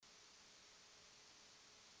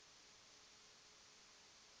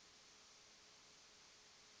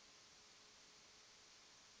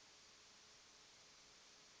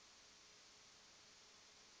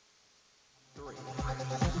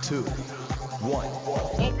2,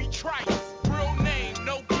 1. Obi Trice, real name,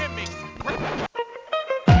 no gimmicks.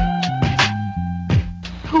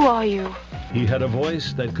 Who are you? He had a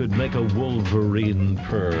voice that could make a wolverine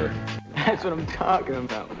purr. That's what I'm talking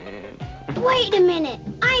about, man. Wait a minute.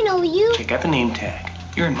 I know you. Check out the name tag.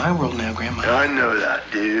 You're in my world now, Grandma. I know that,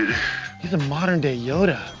 dude. He's a modern-day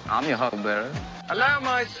Yoda. I'm your huckleberry. Allow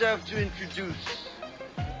myself to introduce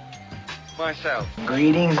myself.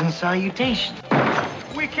 Greetings and salutations.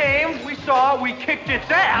 We came, we saw, we kicked its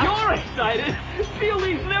ass. You're excited. Feel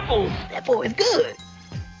these nipples. That boy's good.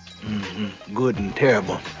 Mm-hmm. Good and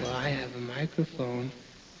terrible. Well, I have a microphone,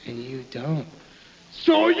 and you don't.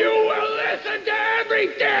 So you will listen to every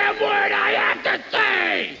damn word I have to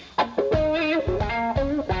say!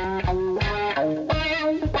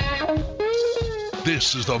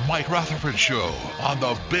 This is the Mike Rutherford Show on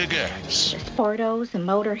the Big X. Sportos,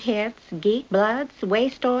 motorheads, geek bloods,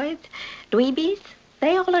 wastoids, dweebies,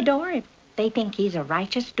 they all adore him. They think he's a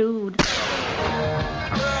righteous dude.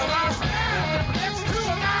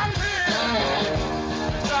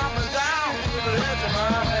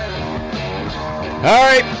 All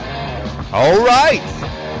right.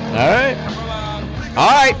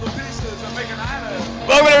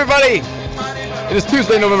 Welcome, everybody. It is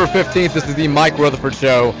Tuesday, November 15th. This is the Mike Rutherford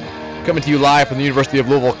Show, coming to you live from the University of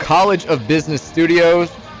Louisville College of Business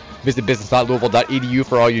Studios. Visit business.louisville.edu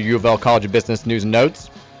for all your U of L College of Business news and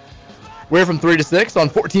notes. We're here from 3 to 6 on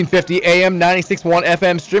 1450 AM, 96.1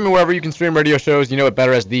 FM, streaming wherever you can stream radio shows. You know it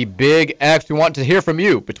better as the Big X. We want to hear from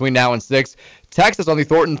you between now and 6. Text us on the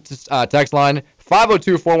Thornton text line,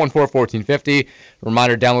 502-414-1450.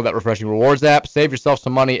 Reminder, download that Refreshing Rewards app. Save yourself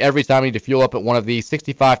some money every time you need to fuel up at one of the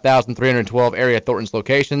 65,312 area Thornton's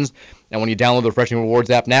locations. And when you download the Refreshing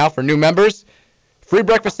Rewards app now, for new members, free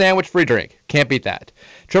breakfast sandwich, free drink. Can't beat that.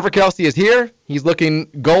 Trevor Kelsey is here. He's looking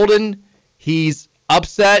golden. He's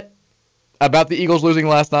upset about the Eagles losing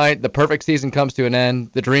last night. The perfect season comes to an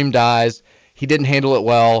end. The dream dies. He didn't handle it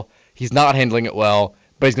well. He's not handling it well,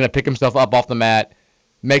 but he's going to pick himself up off the mat,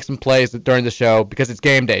 make some plays during the show because it's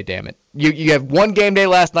game day, damn it. You have one game day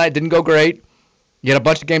last night, didn't go great. You had a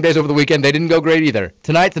bunch of game days over the weekend, they didn't go great either.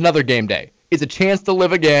 Tonight's another game day. It's a chance to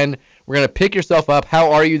live again. We're going to pick yourself up.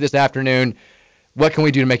 How are you this afternoon? What can we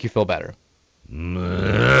do to make you feel better?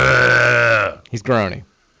 He's groaning.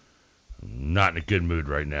 Not in a good mood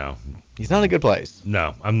right now. He's not in a good place.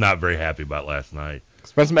 No, I'm not very happy about last night.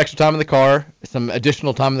 Spent some extra time in the car, some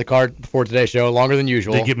additional time in the car before today's show, longer than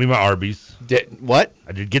usual. Did get me my Arby's. What?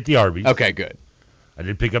 I did get the Arby's. Okay, good. I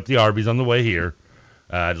did pick up the Arby's on the way here.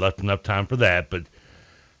 I'd left enough time for that, but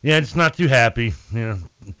yeah, it's not too happy. I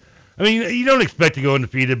mean, you don't expect to go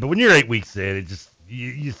undefeated, but when you're 8 weeks in, it just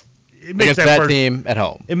it makes against that team at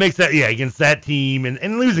home. It makes that against that team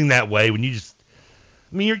and losing that way when you just.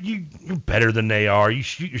 I mean, you're better than they are. You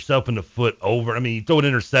shoot yourself in the foot over. I mean, you throw an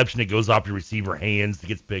interception, it goes off your receiver hands, it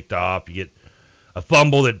gets picked off. You get a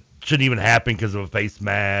fumble that shouldn't even happen because of a face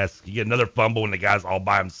mask. You get another fumble when the guy's all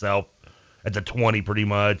by himself at the 20 pretty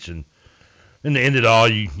much. And in the end of it all,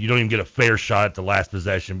 you don't even get a fair shot at the last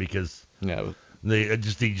possession because they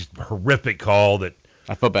just horrific call that.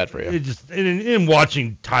 I feel bad for you. It just in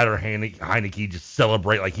watching Tyler Heineke just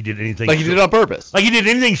celebrate like he did anything. Like he did it on purpose. Like he did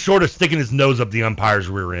anything short of sticking his nose up the umpire's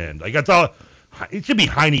rear end. Like that's all. It should be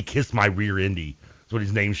Heine Kiss My Rear Endy. That's what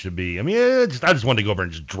his name should be. I mean, I just wanted to go over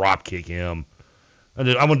and just drop kick him.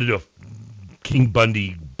 I wanted to do a King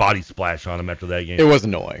Bundy body splash on him after that game. It was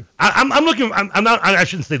annoying. I'm looking. I'm not. I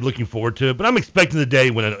shouldn't say looking forward to it, but I'm expecting the day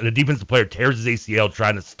when a defensive player tears his ACL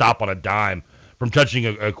trying to stop on a dime from touching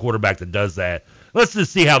a quarterback that does that. Let's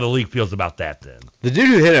just see how the league feels about that then. The dude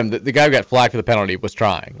who hit him, the guy who got flagged for the penalty, was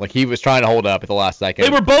trying. Like, he was trying to hold up at the last second. They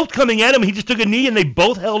were both coming at him. He just took a knee, and they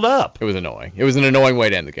both held up. It was annoying. It was an annoying way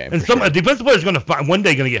to end the game. And a defensive player is going to find one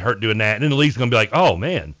day going to get hurt doing that, and then the league's going to be like, oh,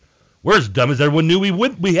 man, we're as dumb as everyone knew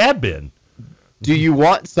we had been. Do you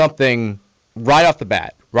want something right off the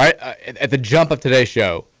bat, right at the jump of today's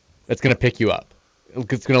show, that's going to pick you up?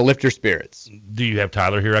 It's going to lift your spirits. Do you have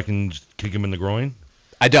Tyler here? I can just kick him in the groin?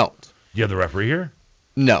 I don't. Do you have the referee here?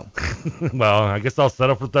 No. Well, I guess I'll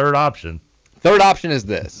settle for third option. Third option is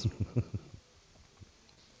this.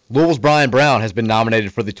 Louisville's Brian Brown has been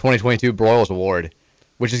nominated for the 2022 Broyles Award,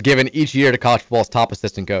 which is given each year to college football's top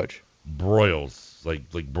assistant coach. Broyles,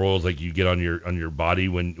 like broils, like you get on your body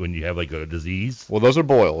when you have like a disease. Well, those are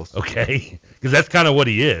boils. Okay, because that's kind of what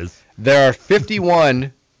he is. There are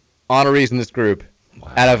 51 honorees in this group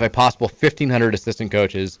out of a possible 1,500 assistant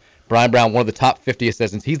coaches. Brian Brown, one of the top 50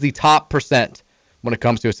 assistants. He's the top percent when it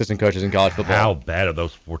comes to assistant coaches in college football. How bad are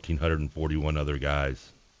those 1,441 other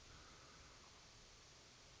guys?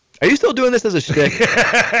 Are you still doing this as a shtick? You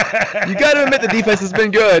got to admit the defense has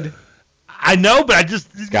been good. I know, but I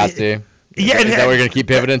just Got to. Yeah, Is that what you're going to keep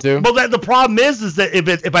pivoting to? Well, the problem is that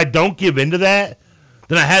if I don't give into that,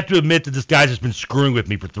 then I have to admit that this guy's just been screwing with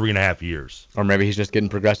me for 3.5 years. Or maybe he's just getting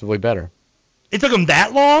progressively better. It took him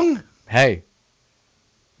that long? Hey,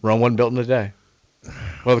 Rome wasn't built in a day.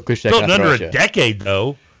 Well, the cliche. Built in under a decade,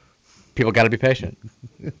 though. People got to be patient.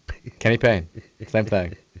 Kenny Payne, same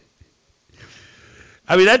thing.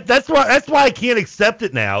 I mean, that's why I can't accept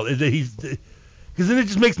it now. Is that because then it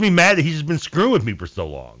just makes me mad that he's just been screwing with me for so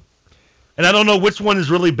long, and I don't know which one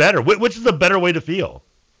is really better. Which is a better way to feel?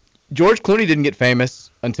 George Clooney didn't get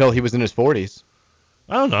famous until he was in his 40s.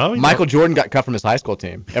 I don't know. Michael Jordan got cut from his high school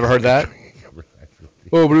team. Ever heard that?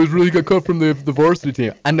 Oh, but it was really got cut from the varsity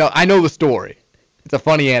team. I know the story. It's a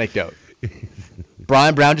funny anecdote.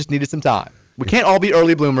 Brian Brown just needed some time. We can't all be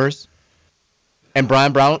early bloomers, and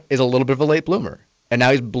Brian Brown is a little bit of a late bloomer. And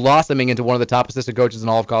now he's blossoming into one of the top assistant coaches in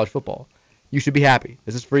all of college football. You should be happy.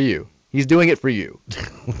 This is for you. He's doing it for you.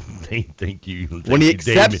 Thank you. When he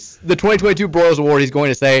accepts the 2022 Broyles Award, he's going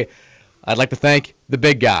to say, I'd like to thank the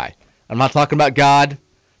big guy. I'm not talking about God. I'm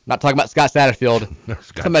not talking about Scott Satterfield. I'm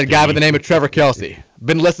talking about a guy by the name of Trevor Kelsey.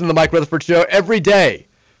 Been listening to the Mike Rutherford Show every day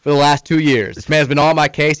for the last 2 years. This man's been on my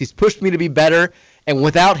case. He's pushed me to be better. And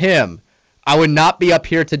without him, I would not be up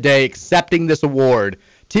here today accepting this award.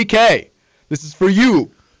 TK. This is for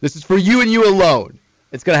you. This is for you and you alone.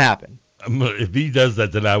 It's going to happen. If he does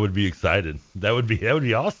that, then I would be excited. That would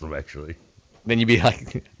be awesome, actually. Then you'd be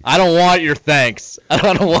like, I don't want your thanks. I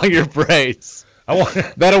don't want your praise.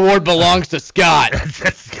 That award belongs to Scott.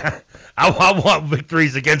 I want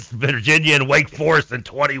victories against Virginia and Wake Forest in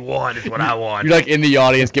 21 is what I want. You're like in the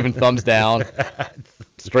audience giving thumbs down.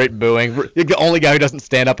 Straight booing. You're the only guy who doesn't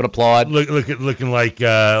stand up and applaud. Looking like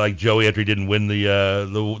Joey after he didn't win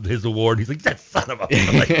his award. He's like, that son of a.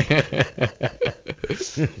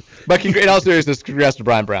 But in all seriousness, congrats to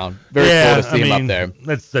Brian Brown. Very cool to see him up there.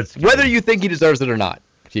 That's whether you think he deserves it or not,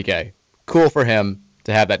 TK. Cool for him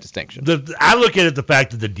to have that distinction. I look at it the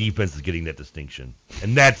fact that the defense is getting that distinction,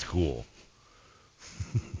 and that's cool.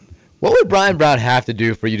 What would Brian Brown have to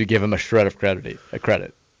do for you to give him a shred of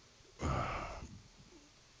credit?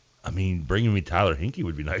 I mean, bringing me Tyler Hinkie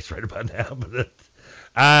would be nice right about now, but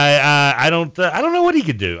I don't know what he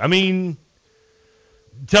could do. I mean,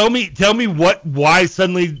 tell me why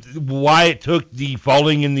it took the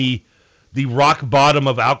falling in the rock bottom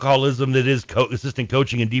of alcoholism that is assistant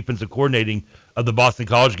coaching and defensive coordinating of the Boston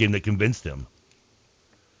College game that convinced him.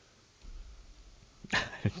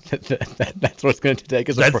 That's what's going to take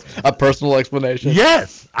is a personal explanation.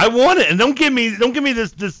 Yes, I want it, and don't give me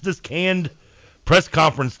this canned press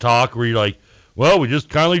conference talk where you're like, well, we just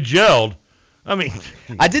kindly gelled. I mean,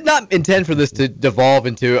 I did not intend for this to devolve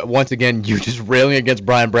into, once again, you just railing against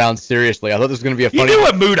Brian Brown seriously. I thought this was going to be a funny you knew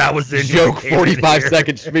what mood I was in. Joke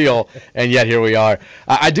 45-second spiel, and yet here we are.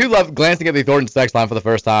 I do love glancing at the Thornton text line for the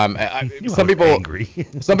first time. Some people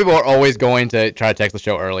are always going to try to text the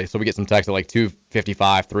show early, so we get some texts at like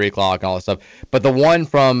 2:55, 3 o'clock, and all that stuff. But the one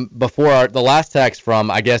from before, the last text from,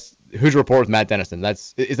 I guess, Hoosier Report with Matt Dennison.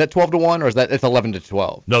 Is that 12-1 or is it's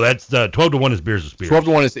 11-12? No, that's 12-1 is Beers of Spears.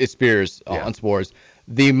 12-1 is Spears on Spores.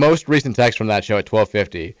 The most recent text from that show at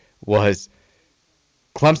 12:50 was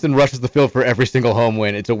Clemson rushes the field for every single home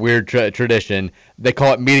win. It's a weird tradition. They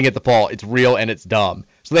call it meeting at the fall. It's real and it's dumb.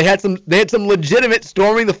 So they had some legitimate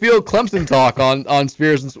storming the field Clemson talk on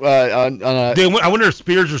Spears and I wonder if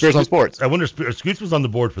Spears on Sports. I wonder if Scoots was on the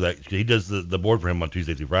board for that. He does the board for him on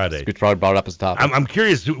Tuesday through Friday. Scoots probably brought it up as a topic. I'm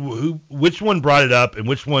curious which one brought it up and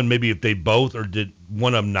which one, maybe if they both, or did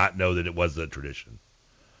one of them not know that it was a tradition.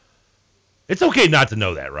 It's okay not to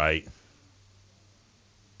know that, right?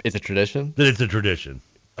 It's a tradition? That it's a tradition,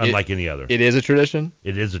 unlike any other. It is a tradition?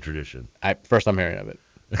 It is a tradition. First I'm hearing of it.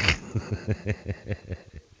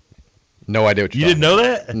 No idea what you're You didn't know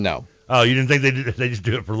that? No. Oh, you didn't think they just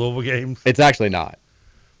do it for Louisville games? It's actually not.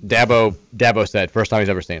 Dabo said first time he's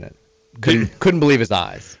ever seen it. Couldn't believe his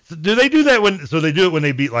eyes. So do they do that they do it when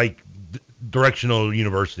they beat like Directional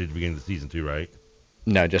University at the beginning of the season too, right?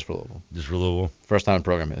 No, just for Louisville. Just for Louisville. First time in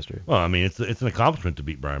program history. Well, I mean, it's an accomplishment to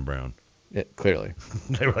beat Brian Brown. Yeah, clearly.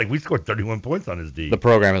 They were like, we scored 31 points on his D. The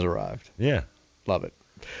program has arrived. Yeah. Love it.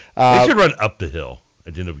 They should run up the hill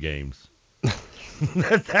at the end of games.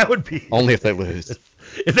 that would be... Only if they lose.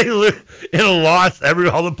 If they lose in a loss,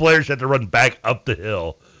 all the players have to run back up the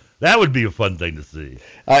hill. That would be a fun thing to see.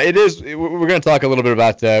 It is. We're going to talk a little bit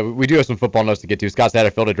about. We do have some football notes to get to. Scott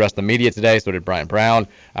Satterfield addressed the media today. So did Brian Brown.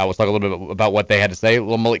 We'll talk a little bit about what they had to say. A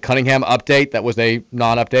little Malik Cunningham update. That was a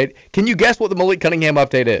non-update. Can you guess what the Malik Cunningham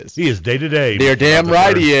update is? He is day to day. You're damn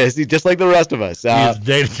right he is. He's just like the rest of us. He is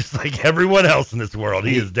day just like everyone else in this world.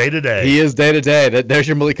 He is day to day. He is day to day. There's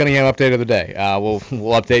your Malik Cunningham update of the day. We'll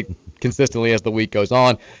update consistently as the week goes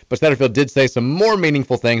on. But Satterfield did say some more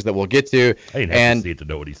meaningful things that we'll get to. I didn't have to see it to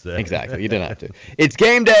know what he said. Exactly. You didn't have to. It's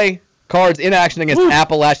game day. Cards in action against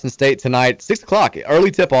Appalachian State tonight, 6 o'clock.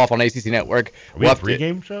 Early tip-off on ACC Network. Are we a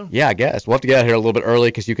pregame show? Yeah, I guess. We'll have to get out here a little bit early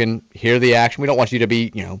because you can hear the action. We don't want you to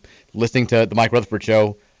be, listening to the Mike Rutherford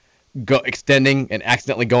Show extending and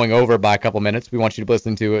accidentally going over by a couple minutes. We want you to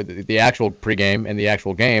listen to the actual pregame and the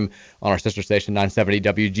actual game on our sister station, 970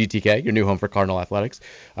 WGTK, your new home for Cardinal Athletics.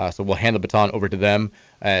 So we'll hand the baton over to them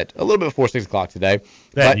at a little bit before 6 o'clock today.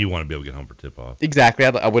 But you want to be able to get home for tip-off. Exactly.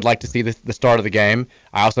 I would like to see the start of the game.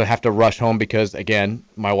 I also have to rush home because, again,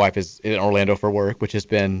 my wife is in Orlando for work, which has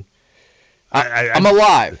been I'm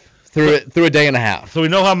alive through a day and a half. So we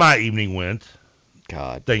know how my evening went.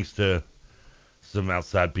 God. Thanks to some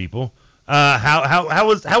outside people. How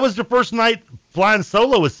was your first night flying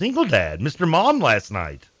solo with single dad, Mr. Mom, last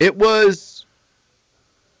night? There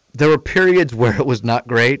were periods where it was not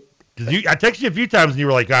great. I texted you a few times and you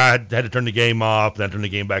were like, I had to turn the game off, then turn the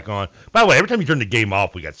game back on. By the way, every time you turned the game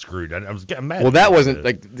off, we got screwed. I was getting mad. Well, that wasn't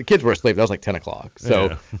like the kids were asleep. That was like 10 o'clock.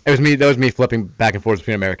 So That was me flipping back and forth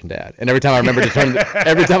between American Dad. And every time I remember to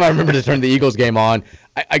turn the Eagles game on,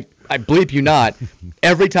 I bleep you not.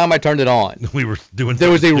 Every time I turned it on, we were doing. There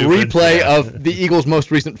was a replay of the Eagles' most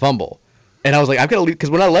recent fumble, and I was like, I've got to leave because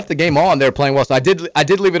when I left the game on, they were playing well. So I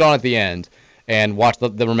did leave it on at the end and watch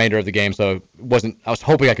the remainder of the game. So I was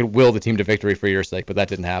hoping I could will the team to victory for your sake, but that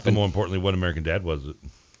didn't happen. And more importantly, what American Dad was it?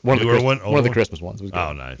 One of the Christmas ones. Was good.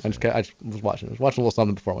 Oh, nice. I was watching a little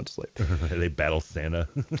something before I went to sleep. They battle Santa.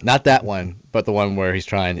 Not that one, but the one where he's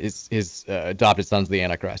trying. His adopted son's the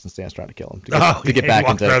Antichrist, and Stan's trying to kill him to get back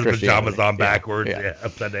into Christianity. Pajamas on backwards,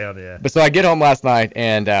 upside down, yeah. But so I get home last night,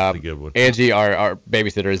 and Angie, our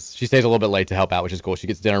babysitter, she stays a little bit late to help out, which is cool. She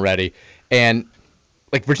gets dinner ready, and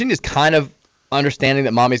like Virginia's kind of understanding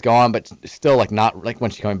that mommy's gone, but still like not like when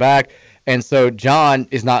she's coming back. And so John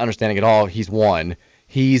is not understanding at all. He's one.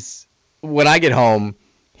 When I get home,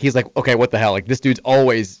 he's like, okay, what the hell? Like, this dude's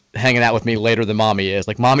always hanging out with me later than mommy is.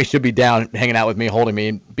 Like, mommy should be down hanging out with me, holding me,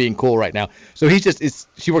 and being cool right now. So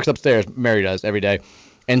she works upstairs, Mary does, every day.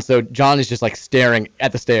 And so John is just like staring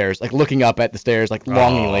at the stairs, like looking up at the stairs, like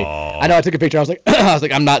longingly. I know I took a picture. I was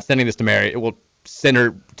like, I'm not sending this to Mary. It will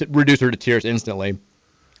reduce her to tears instantly.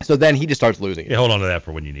 So then he just starts losing it. Yeah, hold on to that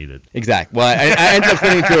for when you need it. Exactly. Well, I ended up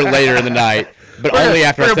sending it to her later in the night, but only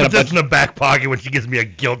after I sent put this in the back pocket when she gives me a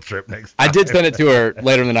guilt trip next time. I did send it to her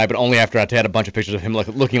later in the night, but only after I had a bunch of pictures of him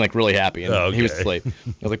looking like really happy, and he was asleep.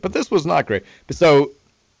 I was like, but this was not great. But so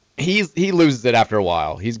he loses it after a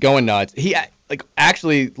while. He's going nuts. He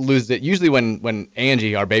actually loses it. Usually when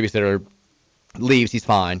Angie, our babysitter, leaves, he's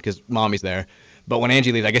fine because mommy's there. But when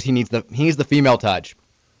Angie leaves, I guess he needs the female touch.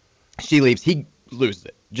 She leaves, he loses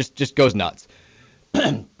it. Just goes nuts.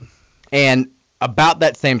 And about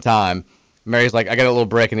that same time, Mary's like, I got a little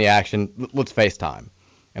break in the action. Let's FaceTime.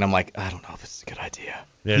 And I'm like, I don't know if this is a good idea.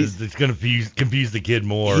 Yeah, it's going to confuse the kid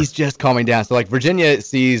more. He's just calming down. So, like, Virginia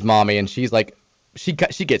sees mommy, and she's like, she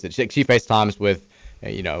gets it. She FaceTimes with,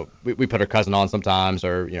 we put her cousin on sometimes,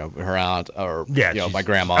 or, her aunt, or, my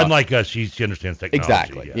grandma. Unlike us, she understands technology.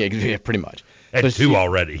 Exactly. Yeah, pretty much. At two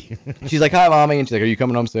already. She's like, hi, mommy. And she's like, are you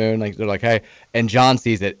coming home soon? Like, they're like, hey. And John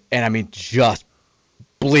sees it, and I mean, just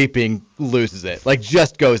bleeping loses it. Like,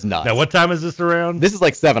 just goes nuts. Now, what time is this around? This is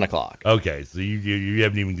like 7 o'clock. Okay, so you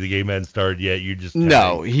haven't even, the game hasn't started yet. You just...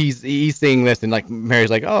 No, he's seeing this, and like,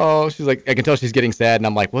 Mary's like, oh, she's like, I can tell she's getting sad, and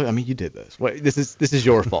I'm like, well, I mean, you did this. What, this is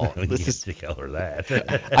your fault. This is to tell her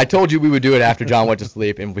that. I told you we would do it after John went to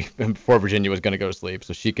sleep, and before Virginia was going to go to sleep,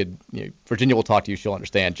 so she could, Virginia will talk to you, she'll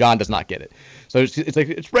understand. John does not get it. So it's like,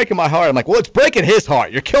 it's breaking my heart. I'm like, well, it's breaking his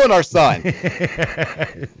heart. You're killing our son.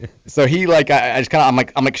 So he like, I just kind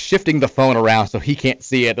of, I'm like shifting the phone around so he can't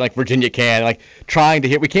see it, like Virginia can, like trying to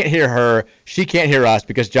hear. We can't hear her. She can't hear us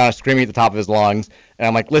because John is screaming at the top of his lungs. And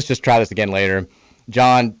I'm like, let's just try this again later.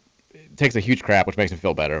 John takes a huge crap, which makes him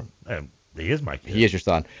feel better. He is my kid. He is your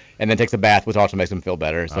son. And then takes a bath, which also makes him feel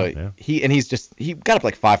better. So he got up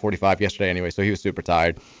like 5:45 yesterday anyway, so he was super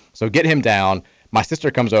tired. So get him down. My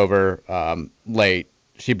sister comes over late.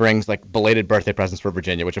 she brings like belated birthday presents for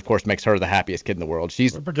Virginia, which of course makes her the happiest kid in the world.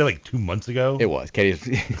 She's her birthday like 2 months ago. It was Katie's.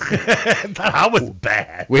 I was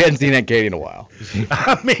bad. We hadn't seen Aunt Katie in a while.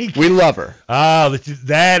 I mean, we love her. Oh, she's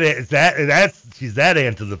that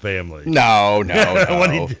aunt to the family. No.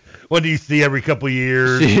 What do you see every couple of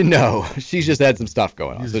years? She's just had some stuff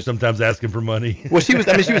going on. She's sometimes asking for money. Well, she was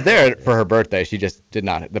there for her birthday. She just did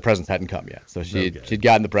not. The presents hadn't come yet, so she'd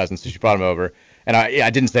gotten the presents, so she brought them over. And I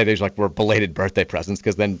didn't say these were belated birthday presents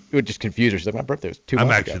because then it would just confuse her. She's like, my birthday was 2 months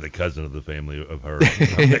ago. I'm actually the cousin of the family of her.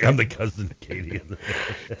 I'm the cousin of Katie.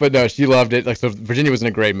 But no, she loved it. Like, so Virginia was in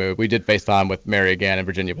a great mood. We did FaceTime with Mary again, and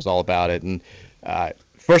Virginia was all about it. And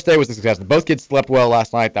first day was a success. Both kids slept well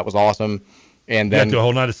last night. That was awesome. And then got through a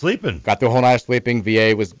whole night of sleeping.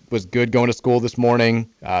 VA was good going to school this morning.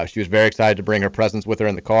 She was very excited to bring her presents with her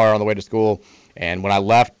in the car on the way to school. And when I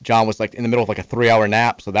left, John was like in the middle of like a 3-hour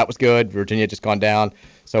nap, so that was good. Virginia had just gone down,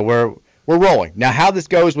 so we're rolling. Now, how this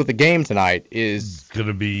goes with the game tonight is going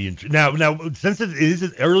to be now. Since it is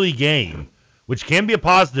an early game, which can be a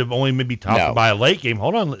positive, only maybe topped by a late game.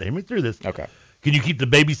 Hold on, let me through this. Okay. Can you keep the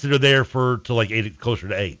babysitter there till like 8, closer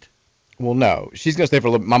to 8? Well, no. She's going to stay for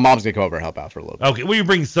a little bit. My mom's going to come over and help out for a little bit. Okay, well, you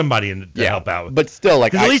bring somebody in to help out. But still,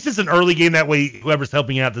 like, at least it's an early game. That way, whoever's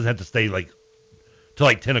helping out doesn't have to stay like till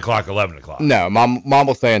like 10 o'clock, 11 o'clock. No, mom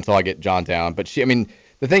will stay until I get John down. But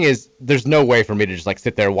the thing is, there's no way for me to just like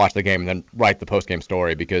sit there and watch the game and then write the post-game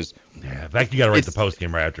story because. Yeah, in fact, you got to write the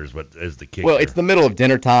post-game right after is the kicker. Well, it's the middle of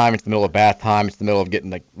dinner time. It's the middle of bath time. It's the middle of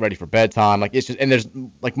getting like ready for bedtime. Like it's just, and there's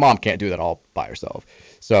like mom can't do that all by herself.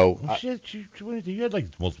 So you had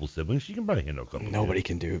like multiple siblings. She can probably handle a couple. Nobody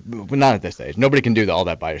can do, but not at this age. Nobody can do all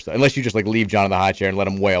that by yourself unless you just like leave John in the high chair and let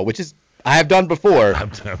him wail, which is I have done before.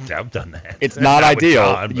 I've done that. It's not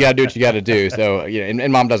ideal. You gotta do what you gotta do. So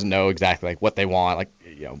and mom doesn't know exactly like what they want. Like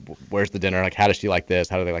where's the dinner? Like how does she like this?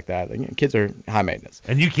 How do they like that? Like, kids are high maintenance.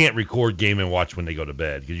 And you can't record game and watch when they go to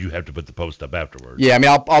bed because you have to put the post up afterwards. Yeah, I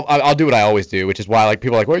mean I'll do what I always do, which is why like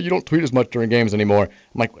people are like, well, you don't tweet as much during games anymore.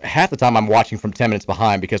 I'm like half the time I'm watching from 10 minutes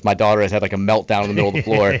behind because my daughter has had like a meltdown in the middle of the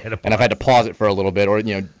floor and I've had to pause it for a little bit, or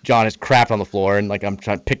John has crapped on the floor and like I'm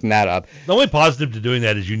trying picking that up. The only positive to doing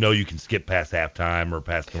that is you can skip past halftime or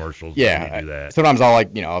past commercials. Yeah, when you do that. Sometimes I'll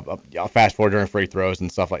like I'll fast forward during free throws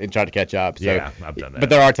and stuff like and try to catch up. So, yeah, I've done that. But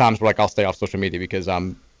there are times where like I'll stay off social media because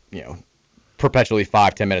I'm perpetually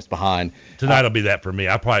 5-10 minutes behind. Tonight will be that for me.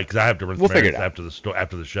 I probably because I have to run after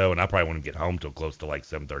the show and I probably want to get home till close to like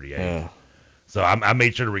 7:38. So I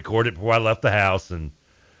made sure to record it before I left the house and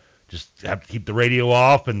just have to keep the radio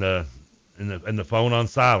off and the phone on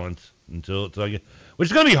silent until I get, which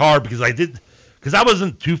is gonna be hard because I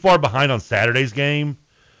wasn't too far behind on Saturday's game,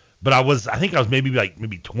 but I think I was maybe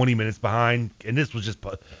 20 minutes behind, and this was just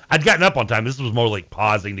I'd gotten up on time. This was more like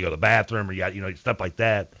pausing to go to the bathroom or stuff like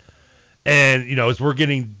that. And as we're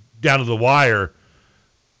getting down to the wire,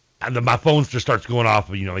 and my phone just starts going off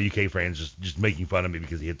of UK fans just making fun of me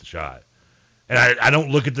because he hit the shot. And I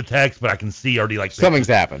don't look at the text, but I can see already like something's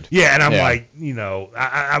happened. Yeah, and I'm like,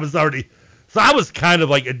 I was already, so I was kind of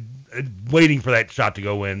like waiting for that shot to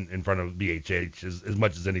go in front of BHH as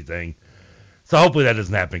much as anything. So hopefully that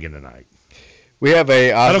doesn't happen again tonight. We have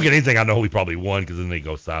I don't get anything. I know we probably won because then they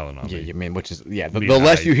go silent on me. Yeah, I mean, which is the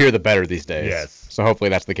less you hear, the better these days. Yes. So hopefully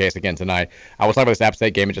that's the case again tonight. I will talk about this App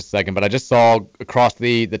State game in just a second, but I just saw across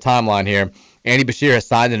the timeline here, Andy Bashir has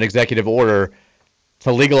signed an executive order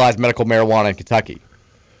to legalize medical marijuana in Kentucky.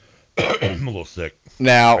 I'm a little sick.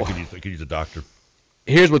 Now, I could use a doctor.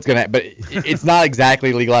 Here's what's going to happen. But it's not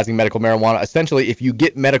exactly legalizing medical marijuana. Essentially, if you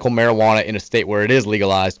get medical marijuana in a state where it is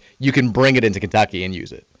legalized, you can bring it into Kentucky and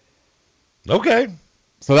use it. Okay.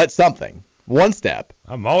 So that's something. One step.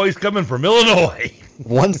 I'm always coming from Illinois.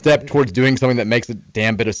 One step towards doing something that makes a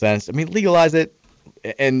damn bit of sense. I mean, legalize it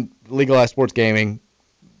and legalize sports gaming.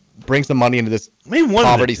 Bring some money into this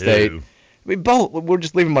poverty state. I mean, both. We're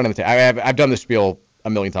just leaving money on the table. I've done this spiel a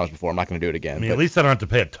million times before. I'm not going to do it again. I mean, at least I don't have to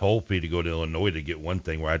pay a toll fee to go to Illinois to get one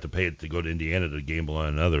thing, where I have to pay it to go to Indiana to gamble on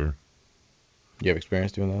another. You have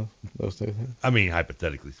experience doing those two things? I mean,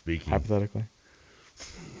 hypothetically speaking. Hypothetically?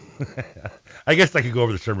 I guess I could go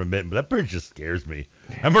over the Sherman Minton, but that bridge just scares me.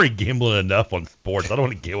 I'm already gambling enough on sports. I don't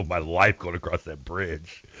want to gamble my life going across that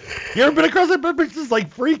bridge. You ever been across that bridge? It's like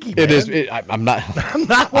freaky, man. It is. I'm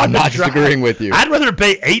not disagreeing with you. I'd rather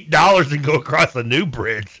pay $8 and go across a new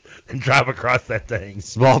bridge than drive across that thing.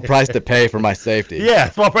 Small price to pay for my safety.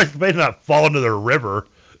 Yeah, small price to pay to not fall into the river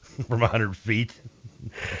from 100 feet.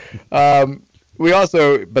 We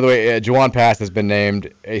also, by the way, Juwan Pass has been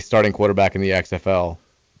named a starting quarterback in the XFL.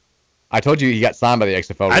 I told you he got signed by the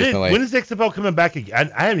XFL recently. When is the XFL coming back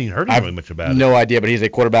again? I haven't even heard really much about it. No idea, but he's a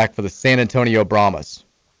quarterback for the San Antonio Brahmas.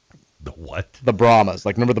 The what? The Brahmas.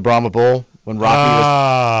 Like, remember the Brahma Bull? When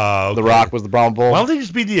Rocky okay. The Rock was the Brahma Bull? Why don't they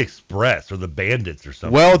just be the Express or the Bandits or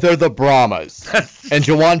something? Well, they're the Brahmas. And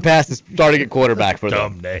Jawan Pass is starting at quarterback for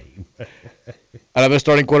them. Dumb name. Another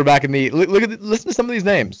starting quarterback in the listen to some of these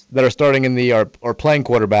names that are starting in the or playing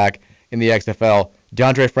quarterback in the XFL.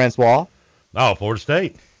 DeAndre Francois. Oh, Florida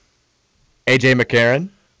State. AJ McCarron.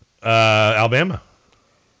 Alabama.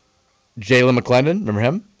 Jalen McClendon. Remember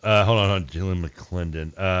him? Hold on. Jalen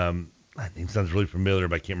McClendon. That name sounds really familiar,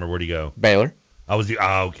 but I can't remember where'd he go. Baylor.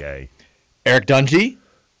 Okay. Eric Dungy.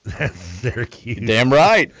 That's Syracuse. Damn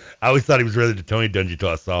right. I always thought he was related to Tony Dungy until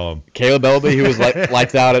I saw him. Caleb Ellaby, who was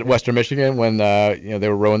lights out at Western Michigan when they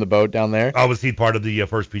were rowing the boat down there. Oh, was he part of the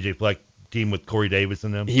first PJ Fleck team with Corey Davis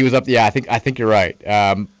and them? He was up. Yeah, I think you're right.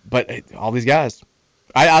 But all these guys.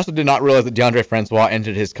 I also did not realize that DeAndre Francois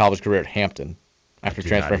ended his college career at Hampton after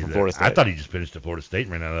transferring from Florida State. I thought he just finished at Florida State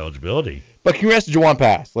and ran out of eligibility. But congrats to Jawan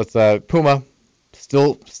Pass. Let's Puma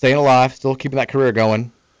still staying alive, still keeping that career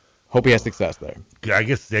going. Hope he has success there. I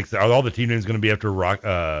guess all the team names going to be after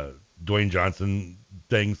Dwayne Johnson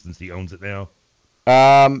thing since he owns it now.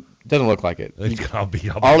 Doesn't look like it. I'll be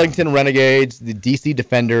Arlington Renegades, the DC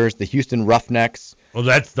Defenders, the Houston Roughnecks. Well,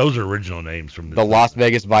 those are original names from the Las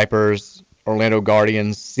Vegas Vipers, Orlando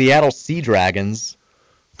Guardians, Seattle Sea Dragons,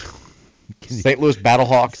 St. Louis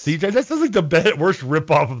Battlehawks. Sea Dragons. That sounds like the worst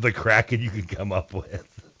ripoff of the Kraken you could come up with.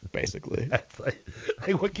 Basically. That's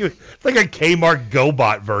it's like a Kmart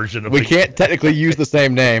GoBot version of We can't technically use the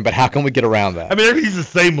same name, but how can we get around that? I mean, they're going to use the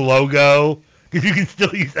same logo, because you can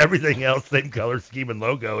still use everything else, same color scheme and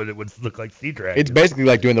logo, and it would look like Sea Dragons. It's basically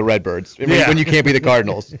like doing the Redbirds when you can't be the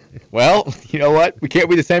Cardinals. Well, you know what? We can't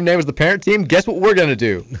be the same name as the parent team. Guess what we're going to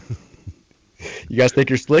do? You guys think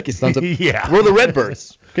you're slick? You sons of... Yeah. We're the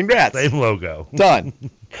Redbirds. Congrats. Same logo. Done.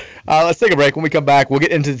 Let's take a break. When we come back, we'll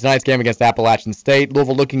get into tonight's game against Appalachian State.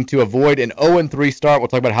 Louisville looking to avoid an 0-3 start. We'll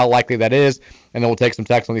talk about how likely that is, and then we'll take some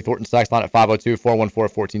text on the Thornton Sykes line at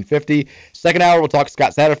 502-414-1450. Second hour, we'll talk to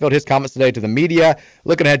Scott Satterfield, his comments today to the media.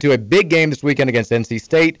 Looking ahead to a big game this weekend against NC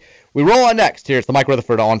State. We roll on next. Here, it's the Mike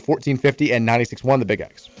Rutherford on 1450 and 96.1, the Big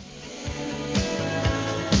X.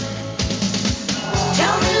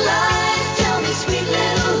 Tell me lies, tell me sweet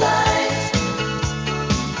little lies.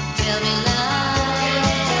 Tell me lies.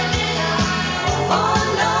 Oh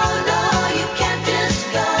no, no, you can't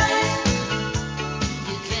disguise.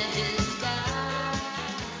 You can't disguise.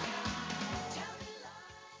 Tell me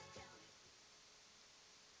lies.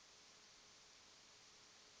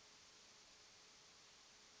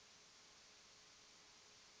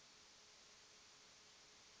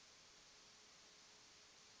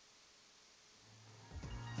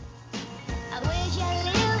 I wish I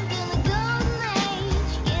lived in the golden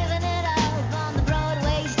age, giving it up on the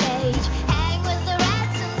Broadway stage. Hang with the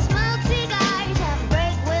rats and smoke cigars, have a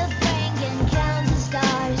break with Frank and count the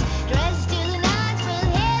stars. Dressed to the nines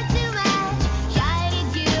with hair to match, shiny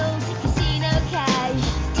jewels, casino cash.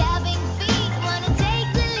 Tapping feet wanna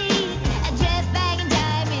take the lead, a dress bag and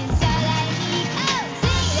diamonds all I need. Oh,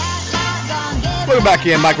 sing it out loud, gonna get Welcome back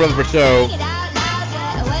in, Mike Rutherford Show. it out loud,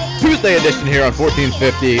 get away. Tuesday edition here on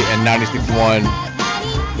 1450 and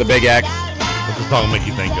 96.1, the Big X. What's the song make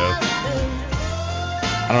you think of?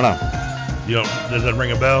 I don't know. Does that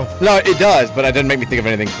ring a bell? No, it does, but it doesn't make me think of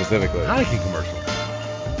anything specifically. Heineken commercial.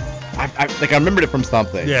 I remembered it from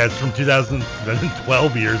something. Yeah, it's from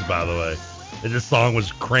 2012 years, by the way. And this song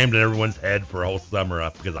was crammed in everyone's head for a whole summer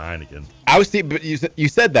up because of Heineken. But you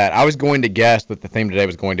said that. I was going to guess that the theme today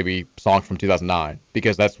was going to be songs from 2009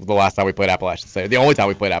 because that's the last time we played Appalachian State. The only time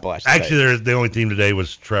we played Appalachian State. Actually, the only theme today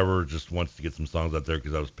was Trevor just wants to get some songs out there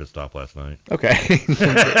because I was pissed off last night. Okay.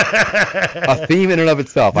 A theme in and of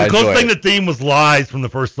itself. The close thing, the theme was lies from the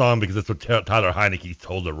first song because that's what Tyler Heineke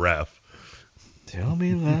told the ref. Tell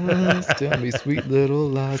me lies, tell me sweet little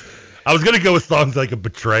lies. I was going to go with songs like a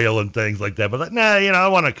betrayal and things like that, but nah, I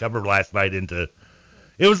want to cover last night into...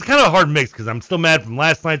 It was kind of a hard mix because I'm still mad from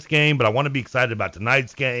last night's game, but I want to be excited about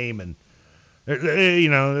tonight's game, and,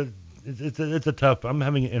 it's a tough... I'm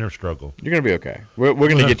having an inner struggle. You're going to be okay. We're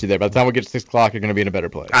going to get you there. By the time we get to 6 o'clock, you're going to be in a better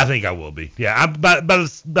place. I think I will be. Yeah, by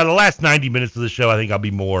the last 90 minutes of the show, I think I'll be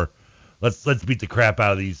more... Let's beat the crap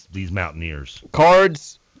out of these Mountaineers.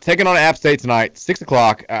 Cards... Taking on App State tonight, 6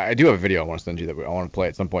 o'clock. I do have a video I want to send you that I want to play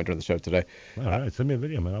at some point during the show today. All right, send me a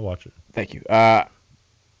video, man. I'll watch it. Thank you.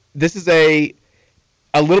 This is a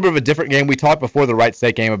little bit of a different game. We talked before the Wright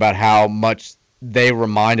State game about how much they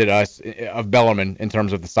reminded us of Bellarmine in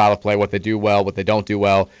terms of the style of play, what they do well, what they don't do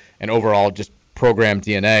well, and overall just program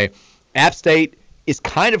DNA. App State is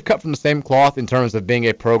kind of cut from the same cloth in terms of being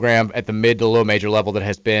a program at the mid to low major level that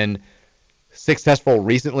has been successful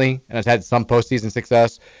recently and has had some postseason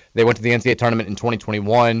success. They went to the NCAA tournament in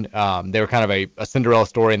 2021. They were kind of a Cinderella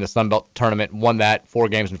story in the Sun Belt tournament, won that 4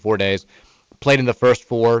 games in 4 days. Played in the first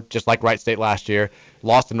 4, just like Wright State last year.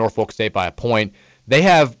 Lost to Norfolk State by a point. They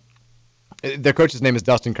have their coach's name is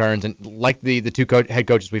Dustin Kearns, and like the two head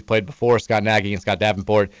coaches we've played before, Scott Nagy and Scott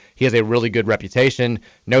Davenport, he has a really good reputation,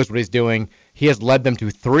 knows what he's doing. He has led them to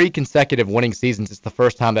 3 consecutive winning seasons. It's the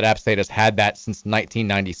first time that App State has had that since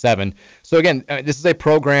 1997. So again, this is a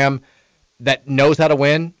program that knows how to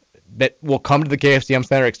win, that will come to the KFCM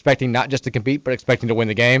Center expecting not just to compete, but expecting to win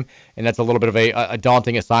the game. And that's a little bit of a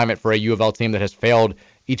daunting assignment for a U of L team that has failed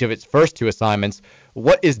each of its first 2 assignments.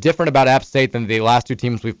 What is different about App State than the last 2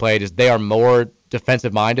 teams we've played is they are more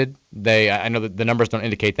defensive-minded. I know that the numbers don't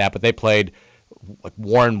indicate that, but they played like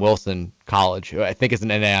Warren Wilson College, who I think is an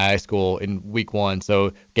NAIA school, in week 1,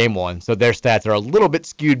 so game 1. So their stats are a little bit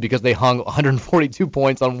skewed because they hung 142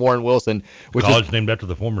 points on Warren Wilson. Which college named after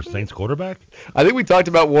the former Saints quarterback? I think we talked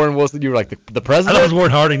about Warren Wilson. You were like, the president? I thought it was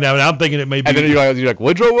Warren Harding now, and I'm thinking it may be. And then you're like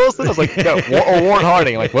Woodrow Wilson? I was like, no, or Warren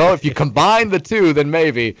Harding. Like, well, if you combine the 2, then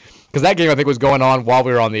maybe. Because that game, I think, was going on while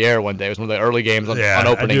we were on the air one day. It was one of the early games on opening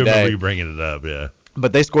day. I do remember you bringing it up, yeah.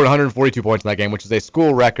 But they scored 142 points in that game, which is a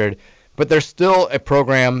school record. But they're still a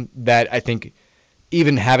program that I think,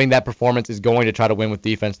 even having that performance, is going to try to win with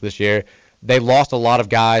defense this year. They lost a lot of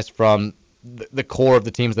guys from the core of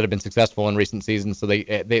the teams that have been successful in recent seasons, so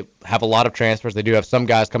they have a lot of transfers. They do have some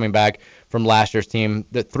guys coming back from last year's team.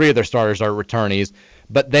 3 of their starters are returnees,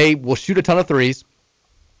 but they will shoot a ton of threes.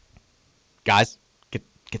 Guys,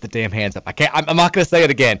 get the damn hands up. I'm not going to say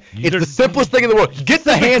it again. It's the simplest thing in the world. Get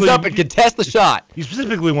the hands up and contest the shot. You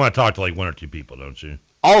specifically want to talk to like 1 or 2 people, don't you?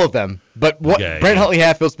 All of them. But Brent Huntley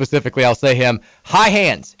Hatfield specifically, I'll say him. High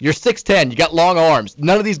hands. You're 6'10". You got long arms.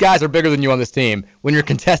 None of these guys are bigger than you on this team. When you're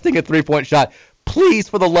contesting a 3-point shot, please,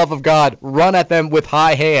 for the love of God, run at them with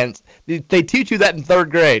high hands. They teach you that in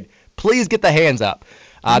 3rd grade. Please get the hands up.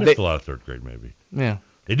 I missed a lot of 3rd grade, maybe. Yeah.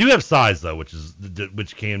 They do have size, though, which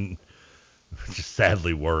can just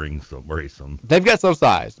sadly worrisome. They've got some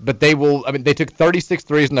size, but they took 36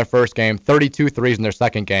 threes in their first game, 32 threes in their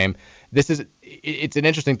second game. It's an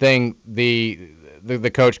interesting thing.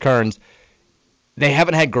 The coach Kearns, they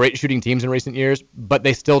haven't had great shooting teams in recent years, but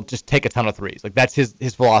they still just take a ton of threes. Like that's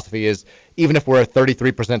his philosophy is, even if we're a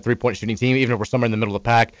 33% 3-point shooting team, even if we're somewhere in the middle of the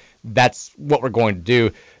pack, that's what we're going to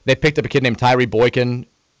do. They picked up a kid named Tyree Boykin,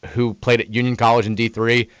 who played at Union College in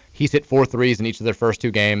D3. He's hit 4 threes in each of their first 2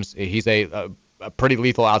 games. He's a pretty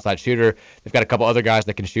lethal outside shooter. They've got a couple other guys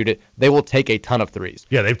that can shoot it. They will take a ton of threes.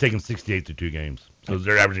 Yeah, they've taken 68 through 2 games. So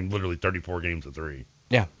they're averaging literally 34 games a 3.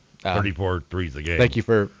 Yeah. 34 threes a game. Thank you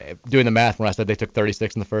for doing the math when I said they took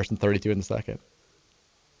 36 in the first and 32 in the second.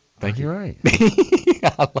 Thank you. You're right.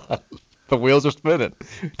 The wheels are spinning.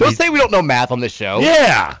 Don't say we don't know math on this show.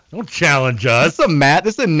 Yeah. Don't challenge us. This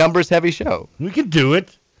is a numbers-heavy show. We can do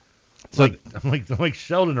it. I'm like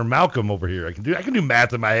Sheldon or Malcolm over here. I can do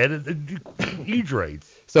math in my head and do huge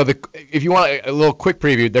rates. So if you want a little quick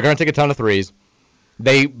preview, they're going to take a ton of threes.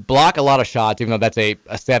 They block a lot of shots, even though that's a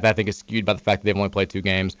stat that I think is skewed by the fact that they've only played 2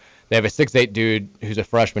 games. They have a 6'8" dude who's a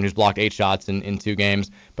freshman who's blocked 8 shots in 2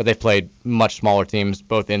 games, but they've played much smaller teams,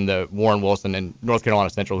 both in the Warren Wilson and North Carolina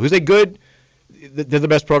Central, who's they're the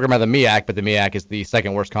best program out of the MEAC, but the MEAC is the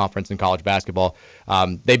 2nd worst conference in college basketball.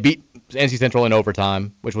 They beat NC Central in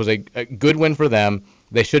overtime, which was a good win for them.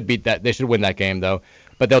 They should beat that. They should win that game, though.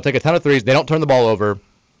 But they'll take a ton of threes. They don't turn the ball over.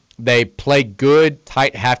 They play good,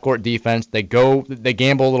 tight half-court defense. They gamble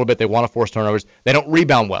a little bit. They want to force turnovers. They don't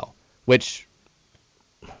rebound well, which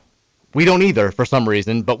we don't either for some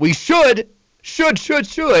reason. But we should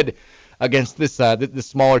against this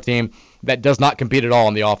smaller team that does not compete at all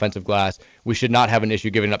on the offensive glass. We should not have an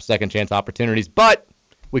issue giving up second chance opportunities, but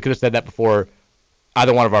we could have said that before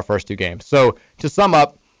either one of our first 2 games. So to sum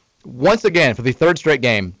up, once again, for the 3rd straight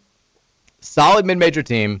game, solid mid-major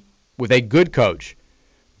team with a good coach.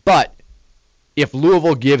 But if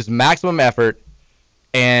Louisville gives maximum effort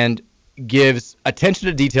and gives attention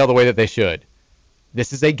to detail the way that they should,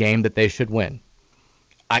 this is a game that they should win.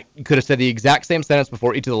 I could have said the exact same sentence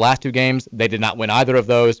before each of the last 2 games. They did not win either of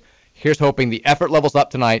those. Here's hoping the effort level's up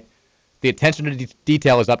tonight, the attention to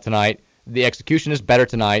detail is up tonight, the execution is better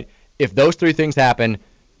tonight. If those 3 things happen,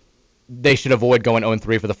 they should avoid going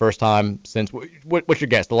 0-3 for the first time since, what's your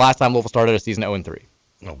guess? The last time Louisville started a season 0-3.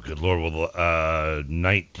 Oh, good Lord. Well,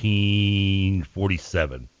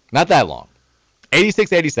 1947. Not that long.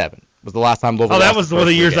 86-87 was the last time Louisville. Oh, that was one of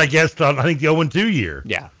the years I guessed on, I think, the 0-2 year.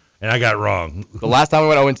 Yeah. And I got it wrong. The last time we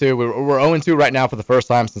went 0-2, we're 0-2 right now for the first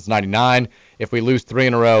time since 99. If we lose 3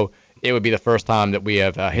 in a row, it would be the first time that we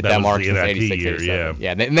have hit that mark since 86, year, 87.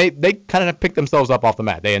 Yeah, and they kind of picked themselves up off the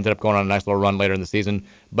mat. They ended up going on a nice little run later in the season,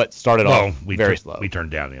 but started off very slow. We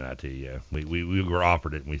turned down the NIT, yeah. We were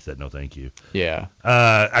offered it, and we said no thank you. Yeah.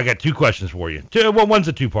 I got 2 questions for you. One's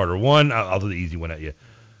a two-parter. One, I'll do the easy one at you.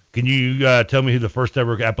 Can you tell me who the first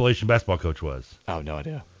ever Appalachian basketball coach was? Oh, no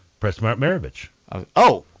idea. Pres Maravich.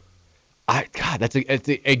 That's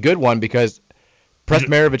a good one because Pres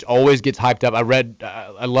Maravich always gets hyped up.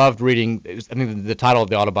 I loved reading. I think the title of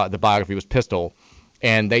the biography was Pistol,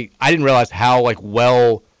 and I didn't realize how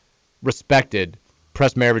well respected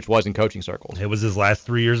Pres Maravich was in coaching circles. It was his last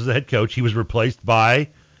 3 years as a head coach. He was replaced by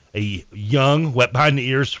a young, wet behind the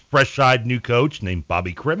ears, fresh-eyed new coach named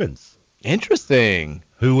Bobby Crimmins. Interesting.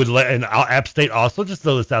 Who would and App State also, just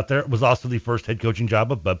throw this out there, was also the first head coaching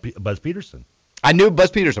job of Buzz Peterson. I knew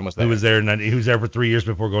Buzz Peterson was there. He was there for 3 years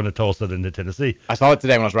before going to Tulsa, then to Tennessee. I saw it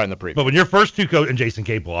today when I was writing the preview. But when your first two coach, and Jason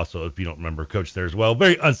Capel also, if you don't remember, coached there as well,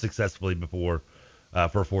 very unsuccessfully before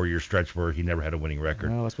for a 4-year stretch where he never had a winning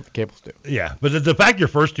record. Well, that's what the Capels do. Yeah, but the fact your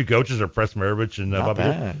first two coaches are Pres Maravich and Bobby,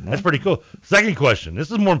 that's pretty cool. Second question.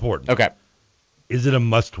 This is more important. Okay. Is it a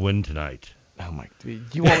must-win tonight? Oh my! Do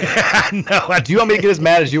you want me? Do you want me to get as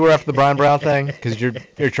mad as you were after the Brian Brown thing? Because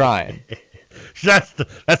you're trying.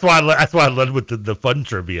 That's why I led with the fun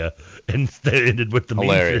trivia and ended with the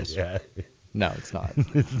hilarious. Yeah. No, it's not.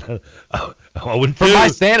 It's not. For my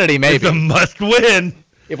sanity, maybe it's a must-win.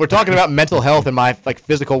 If we're talking about mental health and my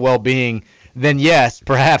physical well-being, then yes,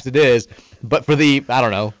 perhaps it is. But for the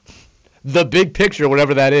big picture,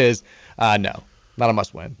 whatever that is, no. Not a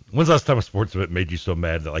must-win. When's the last time a sports event made you so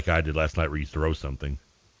mad that, like I did last night, where you throw something?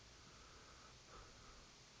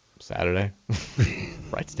 Saturday.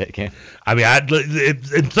 Right State game. I mean,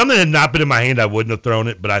 if something had not been in my hand, I wouldn't have thrown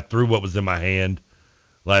it, but I threw what was in my hand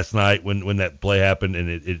last night when that play happened, and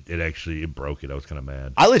it broke it. I was kind of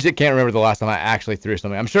mad. I legit can't remember the last time I actually threw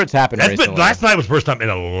something. I'm sure it's happened recently. Last night was the first time in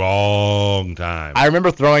a long time. I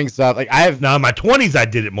remember throwing stuff. Now, in my 20s, I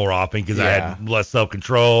did it more often because I had less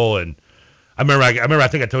self-control, and I remember I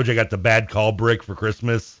think I told you I got the bad call brick for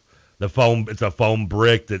Christmas. It's a foam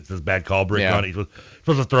brick that says bad call brick on it. You're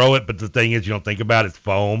supposed to throw it, but the thing is you don't think about it, it's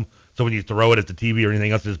foam. So when you throw it at the TV or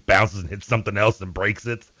anything else, it just bounces and hits something else and breaks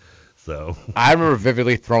it. So I remember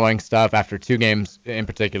vividly throwing stuff after 2 games in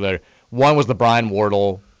particular. One was the Brian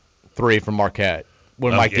Wardle 3 from Marquette.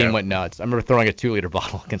 When my team went nuts. I remember throwing a 2-liter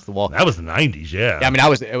bottle against the wall. That was the 90s, yeah. I mean, I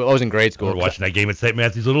was in grade school. We were watching that game at St.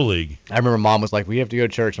 Matthew's Little League. I remember Mom was like, we have to go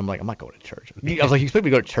to church. I'm like, I'm not going to church. I was like, you expect me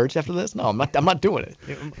to go to church after this? No, I'm not doing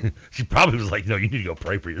it. She probably was like, no, you need to go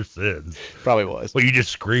pray for your sins. Probably was. Well, you just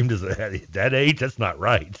screamed at that age? That's not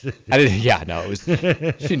right. I didn't. Yeah, no, it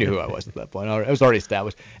was. She knew who I was at that point. It was already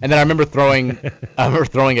established. And then I remember throwing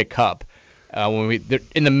a cup when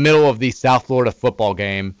in the middle of the South Florida football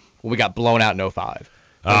game when we got blown out in 05.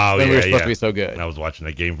 We were supposed to be so good. I was watching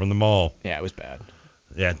that game from the mall. Yeah, it was bad.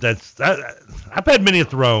 Yeah, I've had many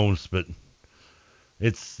throws, but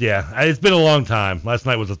it's been a long time. Last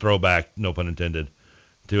night was a throwback, no pun intended,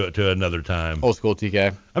 to another time. Old school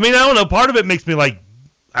TK. I mean, I don't know. Part of it makes me like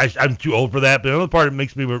I'm too old for that, but another part of it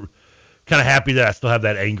makes me kind of happy that I still have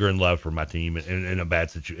that anger and love for my team in a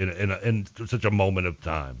bad situation, in such a moment of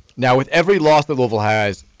time. Now, with every loss that Louisville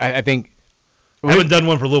has, I think. I haven't done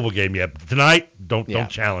one for Louisville game yet. Tonight, don't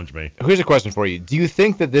challenge me. Here's a question for you. Do you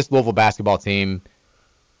think that this Louisville basketball team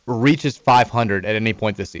reaches 500 at any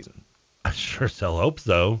point this season? I sure still hope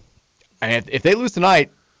so. And if they lose tonight,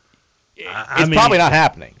 it's probably not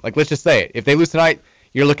happening. Let's just say it. If they lose tonight,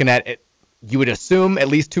 you're looking at it. You would assume at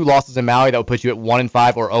least 2 losses in Maui that would put you at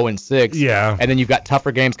 1-5 or 0-6. Yeah. And then you've got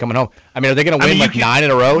tougher games coming home. I mean, are they going to win 9 in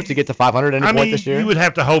a row to get to 500 at any point this year? You would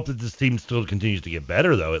have to hope that this team still continues to get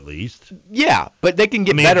better, though, at least. Yeah, but they can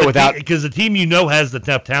get better without. Because the team has the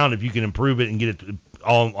tough talent. If you can improve it and get it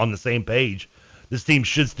all on the same page, this team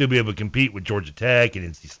should still be able to compete with Georgia Tech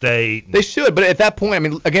and NC State. They should, but at that point, I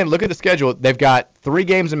mean, again, look at the schedule. They've got 3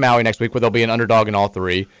 games in Maui next week where they'll be an underdog in all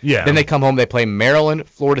 3. Yeah. Then they come home, they play Maryland,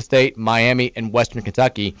 Florida State, Miami, and Western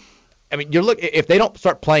Kentucky. I mean, if they don't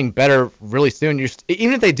start playing better really soon,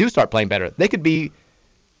 even if they do start playing better, they could be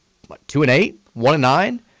 2-8,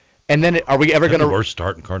 1-9. And then are we ever going to the worst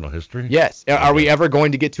start in Cardinal history? Yes. Are we ever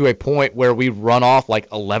going to get to a point where we run off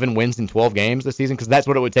 11 wins in 12 games this season? Because that's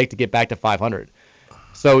what it would take to get back to 500.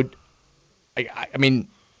 So, I mean,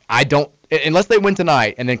 I don't unless they win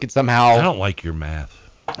tonight and then could somehow. I don't like your math.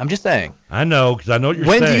 I'm just saying. I know because I know what you're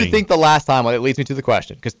saying. When do you think the last time? Well, it leads me to the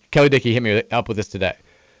question because Kelly Dickey hit me up with this today.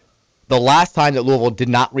 The last time that Louisville did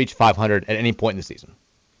not reach 500 at any point in the season.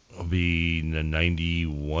 It'll be in the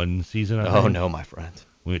 91 season. I think. Oh no, my friend.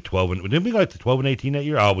 We went 12 and didn't we go like to 12 and 18 that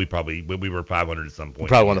year? Oh, we were 500 at some point.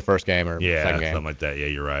 Probably won the first game or yeah, second game. Something like that. Yeah,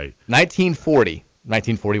 you're right.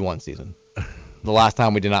 1941 season. The last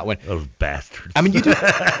time we did not win. Those bastards. I mean, you do.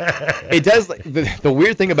 It does. The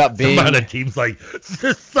weird thing about being. Some of the team's like,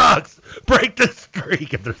 this sucks. Break the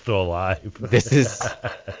streak if they're still alive. This is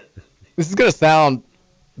gonna sound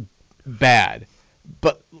bad,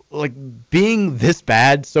 but like being this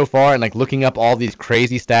bad so far and like looking up all these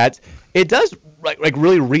crazy stats, it does like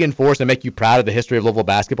really reinforce and make you proud of the history of Louisville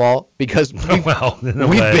basketball because we've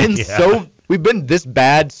been this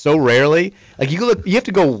bad so rarely. Like you have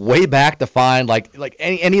to go way back to find like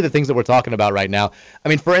any of the things that we're talking about right now. I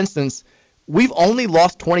mean, for instance, we've only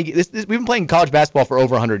lost 20. We've been playing college basketball for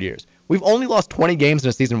over 100 years. We've only lost 20 games in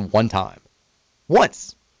a season one time,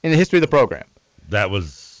 once in the history of the program. That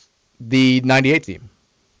was the '98 team.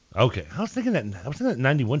 Okay, I was thinking that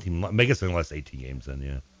 91 team. Make us in less 18 games then,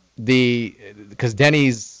 yeah. Because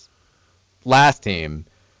Denny's last team,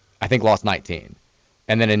 I think, lost 19.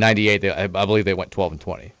 And then in 98, I believe they went 12 and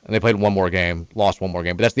 20. And they played one more game, lost one more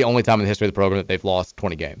game. But that's the only time in the history of the program that they've lost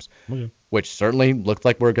 20 games, which certainly looks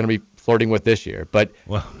like we're going to be flirting with this year. But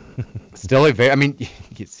still I mean,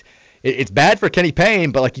 it's bad for Kenny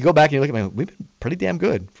Payne, but like you go back and you look at it, we've been pretty damn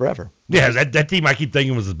good forever. Yeah, that team I keep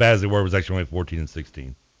thinking was as bad as they were was actually only 14 and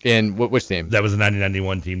 16. In which team? That was the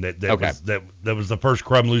 1991 team. That was the first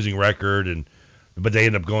Crum losing record, but they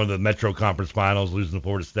ended up going to the Metro Conference Finals, losing to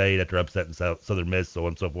Florida State after upsetting Southern Miss, so on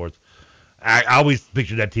and so forth. I always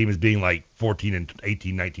pictured that team as being like 14 and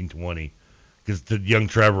 18, 19, 20, because the young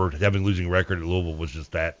Trevor having a losing record at Louisville was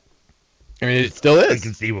just that. I mean, it still is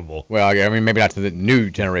inconceivable. Well, I mean, maybe not to the new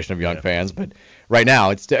generation of young fans, but right now,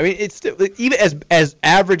 it's still even as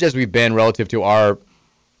average as we've been relative to our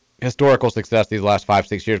historical success these last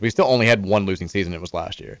 5-6 years. We still only had one losing season. It was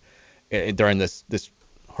last year during this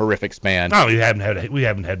horrific span. No, we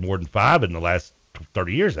haven't had more than 5 in the last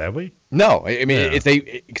 30 years, have we? No, I mean it's a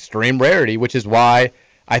extreme rarity, which is why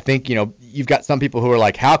I think you've got some people who are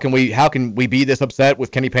like, how can we be this upset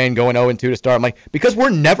with Kenny Payne going 0-2 to start? I'm like, because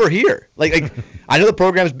we're never here. Like I know the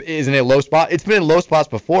program is in a low spot. It's been in low spots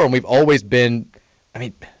before, and we've always been, I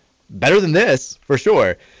mean, better than this for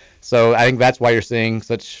sure. So I think that's why you're seeing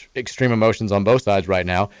such extreme emotions on both sides right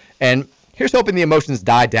now. And here's hoping the emotions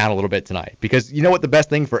die down a little bit tonight, because you know what the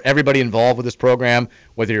best thing for everybody involved with this program,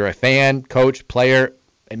 whether you're a fan, coach, player,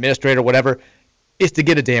 administrator, whatever, is to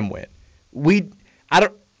get a damn win.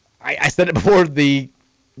 I said it before the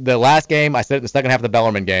last game. I said it in the second half of the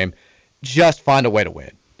Bellarmine game. Just find a way to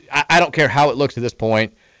win. I don't care how it looks at this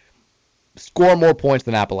point. Score more points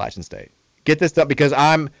than Appalachian State. Get this up, because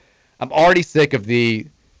I'm already sick of the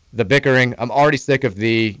bickering. I'm already sick of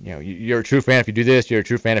you're a true fan if you do this, you're a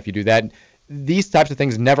true fan if you do that. These types of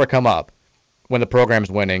things never come up when the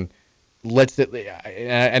program's winning.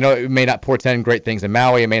 I know it may not portend great things in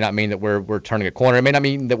Maui. It may not mean that we're turning a corner. It may not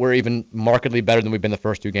mean that we're even markedly better than we've been the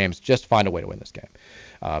first 2 games. Just find a way to win this game.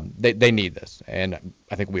 They need this, and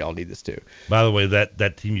I think we all need this too. By the way,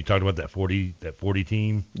 that team you talked about, that 40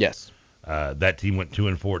 team. Yes. That team went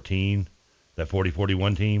 2-14. That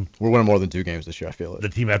 40-41 team. We're winning more than 2 games this year, I feel it. The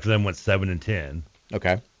team after them went 7-10.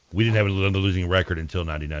 Okay. We didn't have another losing record until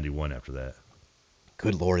 1991 after that.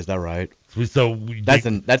 Good Lord, is that right?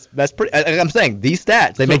 That's pretty. I'm saying these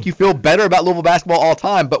stats, they make you feel better about Louisville basketball all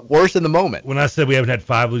time, but worse in the moment. When I said we haven't had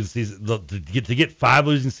 5 losing seasons, to get 5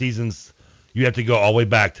 losing seasons, you have to go all the way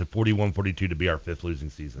back to 41-42 to be our 5th losing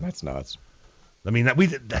season. That's nuts. I mean,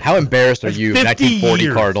 how embarrassed are you, 1940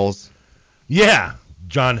 years. Cardinals? Yeah,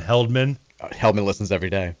 John Heldman. Heldman listens every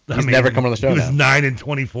day. He's never coming on the show. He was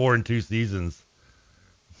 9-24 in 2 seasons.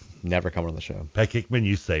 Never coming on the show. Peck Hickman,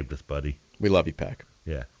 you saved us, buddy. We love you, Peck.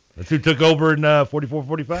 Yeah. That's who took over in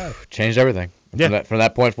 44-45. Changed everything. Yeah. From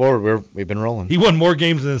that point forward, we've been rolling. He won more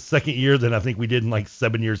games in his second year than I think we did in like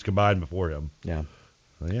 7 years combined before him. Yeah.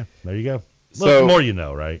 So, yeah, there you go. So, the more you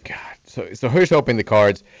know, right? God. So here's hoping the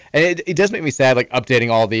Cards. And it does make me sad, like updating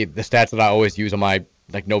all the stats that I always use on my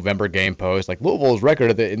November game post, like Louisville's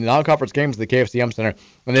record in the non-conference games at the KFC Center,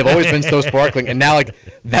 and they've always been so sparkling. And now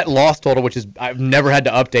that loss total, which is I've never had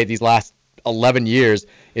to update these last 11 years,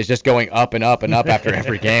 is just going up and up and up after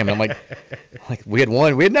every game. And I'm like we had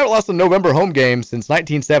never lost a November home game since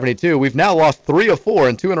 1972. We've now lost 3 of 4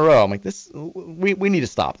 and 2 in a row. I'm like, we need to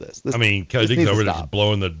stop this. Kelly's over there just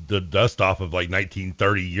blowing the dust off of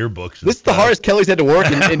 1930 yearbooks. This is the hardest Kelly's had to work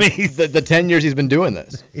in the 10 years he's been doing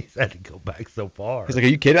this. He's had to go back so far. He's like, are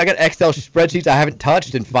you kidding? I got Excel spreadsheets I haven't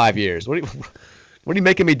touched in 5 years. What are you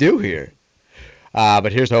making me do here?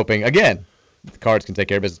 But here's hoping, again, the Cards can take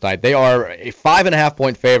care of business tonight. They are a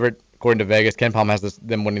 5.5-point favorite according to Vegas. Ken Palm has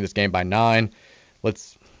them winning this game by 9.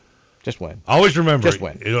 Just win. Always remember, Just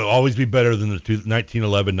win. It'll always be better than the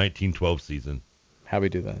 1911-1912 season. How'd we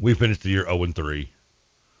do that? We finished the year 0-3.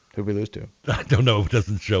 Who'd we lose to? I don't know. It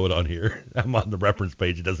doesn't show it on here. I'm on the reference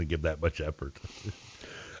page. It doesn't give that much effort.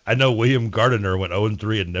 I know William Gardiner went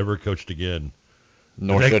 0-3 and never coached again.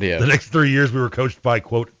 Nor should he have. The next 3 years we were coached by,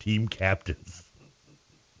 quote, team captains.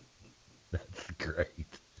 That's great. Can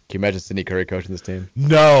you imagine Sidney Curry coaching this team?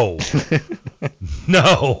 No.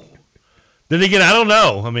 No. Then again, I don't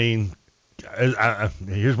know. I mean,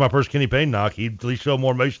 here's my first Kenny Payne knock. He'd at least show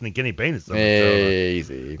more emotion than Kenny Payne is.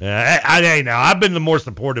 Easy. Hey, now I've been the more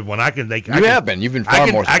supportive one. You've been. You've been far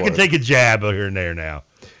more supportive. I can take a jab here and there now.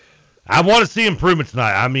 I want to see improvement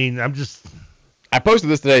tonight. I mean, I posted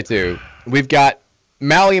this today too. We've got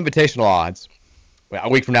Maui Invitational odds. A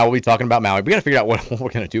week from now, we'll be talking about Maui. We got to figure out what we're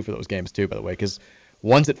going to do for those games too, by the way, because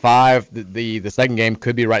one's at 5. The second game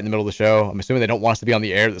could be right in the middle of the show. I'm assuming they don't want us to be on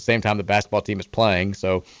the air at the same time the basketball team is playing,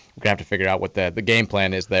 so we're going to have to figure out what the game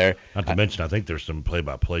plan is there. Not to mention, I think there's some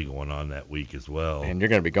play-by-play going on that week as well. And you're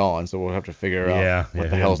going to be gone, so we'll have to figure out what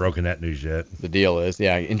the hell's broken that news yet. The deal is.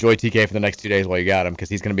 Yeah, enjoy TK for the next 2 days while you got him, because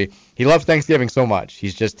he's going to be – he loves Thanksgiving so much.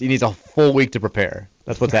 He needs a full week to prepare.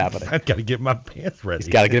 That's what's happening. I've got to get my pants ready.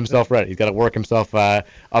 He's got to get himself ready. He's got to work himself up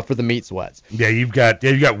for the meat sweats. Yeah, we've got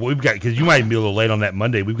because you might even be a little late on that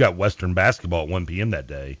Monday. We've got Western basketball at 1 p.m. that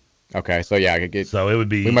day. Okay, so yeah, I could get. So it would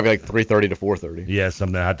be. We might be like 3:30 to 4:30. Yeah,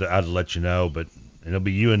 something I have to let you know, but it'll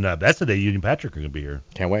be you and that's the day you and Patrick are gonna be here.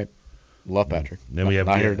 Can't wait. Love Patrick. Then we have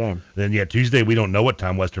not here today. Then Tuesday we don't know what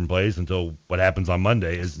time Western plays until what happens on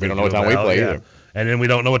Monday. We don't know what time we play either. And then we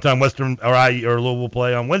don't know what time Western or Louisville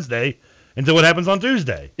play on Wednesday until what happens on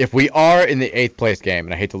Tuesday. If we are in the 8th place game,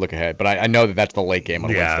 and I hate to look ahead, but I know that's the late game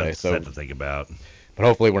on Wednesday. So that's to think about. But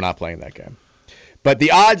hopefully we're not playing that game. But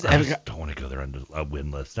the odds. I just don't want to go there on a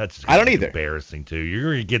winless. That's just I don't either. Embarrassing too.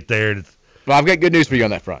 You're gonna get there. And well, I've got good news for you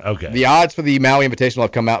on that front. Okay. The odds for the Maui Invitational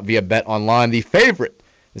have come out via Bet Online. The favorite.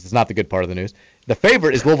 This is not the good part of the news. The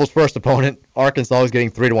favorite is Louisville's first opponent. Arkansas is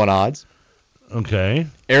getting 3-1 odds. Okay.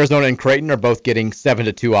 Arizona and Creighton are both getting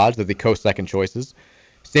 7-2 odds. They're the co-second choices.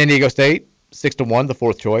 San Diego State 6-1, the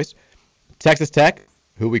fourth choice. Texas Tech,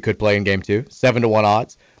 who we could play in game 2, 7-1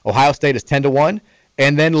 odds. Ohio State is 10-1.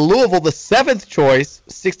 And then Louisville, the 7th choice,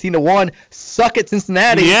 16-1. Suck it,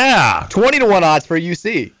 Cincinnati. Yeah. 20-1 odds for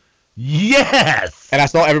UC. Yes. And I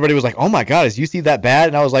saw everybody was like, "Oh my God, is UC that bad?"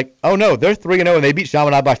 And I was like, "Oh no, they're 3-0 and they beat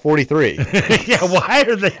Chaminade by 43." Yeah, why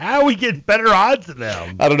are they? How are we getting better odds than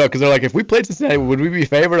them? I don't know, because they're like, if we played Cincinnati, would we be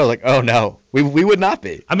favored? I was like, "Oh no, we would not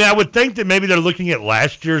be." I mean, I would think that maybe they're looking at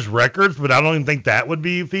last year's records, but I don't even think that would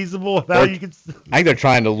be feasible. I think they're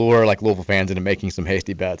trying to lure like Louisville fans into making some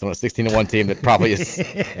hasty bets on a 16-1 team that probably is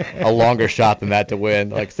a longer shot than that to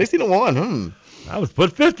win. Like 16-1, I was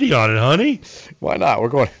put 50 on it, honey. Why not? We're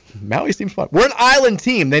going. Maui seems fun. We're an island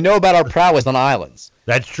team. They know about our prowess on islands.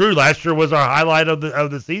 That's true. Last year was our highlight of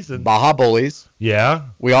the season. Baja Bullies. Yeah.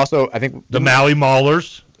 We also, I think, the Maui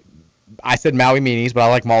Maulers. I said Maui Meanies, but I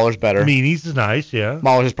like Maulers better. Meanies is nice, yeah.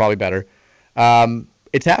 Maulers is probably better.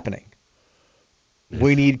 It's happening.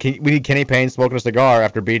 We need Kenny Payne smoking a cigar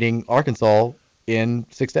after beating Arkansas in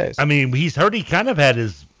 6 days. I mean, he kind of had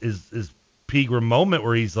his Pegram moment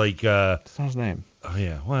where he's like, that's not his name. Oh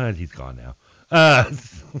yeah, well he's gone now.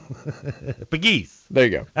 Pegues. There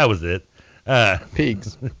you go. That was it.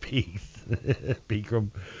 Pigs.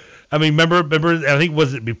 Pegram. I mean, remember. I think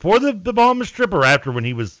was it before the Bahamas trip or after when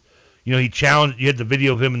he was, he challenged. You had the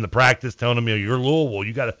video of him in the practice telling him, you're Louisville.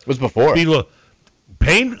 You got to. It was before.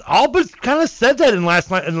 Payne all but kind of said that in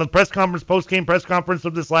the post-game press conference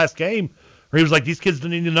of this last game, where he was like, these kids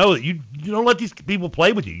need to know that you don't let these people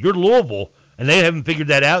play with you. You're Louisville, and they haven't figured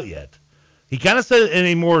that out yet. He kind of said it in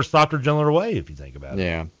a more softer, gentler way, if you think about it.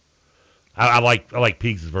 Yeah. I like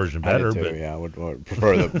Peaks' version better. I do too, but yeah, I would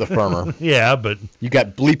prefer the firmer. Yeah, but you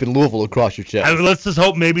got bleeping Louisville across your chest. Let's just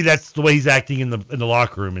hope maybe that's the way he's acting in the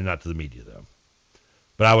locker room and not to the media, though.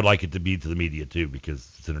 But I would like it to be to the media too,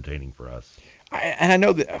 because it's entertaining for us. I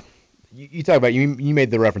know that you talk about you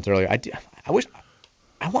made the reference earlier. I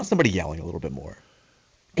want somebody yelling a little bit more.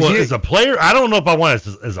 Well, as a player, I don't know if I want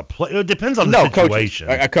it as a player. It depends on the situation.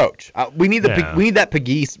 A coach. We need we need that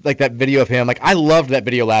Pegues, like that video of him. Like I loved that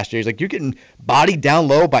video last year. He's like, you're getting bodied down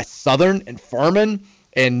low by Southern and Furman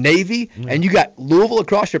and Navy, and you got Louisville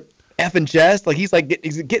across your effing chest. Like he's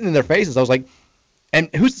getting in their faces. I was like, and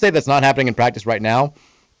who's to say that's not happening in practice right now?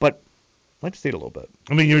 But I'd like to see it a little bit.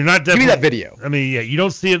 I mean, you're not. Give me that video. I mean, yeah, you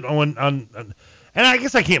don't see it on and I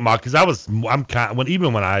guess I can't mock because I'm kind of,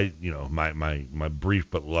 even when I my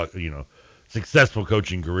brief but successful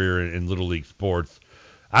coaching career in Little League sports,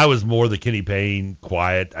 I was more the Kenny Payne,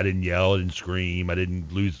 quiet. I didn't yell, I didn't scream, I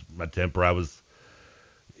didn't lose my temper.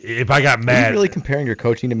 if I got Are mad. you really comparing your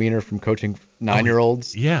coaching demeanor from coaching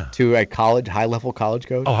 9-year-olds Yeah. to a high-level college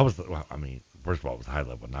coach? Oh, first of all, it was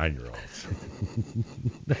high-level 9-year-olds.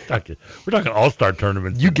 We're talking all-star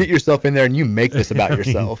tournaments. You get yourself in there and you make this about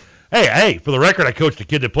yourself. Hey, for the record, I coached a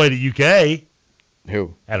kid that played at UK.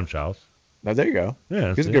 Who? Adam Childs. Oh, there you go.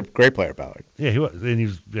 Yeah, he's a great player, Ballard. Yeah, he was, and he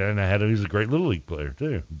was a great Little League player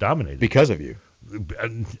too. Dominated because of you.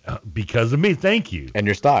 Because of me, thank you. And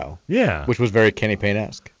your style. Yeah. Which was very Kenny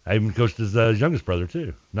Payne-esque. I even coached his youngest brother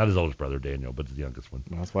too. Not his oldest brother, Daniel, but his youngest one.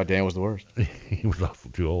 Well, that's why Dan was the worst. He was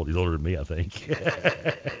awful too old. He's older than me, I think.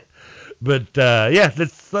 But yeah,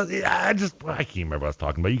 that's I can't remember what I was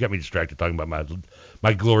talking about. You got me distracted talking about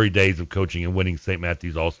my glory days of coaching and winning St.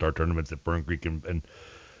 Matthews All-Star tournaments at Fern Creek and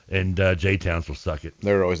J-Town, so suck it.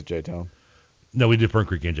 They were always at J-Town. No, we did Fern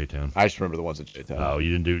Creek and J-Town. I just remember the ones at J-Town. Oh,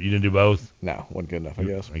 you didn't do both? No, wasn't good enough, I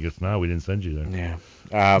guess. I guess not. We didn't send you there.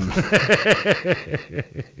 Yeah.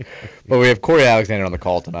 But we have Corey Alexander on the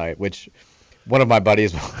call tonight, which one of my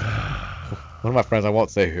buddies, one of my friends, I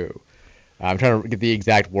won't say who. I'm trying to get the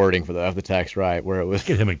exact wording of the text right, where it was.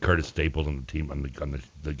 Get him and Curtis Staples on the team on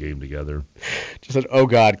the game together. Just said, oh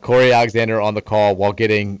God, Corey Alexander on the call while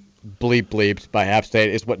getting bleeped by App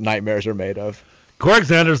State is what nightmares are made of. Corey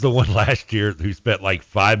Alexander's the one last year who spent like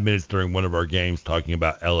 5 minutes during one of our games talking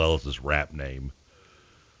about L. Ellis's rap name.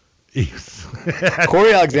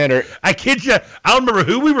 Corey Alexander. I kid you. I don't remember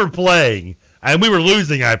who we were playing, and we were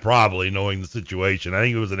losing. Probably knowing the situation. I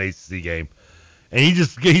think it was an ACC game, and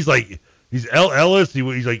he's like. He's L. Ellis.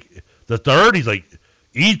 He's like the third. He's like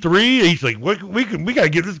E3. He's like, we got to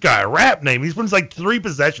give this guy a rap name. He spends like 3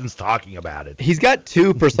 possessions talking about it. He's got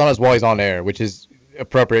 2 personas while he's on air, which is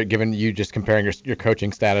appropriate given you just comparing your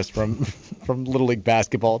coaching status from Little League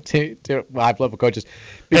basketball to high-level coaches.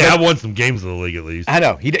 Because, hey, I won some games in the league at least. I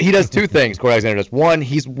know. He does 2 things, Corey Alexander does. 1,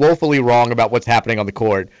 he's woefully wrong about what's happening on the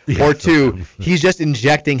court. Yeah, or 2, he's just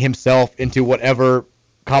injecting himself into whatever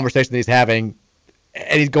conversation that he's having.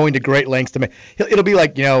 And he's going to great lengths to make. It'll be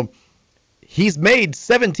like, he's made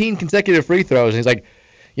 17 consecutive free throws, and he's like,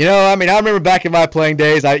 I remember back in my playing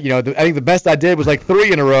days, I think the best I did was like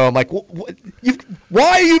 3 in a row. I'm like, why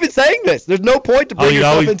are you even saying this? There's no point to bring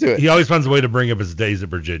yourself into it. He always finds a way to bring up his days at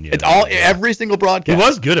Virginia. It's every single broadcast. He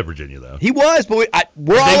was good at Virginia, though. He was, but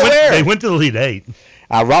we're all aware. They went to the Elite 8.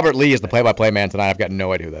 Robert Lee is the play-by-play man tonight. I've got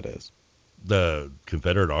no idea who that is. The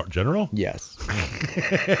Confederate general? Yes.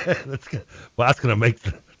 That's gonna make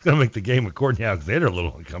the game with Courtney Alexander a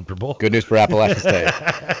little uncomfortable. Good news for Appalachian State.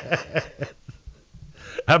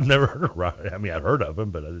 I've never heard of Robert. I've heard of him,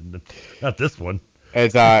 but not this one.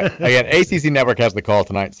 It's again, ACC Network has the call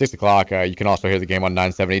tonight, 6 o'clock. You can also hear the game on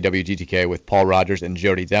 970 WGTK with Paul Rogers and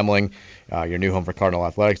Jody Demling, your new home for Cardinal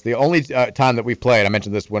Athletics. The only time that we've played, I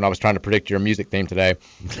mentioned this when I was trying to predict your music theme today.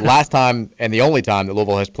 Last time and the only time that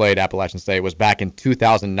Louisville has played Appalachian State was back in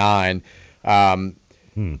 2009.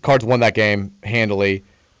 Cards won that game handily.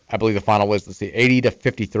 I believe the final was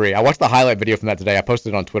 80-53. I watched the highlight video from that today. I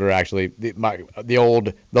posted it on Twitter actually.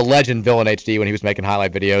 The legend Villain HD when he was making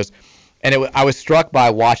highlight videos. And I was struck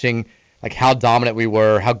by watching like how dominant we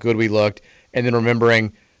were, how good we looked, and then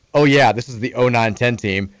remembering, oh yeah, this is the 09-10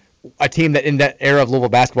 team, a team that in that era of Louisville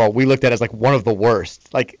basketball we looked at as like one of the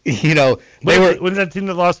worst. Like they were. Wasn't that team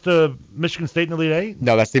that lost to Michigan State in the Elite 8?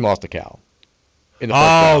 No, that team lost to Cal. In the first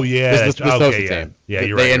round. Yeah, this is the Sosa team. Yeah,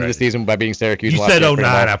 you're they right. ended the season by beating Syracuse. You said 09.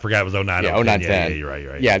 I forgot it was 09. Yeah, 09-10. Yeah, you're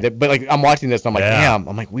right. Yeah, but like I'm watching this, and I'm like, damn.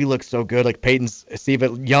 I'm like, we look so good. Like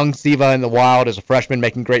young Siva in the wild as a freshman,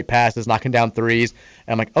 making great passes, knocking down threes.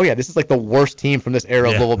 And I'm like, oh yeah, this is like the worst team from this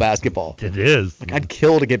era of Louisville basketball. It is. Like I'd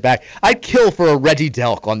kill to get back. I'd kill for a Reggie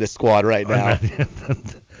Delk on this squad right now.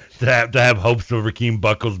 To have hopes of Rakeem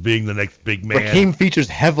Buckles being the next big man. Rakeem features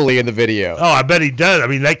heavily in the video. Oh, I bet he does.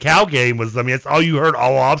 That Cal game was, that's all you heard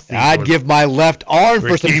all offseason. I'd give my left arm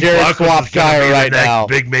for some Jared Swapshire right now.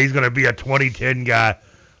 Big man, he's going to be a 2010 guy.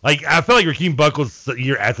 Like, I feel like Rakeem Buckles the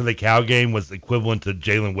year after the Cal game was equivalent to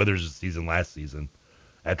Jalen Withers' season last season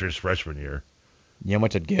after his freshman year. You know how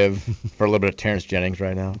much I'd give for a little bit of Terrence Jennings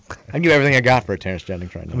right now? I'd give everything I got for a Terrence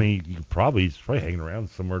Jennings right now. He's probably hanging around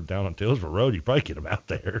somewhere down on Taylorsville Road. You probably get him out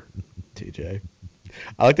there. TJ.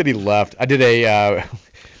 I like that he left. I did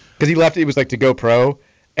because he left, it was like to go pro,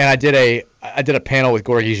 and I did a panel with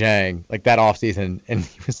Gorgie Zhang like that off season, and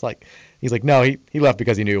he's like, no, he left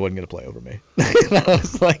because he knew he wasn't going to play over me. I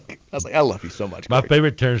was like, I love you so much. My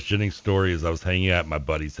favorite Terrence Jennings story is I was hanging out at my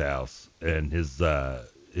buddy's house, and his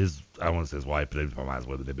I don't want to say his wife, but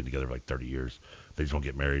they've been together for like 30 years. They just won't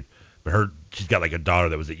get married. But she's got like a daughter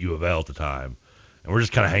that was at U of L at the time. And we're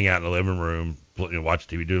just kind of hanging out in the living room,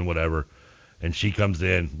 watching TV, doing whatever. and she comes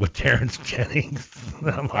in with Terrence Jennings.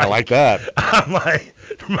 I like that. I'm like,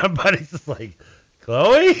 my buddy's just like,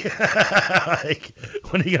 Chloe? Like,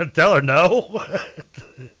 when are you going to tell her no?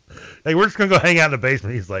 Like, we're just going to go hang out in the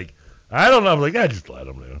basement. He's like, I don't know. I'm like, just let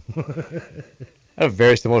him know. I have a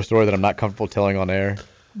very similar story that I'm not comfortable telling on air,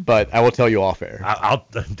 but I will tell you off air.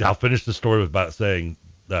 I'll finish the story with about saying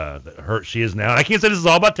she is now. And I can't say this is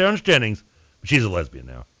all about Terrence Jennings, but she's a lesbian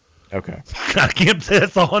now. Okay. I can't say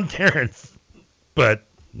that's all on Terrence, but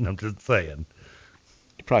I'm just saying.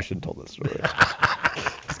 You probably shouldn't have told this story.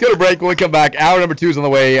 Let's go to break. When we come back, hour number 2 is on the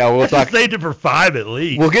way. We'll talk. Saved it for 5 at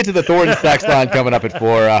least. We'll get to the Thornton's text line coming up at 4.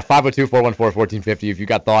 502-414-1450 if you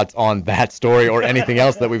got thoughts on that story or anything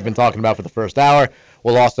else that we've been talking about for the first hour.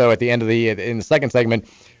 We'll also, at the end of in the second segment,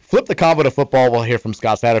 flip the combo to football. We'll hear from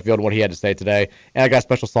Scott Satterfield and what he had to say today. And I got a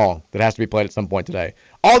special song that has to be played at some point today.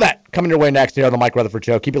 All that coming your way next here on the Mike Rutherford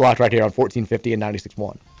Show. Keep it locked right here on 1450 and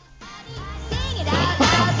 96.1.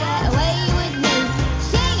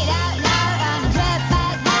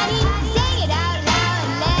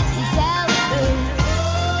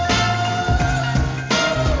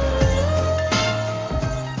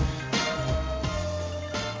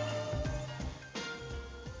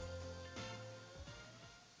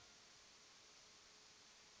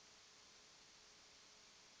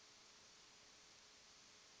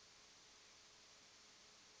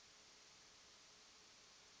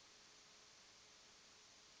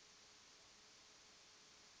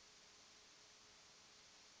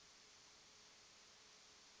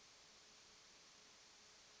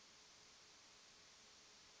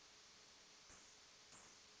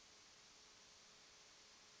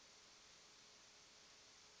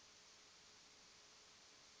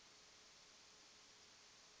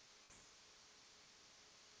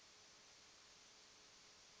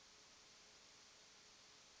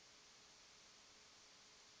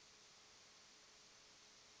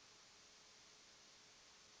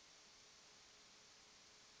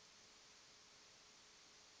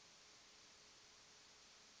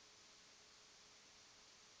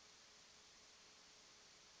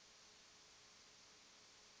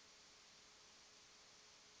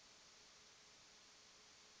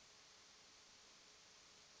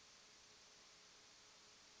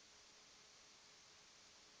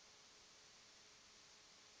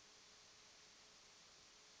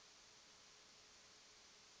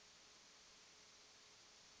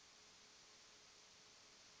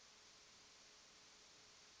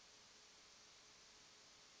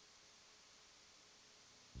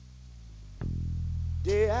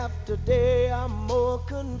 Day after day I'm more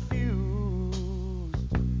confused.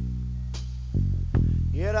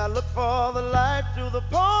 Yet I look for the light through the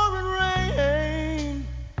pouring rain.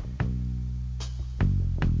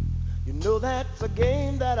 You know that's a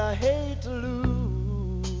game that I hate to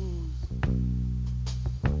lose.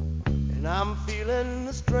 And I'm feeling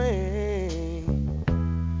the strain.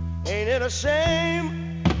 Ain't it a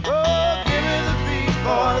shame? Oh, give me the beat,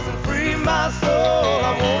 boys, and free my soul.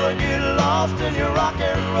 I wanna get lost in your rock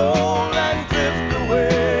and roll and drift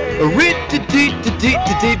away.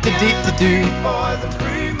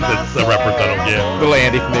 That's the reference I don't get. Little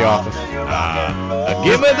Andy from The Office.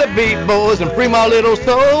 Give me the beat, boys, and free my little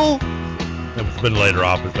soul. It's been later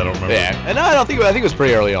Office. I don't remember. Yeah, and I think it was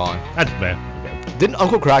pretty early on. That's bad. Didn't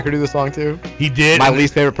Uncle Cracker do the song too? He did. My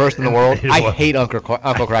least favorite person in the world. I hate Uncle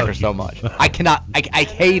Cracker so much. I cannot. I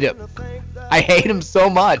hate him. I hate him so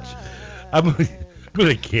much. I'm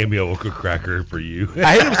gonna cameo Uncle Cracker for you.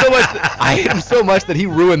 I hate him so much. I hate him so much that he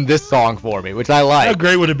ruined this song for me, which I like. How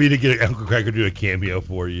great would it be to get Uncle Cracker to do a cameo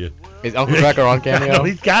for you? Is Uncle Cracker on Cameo? No,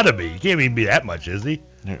 he's got to be. He can't even be that much, is he?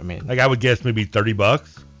 I mean, like I would guess maybe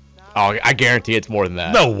 $30. Oh, I guarantee it's more than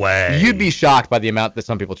that. No way. You'd be shocked by the amount that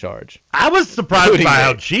some people charge. I was surprised by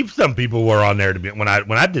how cheap some people were on there to be when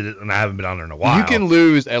I did it, and I haven't been on there in a while. You can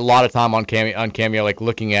lose a lot of time on Cameo, like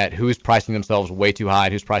looking at who's pricing themselves way too high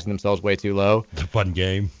and who's pricing themselves way too low. It's a fun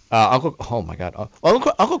game. Oh my God,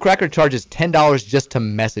 Uncle Cracker charges $10 just to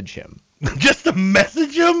message him. Just to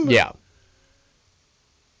message him? Yeah.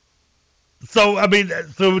 So, I mean,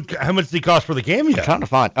 how much does he cost for the cameo? I'm trying to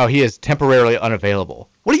find. Oh, he is temporarily unavailable.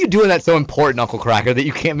 What are you doing that's so important, Uncle Cracker, that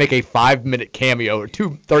you can't make a 5-minute cameo or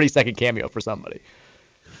 30-second cameo for somebody?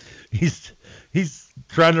 He's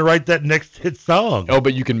trying to write that next hit song. Oh,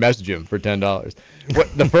 but you can message him for $10.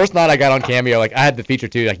 The first night I got on Cameo, like I had the feature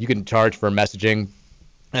too, like you can charge for messaging.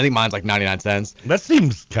 I think mine's like 99 cents. That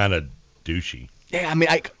seems kind of douchey. Yeah, I mean,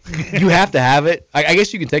 you have to have it. I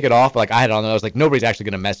guess you can take it off, but like I had it on there. I was like, nobody's actually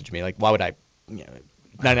going to message me. Like, why would I?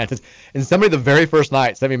 99 cents. And somebody the very first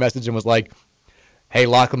night sent me a message and was like, hey,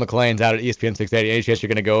 Lachlan McLean's out at ESPN 680. Any chance you're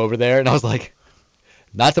going to go over there? And I was like,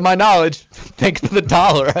 Not to my knowledge. Thanks for the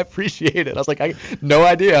 $1. I appreciate it. I was like, no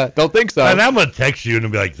idea. Don't think so. And I'm going to text you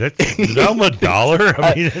and be like, is that $1?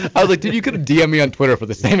 I mean, I was like, dude, you could have DM'd me on Twitter for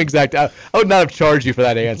the same exact. I would not have charged you for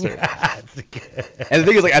that answer. And the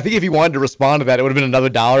thing is, like, I think if he wanted to respond to that, it would have been another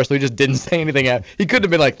 $1. So he just didn't say anything. He could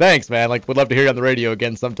have been like, thanks, man. Like, would love to hear you on the radio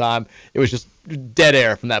again sometime. It was just dead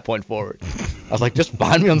air from that point forward. I was like, just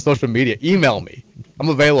find me on social media. Email me. I'm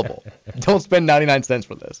available. Don't spend 99 cents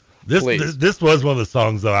for this. This was one of the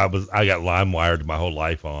songs though I got LimeWired my whole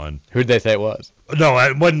life on. Who did they say it was? No,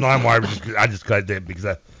 it wasn't LimeWired. I just cut it because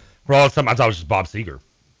for all the time I thought it was just Bob Seger.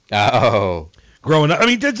 Oh. Growing up, I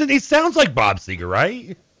mean, it sounds like Bob Seger,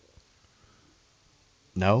 right?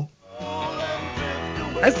 No.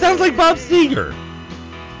 That sounds like Bob Seger.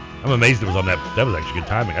 I'm amazed it was on that. That was actually good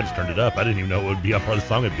timing. I just turned it up. I didn't even know it would be on part of the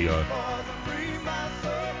song it'd be on.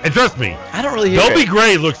 And trust me, I don't really hear Dobie it.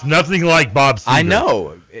 Gray looks nothing like Bob Seger. I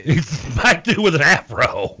know. He's a black dude with an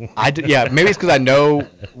afro. Yeah, maybe it's because I know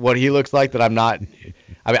what he looks like that I'm not.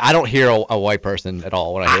 I mean, I don't hear a white person at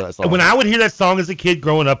all when I hear that song. When I would hear that song as a kid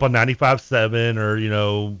growing up on 95.7 or,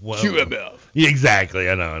 QMF. Yeah, exactly.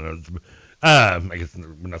 I know. I guess we're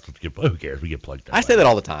not supposed to get. Who cares? We get plugged in. I say that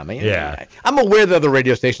all the time. Man. Yeah. I'm aware that other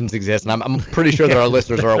radio stations exist, and I'm pretty sure that our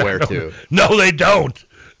listeners are aware too. No, they don't.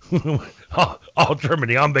 All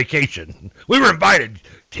Germany on vacation. We were invited.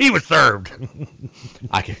 Tea was served.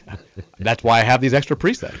 That's why I have these extra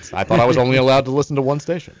presets. I thought I was only allowed to listen to one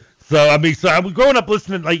station. So I was growing up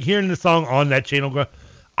listening, like hearing the song on that channel.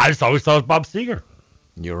 I just always thought it was Bob Seger.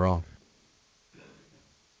 You're wrong.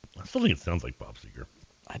 I still think it sounds like Bob Seger.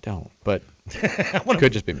 I don't, but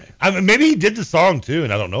could just be me. I mean, maybe he did the song too,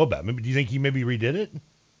 and I don't know about it. Maybe, do you think he maybe redid it?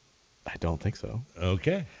 I don't think so.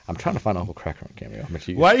 Okay. I'm trying to find Uncle Cracker on Cameo.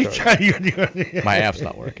 Why are you trying to? My app's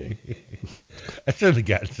not working. I should have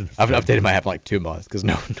got it. I've updated my app in like 2 months because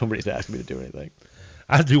nobody's asking me to do anything.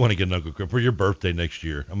 I do want to get an Uncle Cracker for your birthday next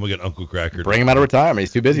year. I'm gonna get Uncle Cracker. Bring him out of retirement.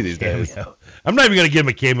 He's too busy these days. I'm not even gonna give him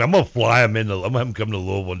a cameo. I'm gonna fly him in. I'm gonna have him come to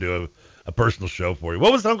Louisville and do a personal show for you.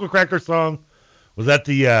 What was the Uncle Cracker song? Was that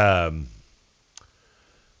the?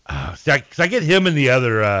 See, I get him and the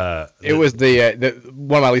other. It was the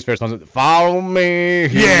one of my least favorite songs. Follow me.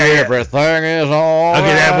 Yeah. Everything is all okay,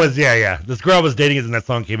 right. that was yeah. This girl I was dating and that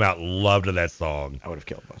song came out. Loved that song. I would have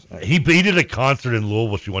killed myself. He did a concert in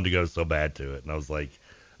Louisville. She wanted to go so bad to it, and I was like,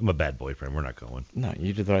 I'm a bad boyfriend. We're not going. No,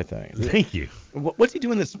 you did the right thing. Thank you. What's he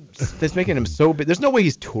doing that's making him so big? There's no way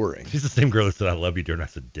he's touring. She's the same girl that said I love you, dear, and I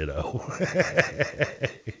said ditto.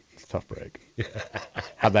 It's a tough break.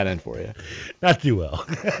 How'd that end for you? Not too well.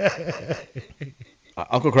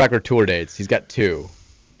 Uncle Cracker tour dates. He's got 2.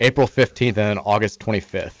 April 15th and then August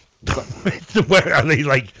 25th. Where are they,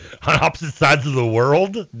 like on opposite sides of the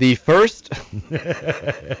world? The first.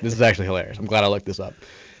 This is actually hilarious. I'm glad I looked this up.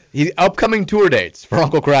 Upcoming tour dates for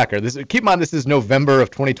Uncle Cracker. Keep in mind, this is November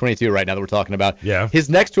of 2022 right now that we're talking about. Yeah. His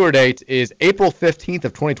next tour date is April 15th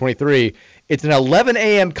of 2023. It's an 11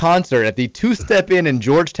 a.m. concert at the Two Step Inn in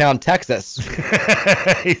Georgetown, Texas.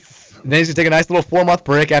 Then he's gonna take a nice little 4-month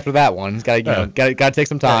break after that one. He's got to take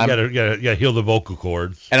some time. Got to heal the vocal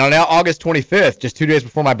cords. And on August 25th, just 2 days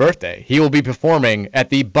before my birthday, he will be performing at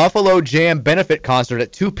the Buffalo Jam benefit concert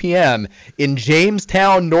at 2 p.m. in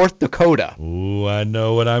Jamestown, North Dakota. Ooh, I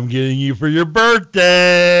know what I'm getting you for your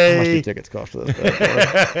birthday. How much do tickets cost for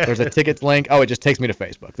this? There's a tickets link. Oh, it just takes me to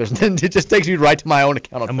Facebook. It just takes you right to my own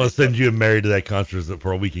account. I'm gonna send you married to that concert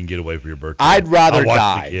for a weekend getaway for your birthday. I'd rather I'll watch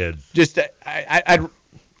die. The kids. Just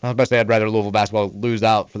I was about to say I'd rather Louisville basketball lose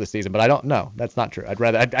out for the season, but I don't know. That's not true.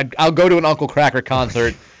 I'll go to an Uncle Cracker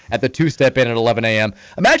concert at the Two Step Inn at 11 a.m.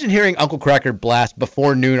 Imagine hearing Uncle Cracker blast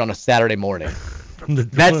before noon on a Saturday morning.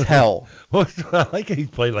 That's hell. I like how he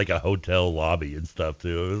played like a hotel lobby and stuff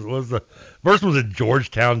too. The first one was in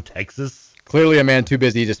Georgetown, Texas. Clearly a man too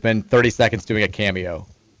busy to spend 30 seconds doing a cameo.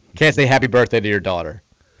 Can't say happy birthday to your daughter.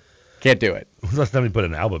 Can't do it. When was the last time he put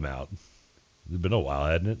an album out? It's been a while,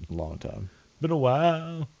 hasn't it? A long time. Been a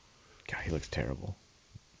while. God, he looks terrible.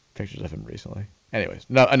 Pictures of him recently. Anyways,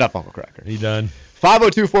 enough Uncle Cracker. He done.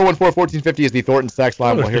 502-414-1450 is the Thornton Sex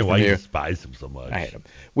line. We'll hear from why you. You despise him so much. I hate him.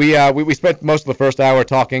 We spent most of the first hour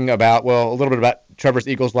talking about, a little bit about Trevor's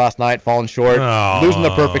Eagles last night, falling short, losing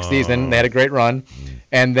the perfect season. They had a great run.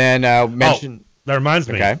 And then mentioned... that reminds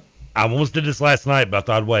me. Okay. I almost did this last night, but I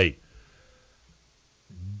thought, wait.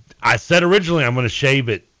 I said originally I'm going to shave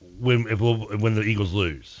it when the Eagles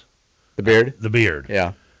lose. The beard? The beard.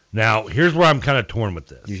 Yeah. Now, here's where I'm kind of torn with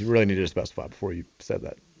this. You really needed to specify before you said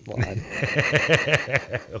that line.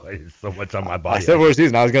 There's so much on my body. I said we're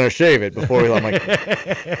season. I was going to shave it before I'm like,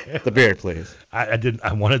 the beard, please.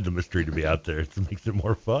 I wanted the mystery to be out there. It makes it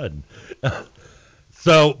more fun.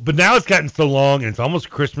 So, but now it's gotten so long and it's almost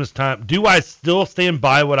Christmas time. Do I still stand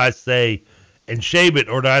by what I say and shave it,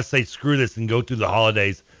 or do I say screw this and go through the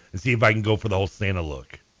holidays and see if I can go for the whole Santa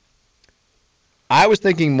look? I was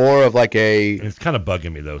thinking more of like a... And it's kind of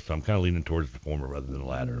bugging me, though, so I'm kind of leaning towards the former rather than the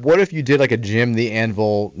latter. What if you did like a Jim the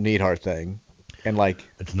Anvil Neidhart thing? And like...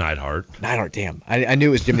 It's Neidhart. Neidhart, damn. I knew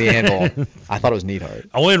it was Jim the Anvil. I thought it was Neidhart.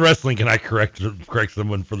 Only in wrestling can I correct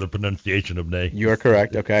someone for the pronunciation of name. You are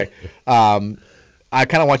correct, okay. I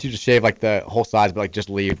kind of want you to shave like the whole sides, but like just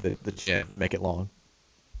leave the chin, make it long.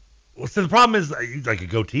 Well, so the problem is, like a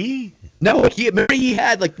goatee? No, remember he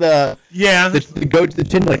had like the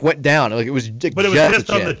chin like went down, like it was. Like, but it was just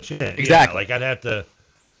on the chin. Exactly. Yeah, like I'd have to.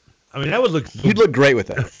 I mean, that would look. You'd look great with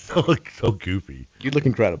that. so goofy. You'd look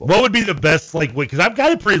incredible. What would be the best way? Because I've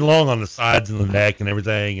got it pretty long on the sides and the neck and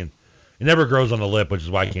everything, and it never grows on the lip, which is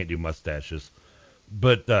why I can't do mustaches.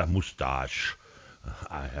 But mustache,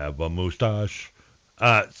 I have a mustache.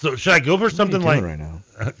 So should I go for something like? Right now?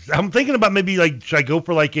 I'm thinking about maybe like should I go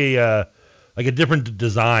for like a different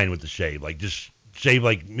design with the shave, like just shave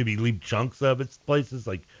like maybe leave chunks of its places,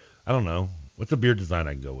 like I don't know. What's a beard design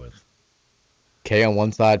I can go with? K on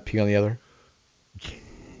one side, P on the other.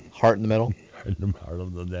 Heart in the middle. Heart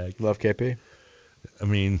on the neck. Love KP. I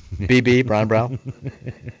mean. BB, Brian Brown.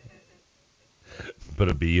 Put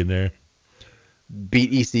a B in there.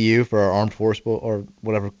 Beat ECU for our Armed Force Bowl or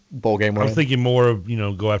whatever bowl game we're I was thinking more of,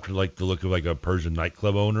 go after like the look of like a Persian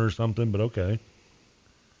nightclub owner or something, but okay.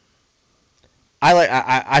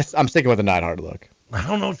 I'm sticking with the Neidhart look. I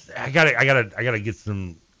don't know. I gotta get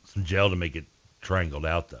some gel to make it triangled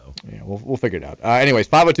out though. Yeah, we'll figure it out. Anyways,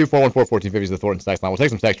 502-414-1450 is the Thornton text line. We'll take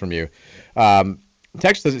some text from you.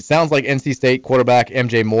 Text says it sounds like NC State quarterback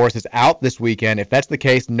MJ Morris is out this weekend. If that's the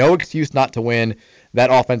case, no excuse not to win. That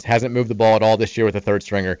offense hasn't moved the ball at all this year with a third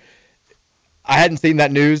stringer. I hadn't seen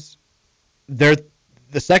that news. The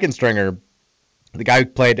second stringer, the guy who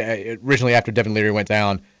played originally after Devin Leary went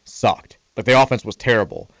down, sucked. Like the offense was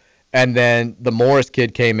terrible. And then the Morris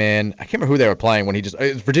kid came in. I can't remember who they were playing when it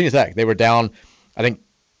was Virginia Tech. They were down, I think,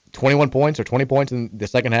 21 points or 20 points in the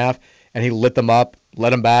second half, and he lit them up,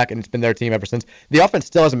 led them back, and it's been their team ever since. The offense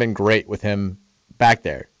still hasn't been great with him back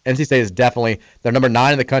there. NC State is definitely, they're number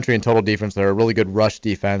 9 in the country in total defense. They're a really good rush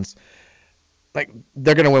defense. Like,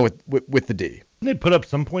 they're going to win with the D. They put up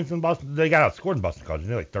some points in Boston. They got outscored in Boston College.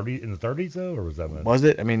 Didn't they, like 30 in the 30s, though, or was that? Was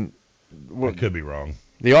it? I mean, I could be wrong.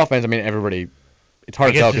 The offense, I mean, everybody, it's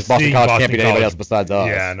hard to tell because Boston College can't beat anybody else besides us.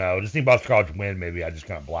 Yeah, no. Just seeing Boston College win, maybe I just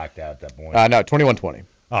kind of blacked out at that point. No, 21-20.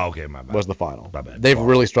 Oh, okay, my bad. Was the final. My bad. They've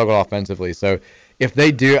really struggled offensively. So if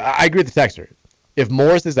they do, I agree with the texter. If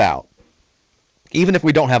Morris is out, even if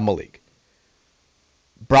we don't have Malik,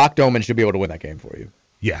 Brock Doman should be able to win that game for you.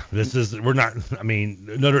 Yeah, we're not, I mean,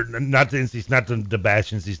 not to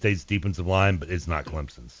bash NC State's defensive line, but it's not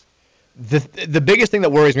Clemson's. The biggest thing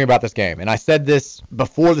that worries me about this game, and I said this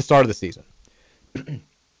before the start of the season,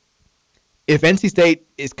 if NC State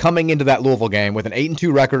is coming into that Louisville game with an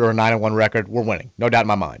 8-2 record or a 9-1 record, we're winning. No doubt in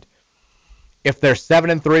my mind. If they're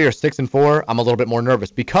 7-3 or 6-4, I'm a little bit more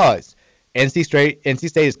nervous because NC State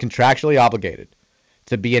is contractually obligated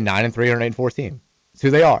to be a 9-3 or an 8-4 team. It's who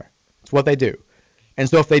they are. It's what they do. And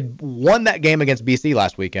so if they won that game against BC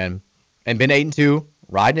last weekend and been 8-2,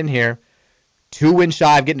 riding in here, 2 wins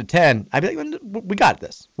shy of getting to 10, I'd be like, we got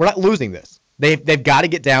this. We're not losing this. They've got to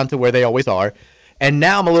get down to where they always are. And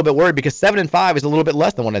now I'm a little bit worried because 7-5 is a little bit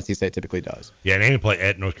less than what NC State typically does. Yeah, and they play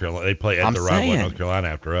at North Carolina. They play at the rival North Carolina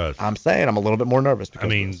after us. I'm saying I'm a little bit more nervous. I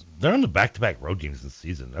mean, they're on the back-to-back road games this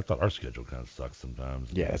season. I thought our schedule kind of sucks sometimes.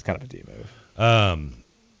 Yeah, that's kind of a D move.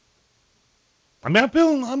 I mean, I'm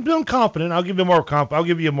feeling confident. I'll give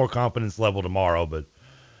you a more confidence level tomorrow, but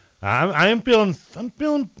I'm feeling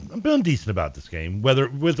decent about this game, with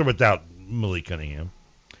or without Malik Cunningham.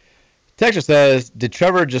 Texas says, did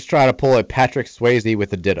Trevor just try to pull a Patrick Swayze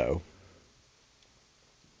with a ditto?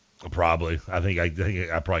 Probably. I think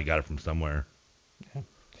I probably got it from somewhere. Yeah.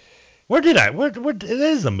 Where did I? It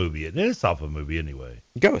is a movie. It is off a movie anyway.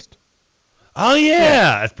 Ghost. Oh,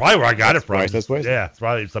 yeah. That's probably where I got it from. Right, that's Swayze. Yeah, it's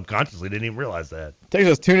probably subconsciously. Didn't even realize that. Texas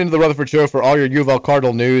says, tune into the Rutherford Show for all your U of L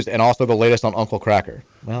Cardinal news and also the latest on Uncle Cracker.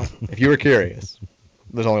 Well, if you were curious,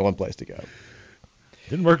 there's only one place to go.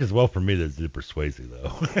 Didn't work as well for me as it did for Swayze, though.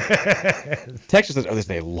 Texas says, this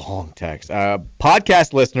is a long text.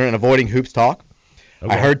 Podcast listener and avoiding hoops talk.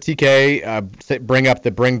 Okay. I heard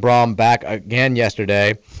TK bring Brom back again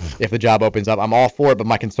yesterday if the job opens up. I'm all for it, but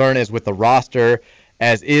my concern is with the roster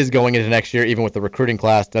as is going into next year, even with the recruiting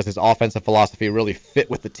class. Does his offensive philosophy really fit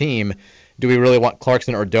with the team? Do we really want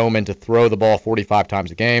Clarkson or Doman to throw the ball 45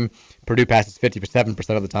 times a game? Purdue passes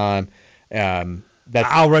 57% of the time.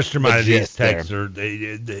 I'll rest your mind of these gist there. texts.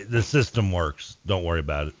 The system works. Don't worry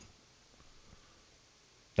about it.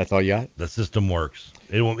 That's all you got? The system works.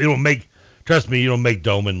 It'll make. Trust me, it'll make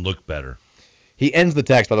Doman look better. He ends the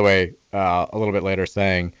text, by the way, a little bit later,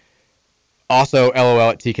 saying, also, LOL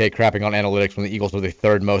at TK crapping on analytics when the Eagles are the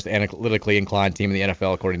third most analytically inclined team in the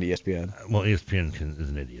NFL, according to ESPN. Well, ESPN is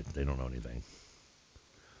an idiot. They don't know anything.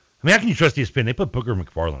 I mean, how can you trust ESPN? They put Booker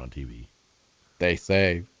McFarland on TV. They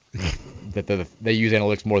say that they use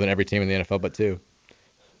analytics more than every team in the NFL, but two.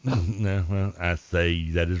 No, well, I say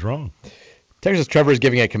that is wrong. Texas Trevor is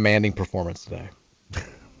giving a commanding performance today.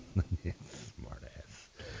 Smart ass.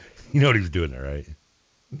 You know what he was doing there, right?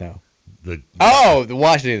 No. The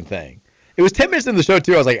Washington thing. It was 10 minutes into the show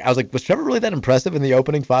too. I was like, was Trevor really that impressive in the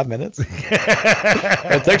opening 5 minutes?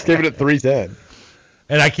 And Tex gave it at 3:10.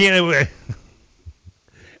 And I can't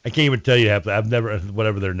even tell you half. I've never,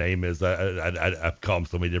 whatever their name is. I call them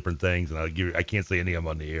so many different things, and I can't say any of them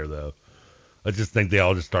on the air though. I just think they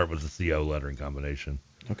all just start with the CO lettering combination.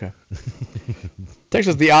 Okay.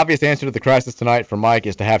 Texas, the obvious answer to the crisis tonight for Mike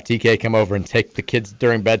is to have TK come over and take the kids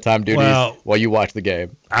during bedtime duties while you watch the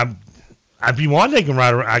game. If you want, they can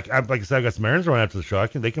ride. Like I said, I got some errands running after the show.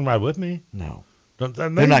 They can ride with me. No, they're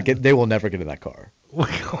not. They will never get in that car.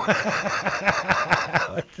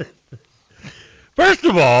 First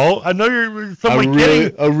of all, I know you're someone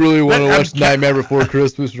kidding. I really want to watch Nightmare Before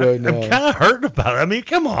Christmas right now. I'm kind of hurting about it. I mean,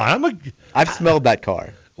 come on. I've smelled that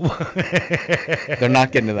car. They're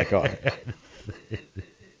not getting in that car.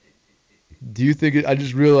 Do you think I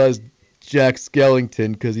just realized Jack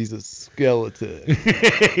Skellington because he's a skeleton?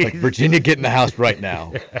 Like, Virginia, get in the house right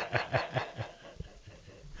now.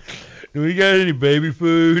 Do we got any baby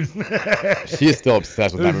food? She is still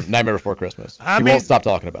obsessed with Nightmare Before Christmas. She won't stop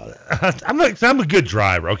talking about it. I'm a good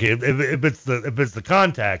driver. Okay, if it's the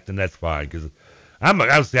contact, then that's fine. Because I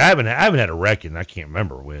haven't had a wreck and I can't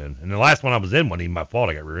remember when. And the last one I was in wasn't even my fault.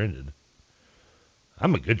 I got rear-ended.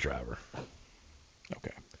 I'm a good driver.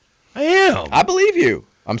 Okay. I am. I believe you.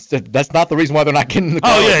 That's not the reason why they're not getting in the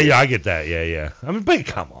car. Oh yeah, I get that. Yeah. I mean, but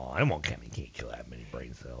come on, I can't kill that many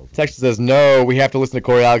brain cells. Texas says no. We have to listen to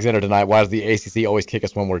Corey Alexander tonight. Why does the ACC always kick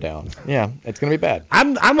us when we're down? Yeah, it's gonna be bad.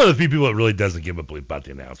 I'm one of the few people that really doesn't give a bleep about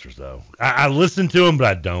the announcers though. I listen to them, but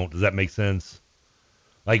I don't. Does that make sense?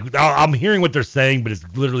 Like I'm hearing what they're saying, but it's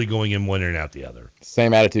literally going in one ear and out the other.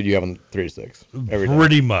 Same attitude you have on 3 to 6 every day.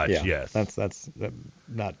 Pretty much, yeah, yes. That's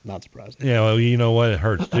not surprising. Yeah, well, you know what? It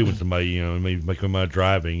hurts too when somebody, maybe like when I'm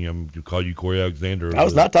driving, to call you Corey Alexander. I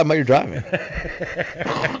was not talking about your driving.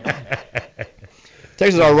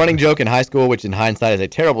 Texas, our running joke in high school, which in hindsight is a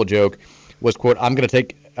terrible joke, was, quote, I'm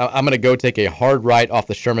gonna go take a hard right off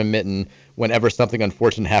the Sherman mitten whenever something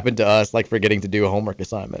unfortunate happened to us, like forgetting to do a homework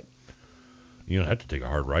assignment. You don't have to take a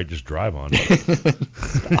hard right. Just drive on it.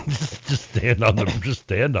 just stand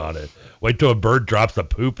on it. Wait till a bird drops a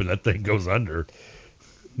poop and that thing goes under.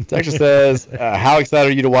 Texas says, how excited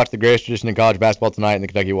are you to watch the greatest tradition in college basketball tonight in the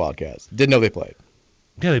Kentucky Wildcats? Didn't know they played.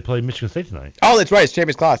 Yeah, they played Michigan State tonight. Oh, that's right. It's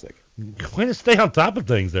Champions Classic. Way to stay on top of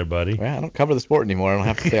things there, buddy. Well, I don't cover the sport anymore. I don't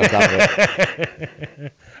have to stay on top of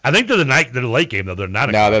it. I think they're the late game, though. They're not.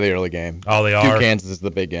 No, they're the early game. Oh, they are? Kansas is the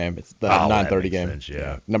big game. It's the 9:30 game. Sense,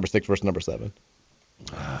 yeah. Number 6 versus number 7.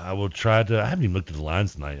 I will try to. I haven't even looked at the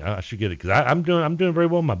lines tonight. I should get it because I'm doing very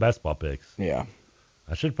well in my basketball picks. Yeah.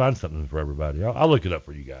 I should find something for everybody. I'll look it up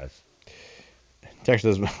for you guys.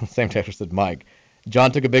 Texas, same Texas said, Mike.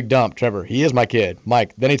 John took a big dump. Trevor, he is my kid.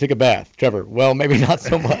 Mike, then he took a bath. Trevor, well, maybe not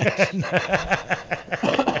so much.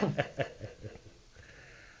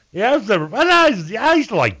 Yeah, I used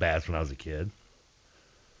to like baths when I was a kid.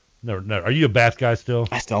 Never. Are you a bath guy still?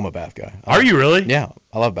 I still am a bath guy. Are you really? Yeah,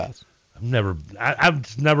 I love baths. I've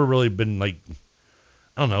just never really been like,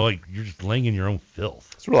 I don't know, like you're just laying in your own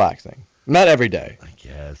filth. It's relaxing. Not every day. I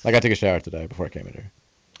guess. Like I took a shower today before I came in here.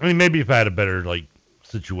 I mean, maybe if I had a better like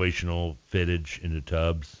situational fittage in the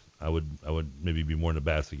tubs, I would maybe be more in the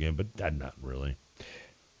baths again, but not really.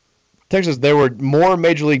 Texas, there were more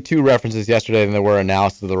Major League 2 references yesterday than there were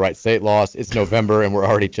analysis of the Wright State loss. It's November, and we're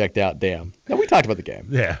already checked out. Damn. No, we talked about the game.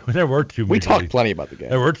 Yeah, there were two. We talked plenty about the game.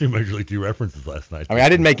 There were 2 Major League 2 references last night. I mean, I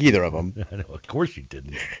didn't make either of them. I know, of course you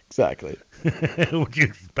didn't. Exactly. What would you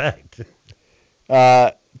expect?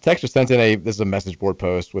 Texas sent in this is a message board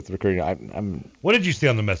post with recruiting. What did you see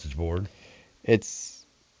on the message board?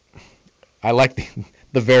 I like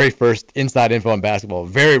the very first inside info on basketball.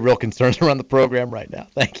 Very real concerns around the program right now.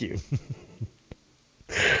 Thank you.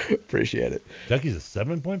 Appreciate it. Kentucky's a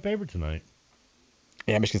 7-point favorite tonight.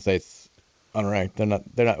 Yeah, Michigan State's unranked. They're not.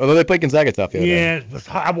 Although they played Gonzaga tough the other day. Yeah,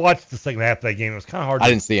 I watched the second half of that game. It was kind of hard. I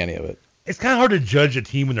didn't see any of it. It's kind of hard to judge a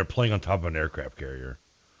team when they're playing on top of an aircraft carrier.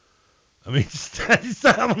 I mean, I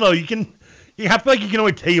don't know. I feel like you can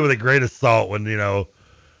only take it with a grain of salt when,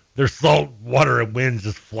 there's salt, water, and winds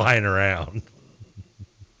just flying around.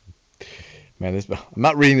 Man, I'm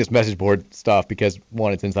not reading this message board stuff because,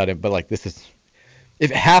 one, it's inside it, but,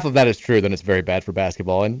 if half of that is true, then it's very bad for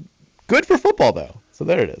basketball and good for football, though. So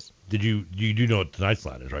there it is. You do know what tonight's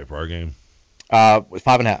line is, right, for our game?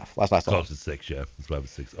 5.5. Last I saw. Close to 6, yeah. It's 5 to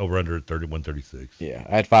 6. Over under 31-36. Yeah,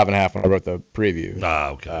 I had 5.5 when I wrote the preview.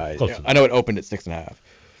 Okay. I know it opened at 6.5.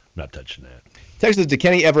 Not touching that. Text says, did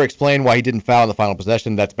Kenny ever explain why he didn't foul in the final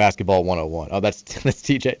possession? That's basketball 101. Oh, that's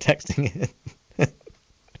TJ texting in.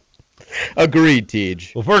 Agreed,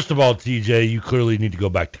 TJ. Well, first of all, TJ, you clearly need to go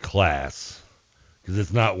back to class because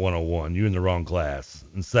it's not 101. You're in the wrong class.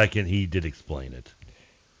 And second, he did explain it.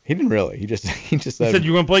 He didn't really. He just said he said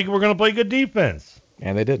we're going to play good defense.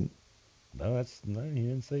 And they didn't. No, he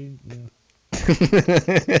didn't say. Yeah.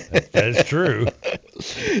 that is true.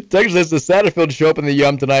 Texas says, does Satterfield show up in the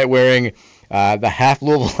Yum tonight wearing the half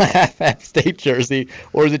Louisville, half App State jersey,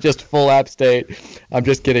 or is it just full App State? I'm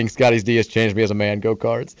just kidding. Scotty's D has changed me as a man. Go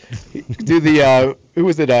Cards. Do the who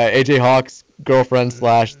was it? AJ Hawk's girlfriend / who's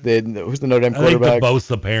the Notre Dame quarterback? I think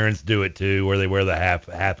the Bosa parents do it too, where they wear the half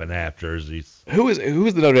and half jerseys. Who was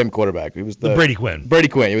the Notre Dame quarterback? It was the Brady Quinn. Brady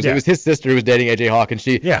Quinn. It was his sister who was dating AJ Hawk,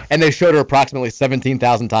 and they showed her approximately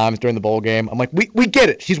 17,000 times during the bowl game. I'm like, we get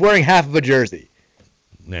it. She's wearing half of a jersey.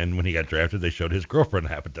 And when he got drafted, they showed his girlfriend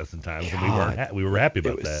half a dozen times, and we were happy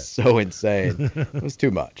about that. It was so insane. It was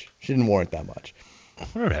too much. She didn't warrant that much.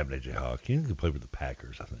 Whatever happened to AJ Hawk? He could play with the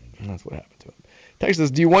Packers, I think. That's what happened to him. Texas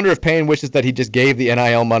says, do you wonder if Payne wishes that he just gave the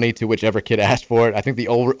NIL money to whichever kid asked for it? I think the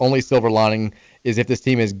only silver lining is if this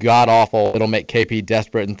team is god-awful, it'll make KP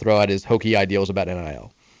desperate and throw out his hokey ideals about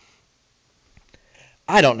NIL.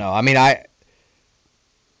 I don't know. I mean,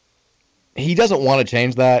 he doesn't want to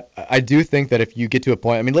change that. I do think that if you get to a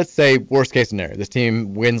point, I mean, let's say worst case scenario, this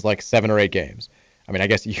team wins 7 or 8 games. I mean, I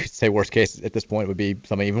guess you could say worst case at this point would be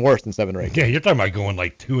something even worse than 7 or 8 games. Yeah, you're talking about going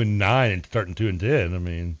 2-9 and starting 2-10.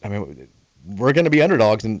 I mean, we're going to be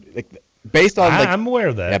underdogs, and based on I'm aware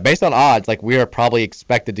of that. Yeah, based on odds, we are probably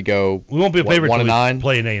expected to go. We won't be a favorite until 1-9. We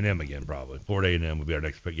play an A&M again, probably. Florida A&M will be our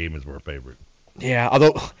next game as we're a favorite. Yeah,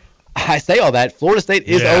 although I say all that, Florida State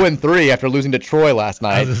is 0-3 after losing to Troy last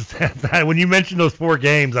night. When you mentioned those 4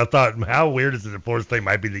 games, I thought, how weird is it that Florida State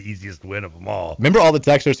might be the easiest win of them all? Remember all the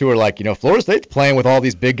texters who were like, Florida State's playing with all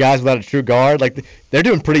these big guys without a true guard. They're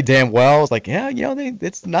doing pretty damn well. It's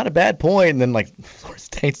it's not a bad point. And then, Florida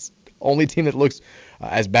State's only team that looks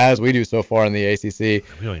as bad as we do so far in the ACC.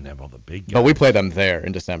 We don't even have all the big guys. But we play them there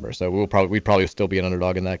in December, so we'd probably still be an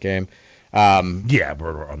underdog in that game. Yeah,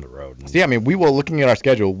 we're on the road. So, yeah, I mean, looking at our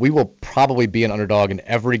schedule, we will probably be an underdog in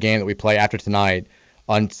every game that we play after tonight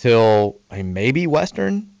until maybe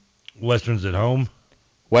Western. Western's at home?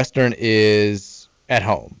 Western is at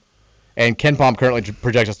home. And Ken Palm currently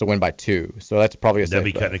projects us to win by 2, so that's probably a safe bet.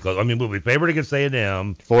 That'd be cutting it close. I mean, we'll be favored against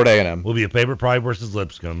A&M. Florida A&M. We'll be a favorite probably versus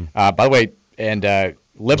Lipscomb. By the way, and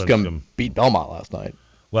Lipscomb beat Belmont last night.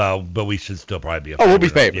 Well, but we should still probably be a favorite. We'll be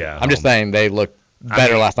favored. Yeah, I'm just saying they looked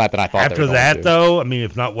better last night than I thought they were going to. After that, though, I mean,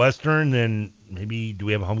 if not Western, then maybe do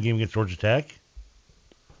we have a home game against Georgia Tech?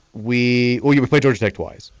 We play Georgia Tech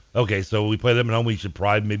twice. Okay, so we play them at home. We should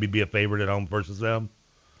probably maybe be a favorite at home versus them.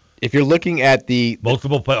 If you're looking at the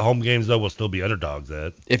multiple home games, though, we'll still be underdogs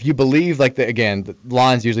at. If you believe, the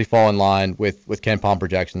lines usually fall in line with Ken Palm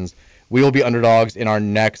projections, we will be underdogs in our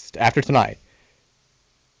next, after tonight,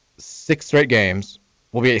 6 straight games.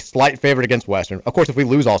 We'll be a slight favorite against Western. Of course, if we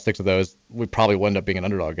lose all 6 of those, we probably will end up being an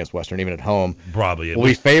underdog against Western, even at home. Probably. We'll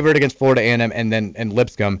be favored against Florida A&M and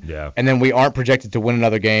Lipscomb. Yeah. And then we aren't projected to win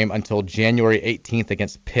another game until January 18th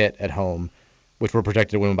against Pitt at home, which we're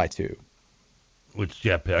projected to win by 2. Which,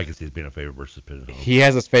 yeah, Pitt, I can see as being a favorite versus Pitt at home. He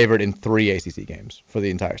has us favored in 3 ACC games for the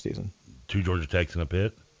entire season. 2 Georgia Techs and a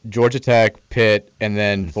Pitt? Georgia Tech, Pitt, and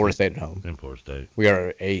then Florida State at home. And Florida State. We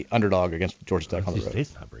are a underdog against Georgia Tech on the road. NC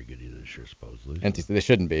State's not very good either this year, supposedly. NC State, they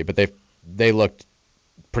shouldn't be, but they looked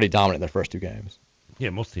pretty dominant in their first 2 games. Yeah,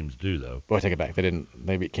 most teams do, though. Boy, I take it back.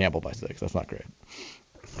 They beat Campbell by 6. That's not great.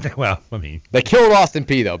 Well, I mean. They killed Austin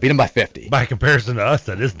Peay, though. Beat him by 50. By comparison to us,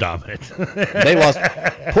 that is dominant. They lost.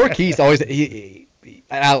 Poor Keith's always.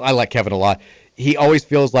 I like Kevin a lot. He always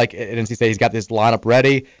feels like at NC State he's got this lineup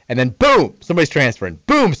ready, and then boom, somebody's transferring.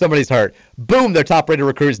 Boom, somebody's hurt. Boom, their top-rated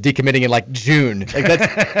recruit's decommitting in June.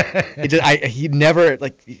 He never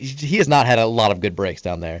he has not had a lot of good breaks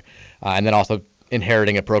down there, and then also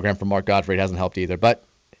inheriting a program from Mark Gottfried hasn't helped either. But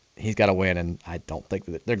he's got to win, and I don't think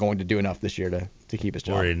that they're going to do enough this year to keep his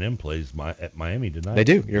job. Florida A&M plays at Miami tonight. They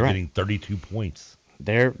do. You're right. Getting 32 points.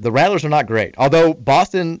 The Rattlers are not great, although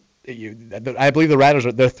Boston I believe the Rattlers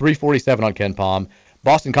they're 347 on Ken Palm.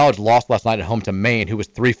 Boston College lost last night at home to Maine, who was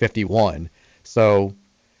 351. So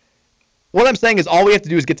what I'm saying is all we have to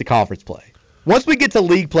do is get to conference play. Once we get to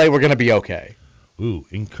league play, we're going to be okay. Ooh,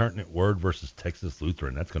 Incarnate Word versus Texas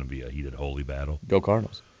Lutheran. That's going to be a heated holy battle. Go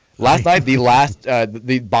Cardinals. Last night,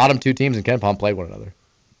 the bottom two teams in Ken Palm played one another.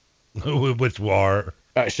 Which were?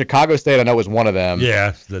 Chicago State, I know, was one of them.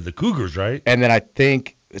 Yeah, the Cougars, right? And then I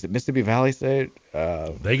think, is it Mississippi Valley State?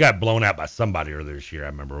 They got blown out by somebody earlier this year. I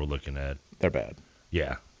remember we were looking at. They're bad.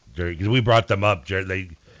 Yeah, because we brought them up. Because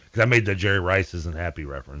I made the Jerry Rice isn't happy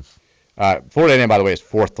reference. Florida A&M, by the way, is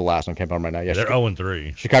fourth to last on Ken Palm right now. Yeah, they're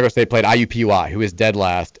 0-3. Chicago State played IUPUI, who is dead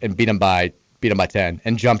last, and beat them by 10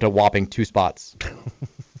 and jumped a whopping 2 spots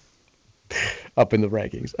up in the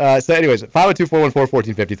rankings. So anyways,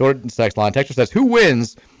 502-414-1450, Thornton's text line. Texture says, who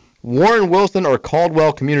wins, Warren Wilson or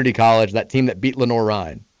Caldwell Community College, that team that beat Lenore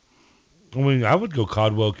Ryan? I mean, I would go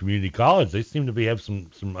Caldwell Community College. They seem to have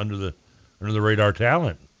some under the radar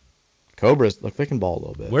talent. Cobras, look, they can ball a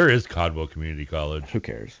little bit. Where is Caldwell Community College? Who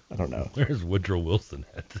cares? I don't know. Where's Woodrow Wilson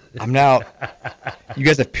at? You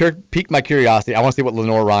guys have piqued my curiosity. I want to see what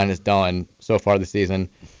Lenore Ryan has done so far this season.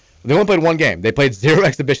 They only played one game. They played 0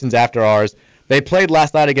 exhibitions after ours. They played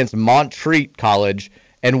last night against Montreat College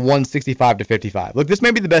and won 65-55. Look, this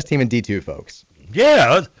may be the best team in D2, folks.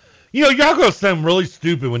 Yeah. Y'all going to sound really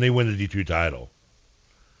stupid when they win the D2 title.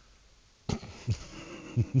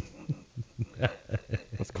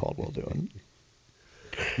 What's Caldwell doing?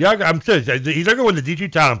 Yeah, I'm serious. He's not going to win the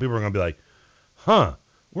D2 title, and people are going to be like, huh,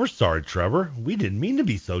 we're sorry, Trevor. We didn't mean to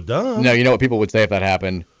be so dumb. No, you know what people would say if that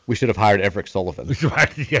happened? We should have hired Everett Sullivan.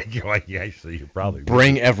 Yeah, actually, you're probably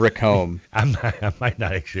Bring right. Everett home. I might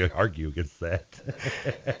not actually argue against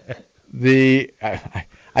that.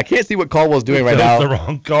 I can't see what Caldwell's doing right now. The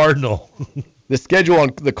wrong Cardinal. The schedule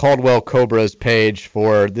on the Caldwell Cobras page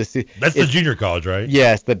for this. That's the junior college, right?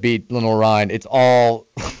 Yes, that beat Lenore Ryan. It's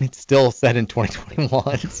still set in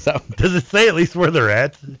 2021. So does it say at least where they're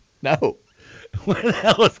at? No. Where the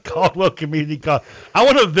hell is Caldwell Community College? I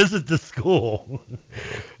want to visit the school.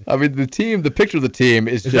 I mean, the picture of the team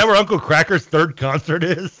is just... Is that where Uncle Cracker's third concert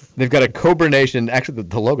is? They've got a Cobra Nation. Actually,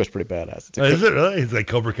 the logo's pretty badass. Is it really? It's like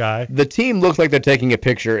Cobra Kai? The team looks like they're taking a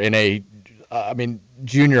picture in a,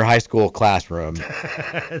 junior high school classroom.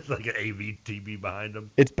 It's like an AV TV behind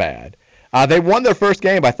them. It's bad. They won their first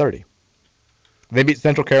game by 30. They beat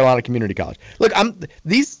Central Carolina Community College. Look,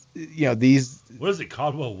 these. What is it,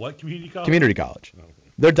 Caldwell? What community college? Community college. Okay.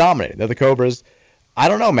 They're dominating. They're the Cobras. I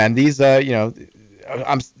don't know, man. These,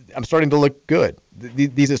 I'm starting to look good.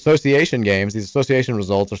 These association games, these association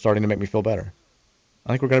results are starting to make me feel better. I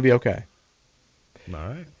think we're going to be okay. All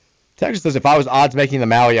right. Texas says if I was odds making the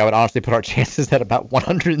Maui, I would honestly put our chances at about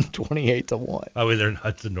 128-1. Oh, wait, they're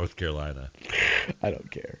nuts in North Carolina. I don't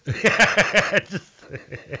care.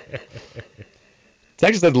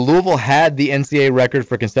 Texas said Louisville had the NCAA record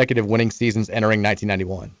for consecutive winning seasons entering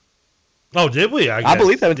 1991. Oh, did we? I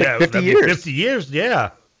believe that. It's like 50 years. 50 years, yeah.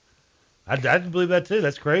 I believe that, too.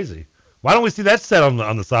 That's crazy. Why don't we see that set on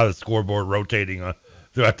the side of the scoreboard rotating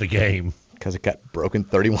throughout the game? Because it got broken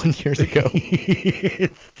 31 years ago.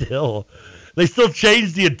 They still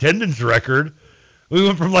changed the attendance record. We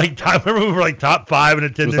went from remember we were top 5 in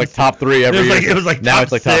attendance. It was top 3 every year. It was like now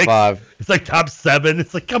top it's 6. Top 5. It's like top 7.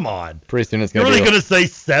 It's like, come on. Pretty soon it's going to be. You're really going to say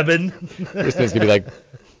 7? Pretty soon it's going to be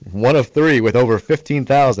 1 of 3 with over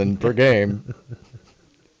 15,000 per game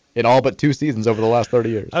in all but 2 seasons over the last 30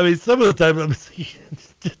 years. I mean, some of the time,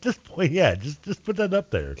 just put that up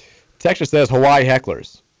there. Texture says Hawaii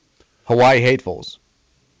hecklers, Hawaii hatefuls,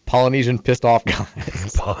 Polynesian pissed off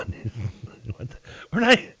guys.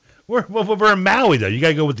 We're in Maui, though. You got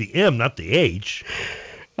to go with the M, not the H.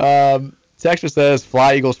 Texture says,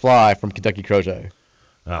 fly, Eagles, fly from Kentucky Crochet.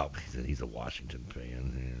 Oh, he's a Washington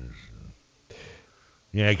fan.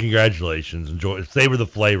 Yeah, congratulations. Enjoy. Savor the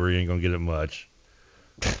flavor. You ain't going to get it much.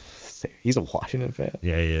 He's a Washington fan?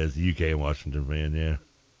 Yeah, he is. UK and Washington fan, yeah.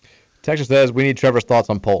 Texture says, we need Trevor's thoughts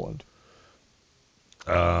on Poland.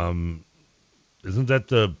 Isn't that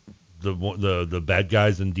the bad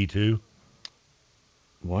guys in D2?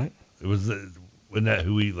 What? It was wasn't that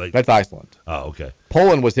who we like? That's Iceland. Oh, okay.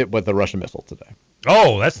 Poland was hit with a Russian missile today.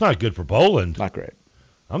 Oh, that's not good for Poland. Not great.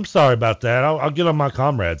 I'm sorry about that. I'll get on my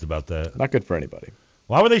comrades about that. Not good for anybody.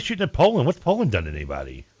 Why were they shooting at Poland? What's Poland done to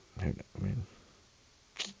anybody? I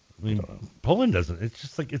mean, Poland doesn't. It's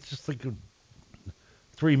just like it's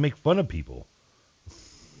where you make fun of people.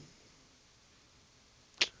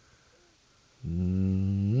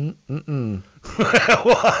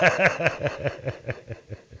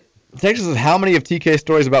 Texas says, how many of TK's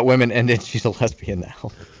stories about women ended she's a lesbian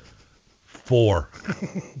now? 4.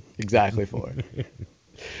 Exactly 4.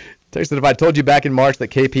 Texted, if I told you back in March that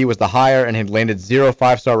KP was the hire and had landed 0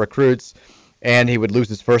 5-star recruits and he would lose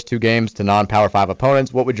his first 2 games to non-Power 5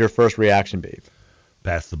 opponents, what would your first reaction be?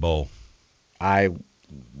 Pass the bowl. I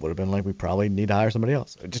would have been like, we probably need to hire somebody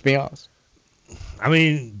else. Just being honest. I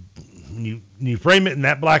mean, you frame it in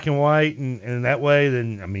that black and white and in that way,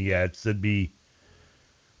 then, I mean, yeah, it'd be,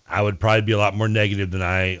 I would probably be a lot more negative than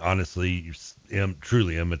I honestly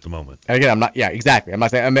truly am at the moment. And again, I'm not, yeah, exactly. I'm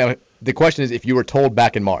not saying, I mean, the question is if you were told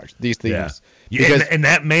back in March, these things. Yeah. Because, in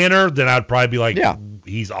that manner, then I'd probably be like,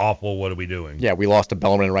 he's awful, what are we doing? Yeah, we lost to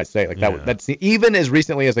Bellarmine and Wright State. Like that's even as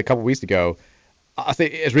recently as a couple weeks ago, I'll say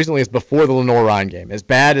as recently as before the Lenore-Ryan game, as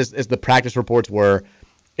bad as the practice reports were,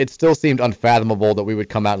 it still seemed unfathomable that we would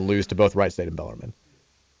come out and lose to both Wright State and Bellarmine.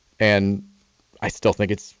 And I still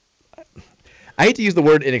think it's, I hate to use the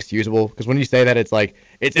word inexcusable, because when you say that, it's like,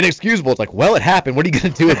 it's inexcusable. It's like, well, it happened. What are you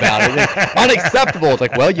going to do about it? Like, unacceptable. It's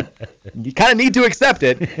like, well, you kind of need to accept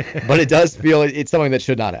it, but it does feel it's something that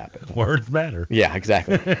should not happen. Words matter. Yeah,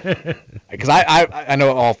 exactly. Because I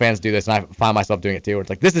know all fans do this, and I find myself doing it too, where it's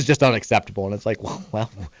like, this is just unacceptable. And it's like, well,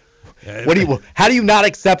 how do you not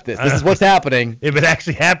accept this? This is what's happening. If it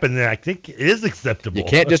actually happened, then I think it is acceptable. You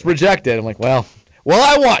can't just reject it. I'm like, well,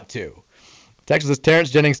 I want to. Texas' Terrence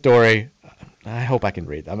Jennings story. I hope I can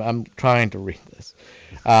read. I'm trying to read this.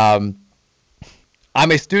 I'm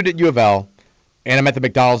a student at U of L, and I'm at the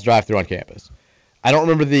McDonald's drive-thru on campus. I don't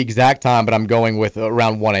remember the exact time, but I'm going with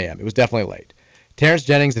around 1 a.m. It was definitely late. Terrence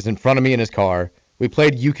Jennings is in front of me in his car. We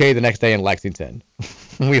played UK the next day in Lexington.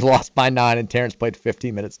 We lost by 9, and Terrence played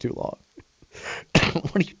 15 minutes too long.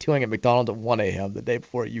 What are you doing at McDonald's at 1 a.m. the day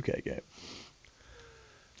before a UK game?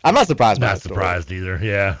 I'm not surprised by that story. Not surprised either,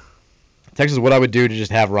 yeah. Texas is what I would do to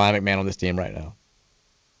just have Ryan McMahon on this team right now.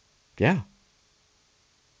 Yeah.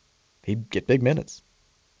 He'd get big minutes.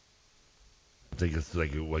 I think it's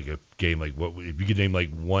like a game, like what if you could name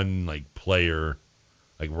like one like player,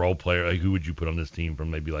 like role player, like who would you put on this team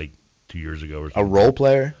from maybe like 2 years ago or something? A role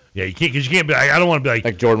player? Yeah, you can't, because you can't be. I don't want to be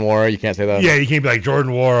like Jordan Nwora. You can't say that. Yeah, you can't be like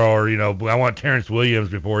Jordan Nwora, or I want Terrence Williams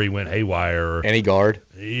before he went haywire. Or, any guard?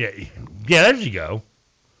 Yeah, there you go.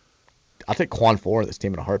 I'll take Quan Four of this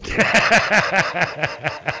team in a heartbeat.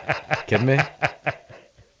 Kidding me?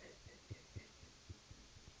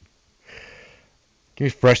 Give me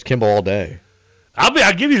fresh Kimball all day.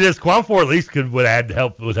 I'll give you this. Quan Four at least would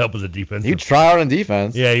help as a defense. He'd try out on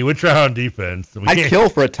defense. Yeah, he would try out on defense. I'd kill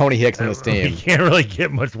for a Tony Hicks on this team. You can't really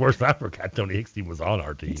get much worse. I forgot Tony Hicks' team was on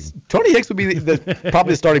our team. Tony Hicks would be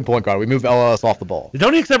probably the starting point guard. We moved LLS off the ball. Did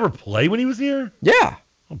Tony Hicks ever play when he was here? Yeah.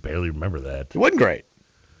 I barely remember that. It wasn't great.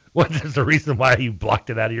 What's the reason why you blocked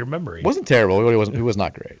it out of your memory? It wasn't terrible. He was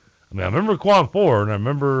not great. I mean, I remember Quan Four, and I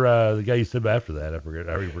remember the guy you said after that. I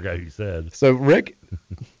already forgot who you said. So, Rick,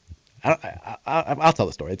 I'll tell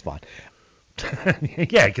the story. It's fine.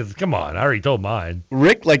 Yeah, because, come on, I already told mine.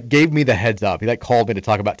 Rick, gave me the heads up. He, called me to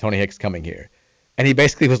talk about Tony Hicks coming here. And he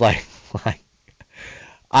basically was like,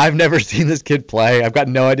 I've never seen this kid play. I've got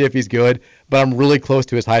no idea if he's good, but I'm really close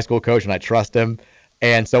to his high school coach, and I trust him.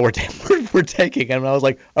 And so we're taking him. And I was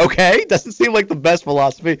like, okay, doesn't seem like the best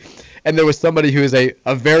philosophy. And there was somebody who is a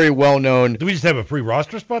very well-known. Did we just have a free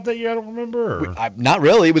roster spot that year? I don't remember. Not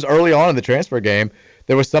really. It was early on in the transfer game.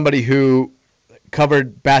 There was somebody who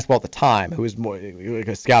covered basketball at the time, who was more like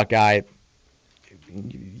a scout guy.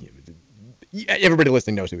 Everybody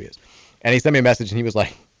listening knows who he is. And he sent me a message, and he was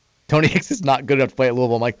like, Tony Hicks is not good enough to play at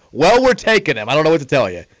Louisville. I'm like, well, we're taking him. I don't know what to tell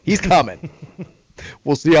you. He's coming.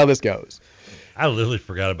 We'll see how this goes. I literally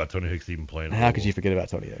forgot about Tony Hicks even playing. How could you forget about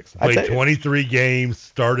Tony Hicks? Played 23 games,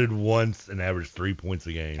 started once, and averaged 3 points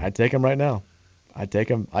a game. I'd take him right now. I'd take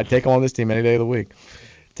him on this team any day of the week.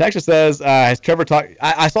 Texas says, has Trevor talked?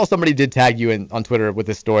 I saw somebody did tag you on Twitter with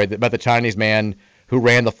this story about the Chinese man who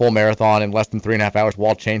ran the full marathon in less than 3.5 hours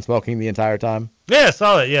while chain smoking the entire time. Yeah, I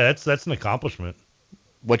saw that. Yeah, that's an accomplishment.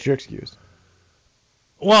 What's your excuse?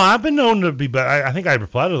 Well, I've been known to be, but I think I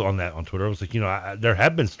replied on that on Twitter. I was like, there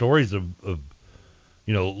have been stories of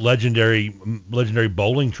legendary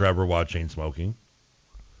bowling Trevor while chain smoking.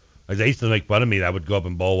 Like they used to make fun of me that I would go up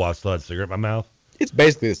and bowl while I still had a cigarette in my mouth. It's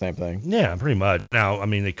basically the same thing. Yeah, pretty much. Now, I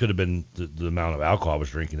mean, it could have been the amount of alcohol I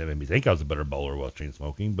was drinking that made me think I was a better bowler while chain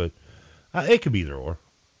smoking, but it could be either or.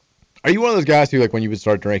 Are you one of those guys who, when you would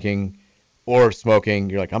start drinking or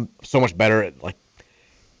smoking, you're like, I'm so much better at,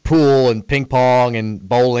 pool and ping pong and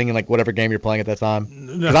bowling and, whatever game you're playing at that time?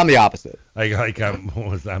 Because I'm the opposite.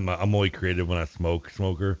 I'm only creative when I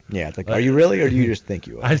smoker. Yeah, it's are you really, or do you just think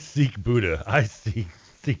you are? I seek Buddha. I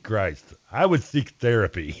seek Christ. I would seek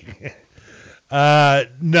therapy. No,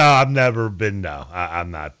 I've never been. No, I'm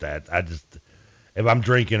not that. If I'm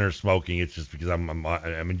drinking or smoking, it's just because I'm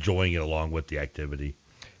enjoying it along with the activity.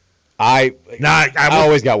 I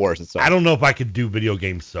always got worse at sober. I don't know if I could do video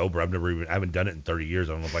games sober. I haven't done it in 30 years.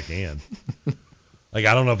 I don't know if I can. Like,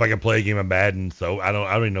 I don't know if I can play a game of Madden, so I don't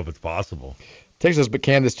even know if it's possible. Texas, but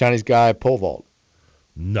can this Chinese guy pole vault?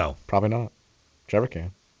 No. Probably not. Trevor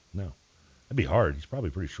can. No. That'd be hard. He's probably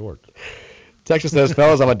pretty short. Texas says,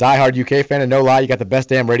 fellas, I'm a diehard UK fan, and no lie, you got the best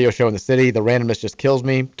damn radio show in the city. The randomness just kills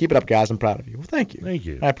me. Keep it up, guys. I'm proud of you. Well, thank you. Thank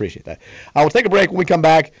you. I appreciate that. We'll take a break. When we come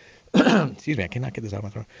back, excuse me, I cannot get this out of my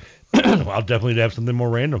throat. Well, I'll definitely have something more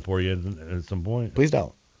random for you at some point. Please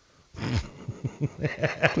don't.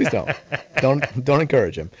 Please don't. Don't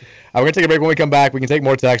encourage him. We're going to take a break. When we come back, we can take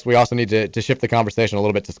more text. We also need to shift the conversation a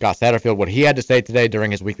little bit to Scott Satterfield, what he had to say today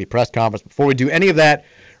during his weekly press conference. Before we do any of that,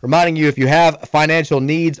 reminding you, if you have financial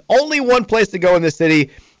needs, only one place to go in this city.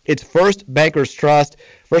 It's First Bankers Trust.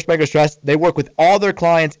 First Bankers Trust, they work with all their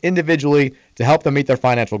clients individually to help them meet their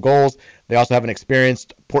financial goals. They also have an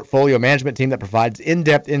experienced portfolio management team that provides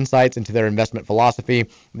in-depth insights into their investment philosophy,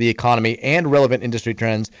 the economy, and relevant industry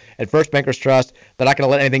trends. At First Bankers Trust, they're not going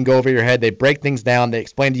to let anything go over your head. They break things down. They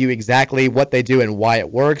explain to you exactly what they do and why it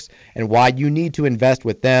works and why you need to invest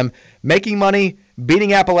with them. Making money,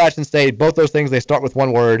 beating Appalachian State, both those things, they start with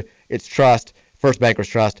one word. It's trust. First Bankers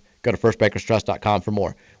Trust. Go to firstbankerstrust.com for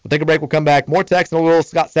more. We'll take a break. We'll come back. More text and a little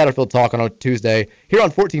Scott Satterfield talk on a Tuesday here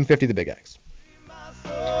on 1450 The Big X.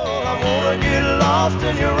 I wanna get lost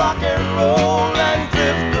in your rock and roll and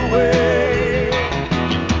drift away.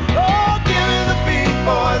 Oh, give me the beat,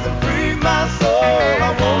 boys, and free my soul.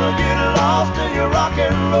 I wanna get lost in your rock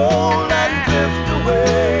and roll and drift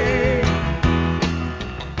away.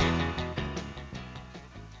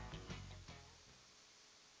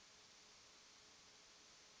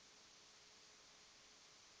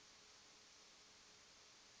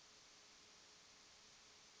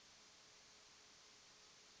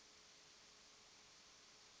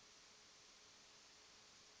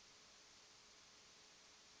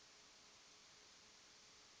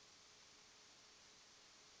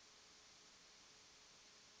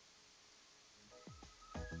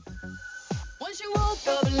 When she woke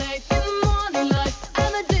up late in the morning light,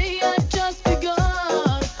 and the day had just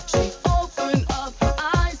begun, she opened up her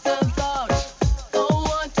eyes and thought, oh,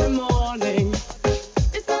 what a morning.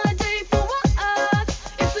 It's not a day for what?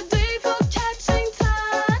 It's a day for catching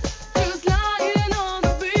time. She was lying on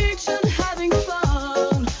the beach and having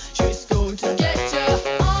fun. She's going to get you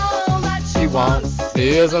all that she wants.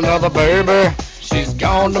 Here's another baby. She's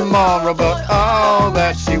gone tomorrow, but all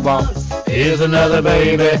that she wants is another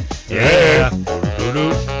baby. Yeah.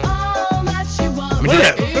 All that she wants. I mean,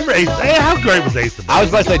 remember Ace? Hey, how great was Ace of Base? I was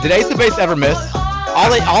about to say, did Ace of Base ever miss?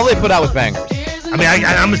 All they put out was bangers. I mean,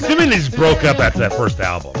 I'm assuming they just broke up after that first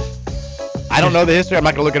album. I don't know the history. I'm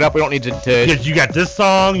not going to look it up. We don't need to. Because you got this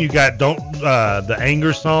song, you got the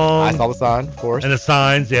Anger song. I saw the sign, of course. And the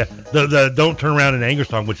signs, yeah. The Don't Turn Around and Anger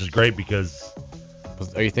song, which is great because...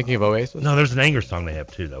 Are you thinking of Oasis? No, there's an Anger song they have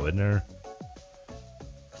too, though, isn't there?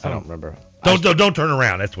 I don't remember. Don't turn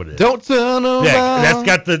around. That's what it is. Don't turn around. Yeah, that's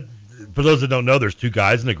got the. For those that don't know, there's two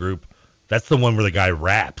guys in the group. That's the one where the guy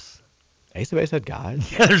raps. Ace of Base had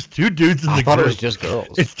guys. Yeah, there's two dudes in the group. I thought it was just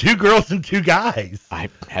girls. It's two girls and two guys. I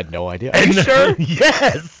had no idea. Are you sure?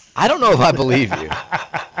 Yes. I don't know if I believe you.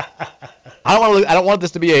 I don't want this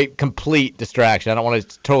to be a complete distraction. I don't want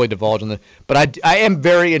to totally divulge on the. But I am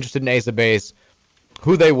very interested in Ace of Base.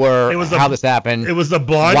 Who they were, how this happened. It was a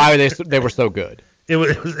blonde. Why they were so good. It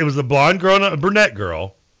was a blonde girl and a brunette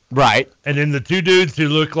girl. Right. And then the two dudes who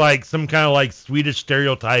look like some kind of like Swedish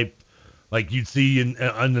stereotype, like you'd see in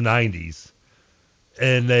the 90s.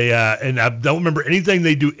 And they and I don't remember anything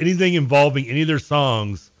involving any of their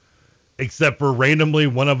songs, except for randomly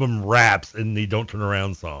one of them raps in the Don't Turn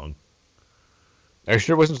Around song. Are you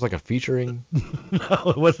sure it wasn't just like a featuring?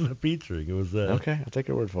 No, it wasn't a featuring. It was okay, I'll take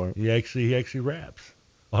your word for it. He actually raps.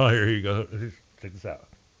 Oh, here you go. Check this out.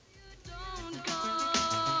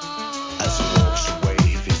 As he walks away,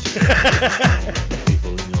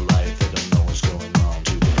 people in your life that don't know what's going on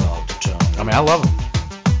to the call to tone. I mean, I love him.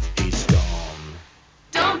 He's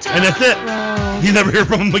gone. And that's it. You never hear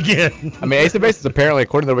from him again. I mean, Ace of Base is apparently,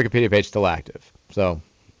 according to their Wikipedia page, still active. So.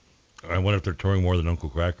 I wonder if they're touring more than Uncle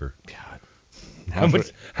Cracker. God. How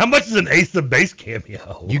much is an Ace of Base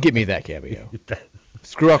cameo? You give me that cameo.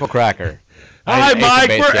 Screw Uncle Cracker. Hi, Mike.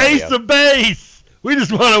 We're Ace of Base. We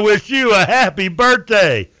just want to wish you a happy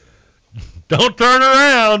birthday. Don't turn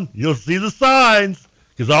around. You'll see the signs.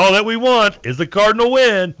 Because all that we want is a Cardinal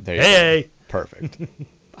win. Hey. Perfect.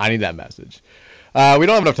 I need that message. We don't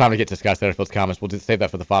have enough time to get to Scott Satterfield's comments. We'll just save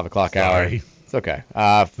that for the 5 o'clock hour. It's okay.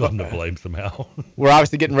 Feel to blame somehow. We're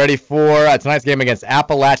obviously getting ready for tonight's game against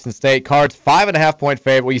Appalachian State. Cards 5.5-point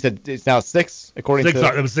favorite. Well, you said it's now 6 according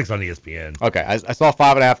to. It was 6 on ESPN. Okay, I saw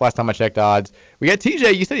 5.5 last time I checked odds. We got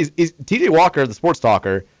TJ. You said he's TJ Walker, the sports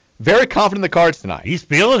talker. Very confident in the Cards tonight. He's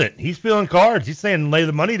feeling it. He's feeling Cards. He's saying lay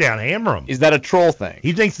the money down, hammer them. Is that a troll thing?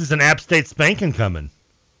 He thinks it's an App State spanking coming.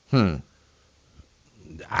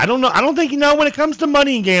 I don't know. I don't think when it comes to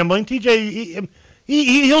money and gambling, TJ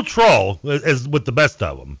he'll troll as with the best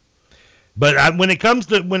of them. But when it comes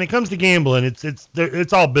to gambling,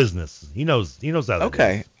 it's all business. He knows how that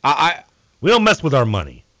Okay. is. We don't mess with our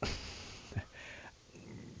money.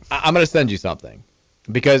 I'm going to send you something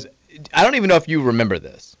because I don't even know if you remember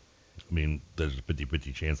this. I mean, there's a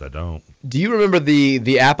 50-50 chance I don't. Do you remember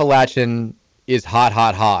the Appalachian is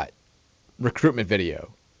hot recruitment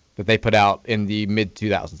video that they put out in the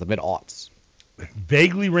mid-2000s, the mid-aughts? It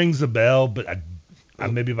vaguely rings a bell, but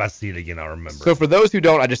maybe if I see it again, I'll remember. So for those who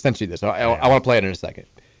don't, I just sent you this. I want to play it in a second.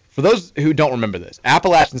 For those who don't remember this,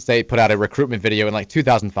 Appalachian State put out a recruitment video in like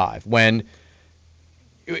 2005 when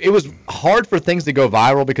it was hard for things to go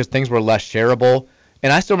viral because things were less shareable.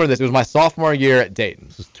 And I still remember this. It was my sophomore year at Dayton.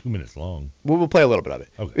 This is 2 minutes long. We'll play a little bit of it.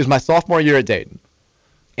 Okay. It was my sophomore year at Dayton.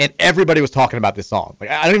 And everybody was talking about this song. Like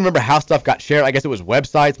I don't even remember how stuff got shared. I guess it was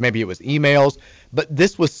websites, maybe it was emails. But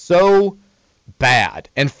this was so bad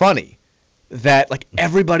and funny that like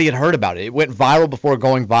everybody had heard about it. It went viral before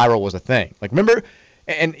going viral was a thing. Like remember,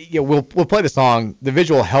 and we'll play the song. The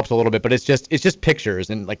visual helps a little bit, but it's just pictures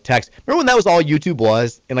and like text. Remember when that was all YouTube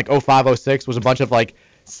was in like 05, 06 was a bunch of like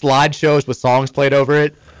slideshows with songs played over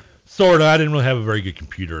it? Sort of. I didn't really have a very good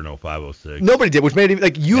computer in 05, 06. Nobody did, which made it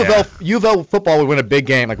like U of L football would win a big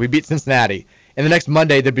game. Like we beat Cincinnati, and the next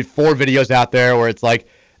Monday there'd be 4 videos out there where it's like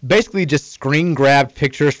basically just screen grabbed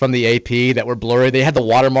pictures from the AP that were blurry. They had the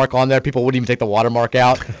watermark on there. People wouldn't even take the watermark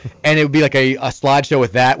out, and it would be like a slideshow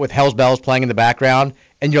with that with Hell's Bells playing in the background.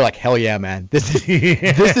 And you're like, hell yeah, man! This is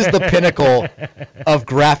the pinnacle of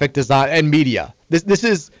graphic design and media. This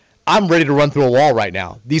is. I'm ready to run through a wall right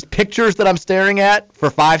now. These pictures that I'm staring at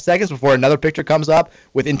for 5 seconds before another picture comes up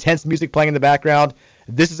with intense music playing in the background,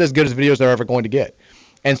 this is as good as videos are ever going to get.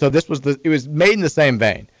 And so it was made in the same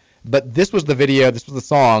vein. But this was the video, this was the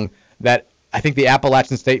song that I think the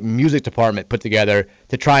Appalachian State Music Department put together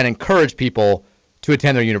to try and encourage people to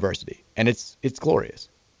attend their university. And it's glorious.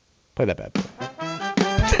 Play that bad boy.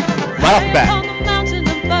 Right off the bat.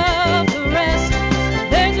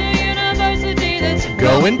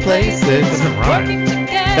 Going places. Doesn't rhyme.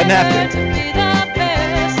 Doesn't have to.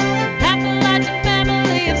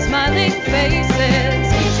 Family of smiling faces.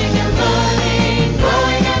 Teaching and learning,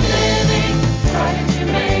 growing and living, trying to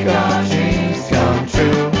make our dreams come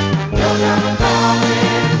true. No time to call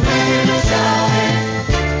it, ready to show it.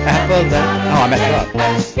 Appalachian. Oh, I messed it up.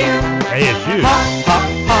 ASU. Ha, ha,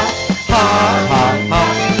 ha, ha, ha, ha.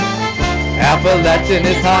 Appalachian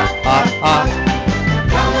is hot, hot, hot.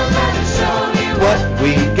 What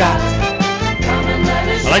we got.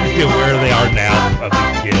 I like to feel where they are now of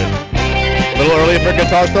these kids. A little early for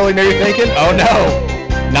guitar solo, maybe you're thinking? Oh no,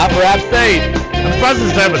 not for App State. I'm surprised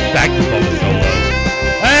this have a saxophone solo.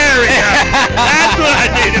 There we go. That's what I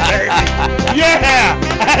needed, baby. Yeah,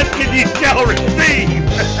 ask and you shall receive.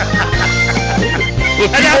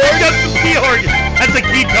 And now we got some key organ. That's a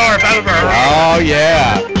guitar if I've ever heard. Oh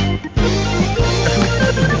yeah.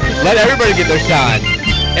 Let everybody get their shine.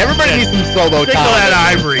 Everybody needs some solo time. Tickle that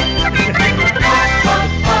ivory.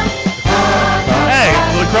 Hey,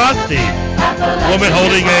 lacrosse team. Woman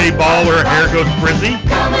holding a ball where her hair goes frizzy.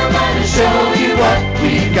 Come on, let us show you what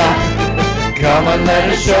we got. Come on, let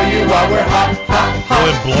us show you why we're hot, hot, hot.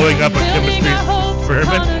 Woman blowing up a chemistry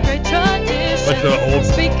experiment. Bunch of old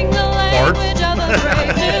farts.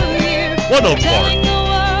 What old fart?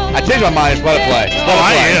 I changed my mind. Just let it play. Oh,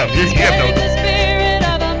 I am. You have no.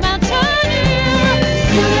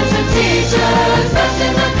 Students and teachers, best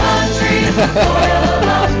in the country. Loyal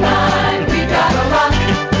alumni, we gotta rock.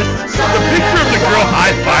 The picture of the girl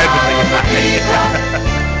high-fiving the guy.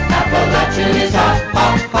 Appalachian is hot,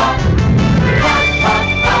 hot, hot. Hot, hot,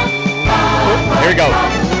 hot, hot. Here we go.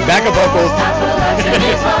 Backup vocals. Appalachian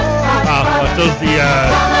is hot, hot, hot. So's the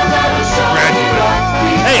graduate.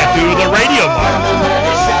 Hey, I do the radio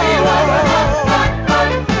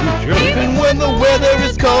Even when the weather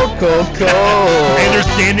is cold, cold, cold. And they're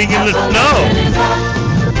standing in the snow.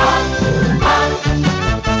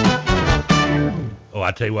 Oh,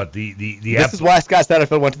 I tell you what, this is why Scott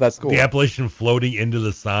Satterfield went to that school. The Appalachian floating into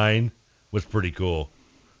the sign was pretty cool.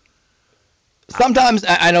 Sometimes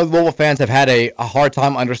I know Louisville fans have had a hard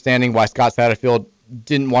time understanding why Scott Satterfield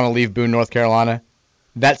didn't want to leave Boone, North Carolina.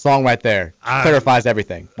 That song right there clarifies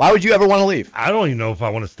everything. Why would you ever want to leave? I don't even know if I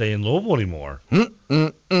want to stay in Louisville anymore. I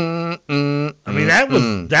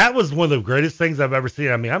mean, that was one of the greatest things I've ever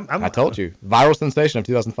seen. I mean, I told you, viral sensation of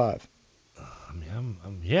 2005.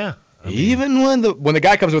 Yeah. Even when the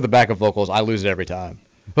guy comes with the backup vocals, I lose it every time.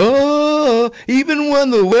 Oh, even when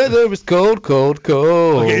the weather is cold, cold,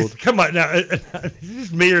 cold. Okay, come on now. It's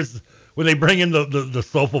just me when they bring in the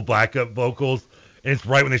soulful backup vocals, and it's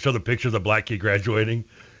right when they show the picture of the black kid graduating.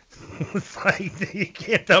 It's like, you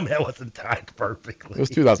can't tell me that wasn't timed perfectly. It was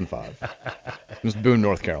 2005. It was Boone,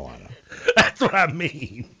 North Carolina. That's what I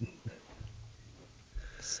mean.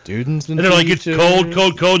 Students and they're like, it's teachers. cold,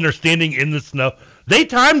 cold, cold, and they're standing in the snow. They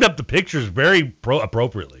timed up the pictures very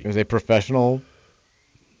appropriately. It was a professional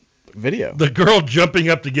video. The girl jumping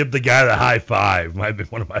up to give the guy the high five might have been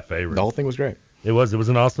one of my favorites. The whole thing was great. It was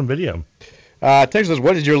an awesome video. Texas,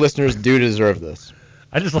 what did your listeners do to deserve this?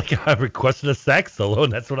 I just I requested a sax solo,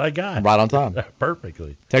 and that's what I got. Right on time.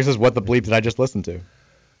 Perfectly. Texas, what the bleep did I just listen to?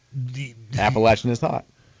 Appalachian is hot.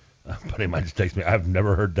 Buddy might just text me. I've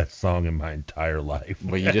never heard that song in my entire life.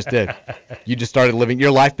 Well, you just did. You just started living.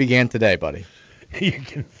 Your life began today, buddy. You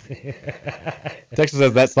can see. Texas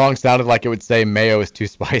says that song sounded like it would say mayo is too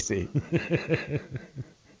spicy.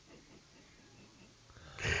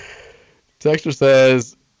 Texter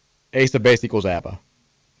says Ace of Base equals ABBA.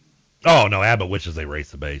 Oh, no, ABBA wishes they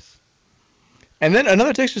race the bass. And then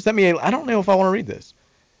another texter sent me I don't know if I want to read this.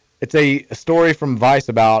 It's a story from Vice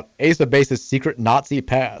about Ace of Base's secret Nazi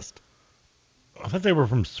past. I thought they were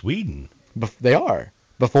from Sweden. They are.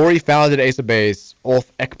 Before he founded Ace of Base,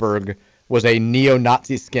 Ulf Ekberg was a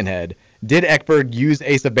neo-Nazi skinhead. Did Ekberg use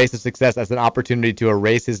Ace of Base's success as an opportunity to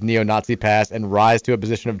erase his neo-Nazi past and rise to a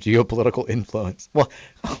position of geopolitical influence? Well,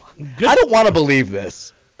 I don't want to believe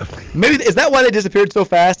this. Maybe is that why they disappeared so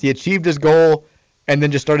fast? He achieved his goal and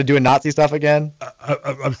then just started doing Nazi stuff again?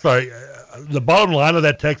 I'm sorry. The bottom line of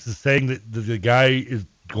that text is saying that the guy is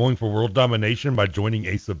going for world domination by joining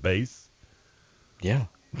Ace of Base. Yeah.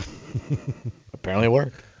 Apparently it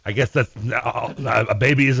worked. I guess that's a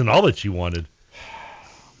baby isn't all that she wanted.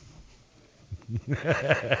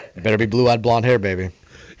 Better be blue-eyed blonde hair, baby.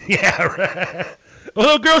 Yeah, right.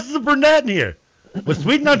 Well, girls, is a brunette in here. Was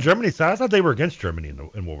Sweden on Germany's side? I thought they were against Germany in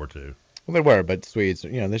World War II. Well, they were, but Swedes,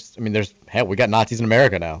 we got Nazis in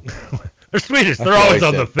America now. They're Swedish. They're always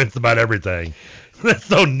on the fence about everything. That's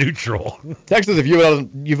so neutral. Texas, if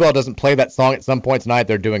UVL doesn't play that song at some point tonight,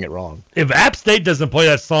 they're doing it wrong. If App State doesn't play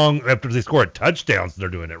that song after they score a touchdown, they're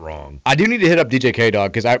doing it wrong. I do need to hit up DJ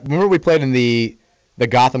K-Dog, because I remember we played in the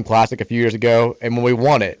Gotham Classic a few years ago, and when we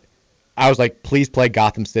won it, I was like, please play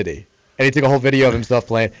Gotham City. And he took a whole video of himself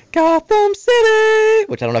playing Gotham City,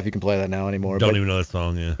 which I don't know if you can play that now anymore. Don't even know that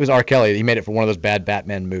song, yeah. It was R. Kelly. He made it for one of those bad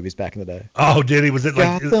Batman movies back in the day. Oh, did he? Was it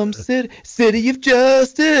like Gotham City, City of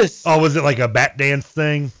Justice? Oh, was it like a bat dance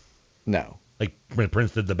thing? No. Like when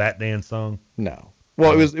Prince did the bat dance song? No.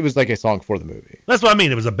 Well, it was like a song for the movie. That's what I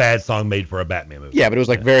mean. It was a bad song made for a Batman movie. Yeah, but it was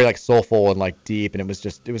like very like soulful and like deep, and it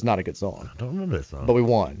was not a good song. I don't remember that song. But we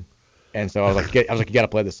won, and so I was like, you got to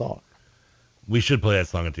play this song. We should play that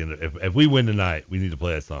song at the end. If we win tonight, we need to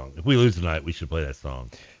play that song. If we lose tonight, we should play that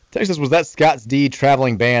song. Texas, was that Scott's D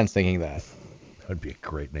traveling band singing that? That'd be a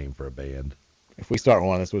great name for a band. If we start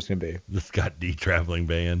one, that's what it's going to be. The Scott D traveling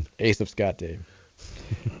band. Ace of Scott D.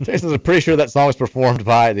 Texas, I'm pretty sure that song was performed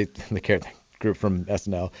by the group from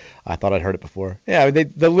SNL. I thought I'd heard it before. Yeah,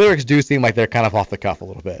 the lyrics do seem like they're kind of off the cuff a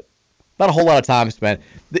little bit. Not a whole lot of time spent.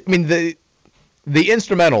 The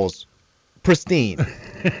instrumentals, pristine.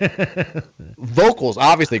 Vocals,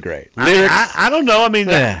 obviously great. Lyrics, I don't know.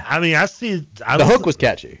 I see. The hook was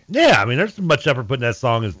catchy. Yeah, there's much effort putting that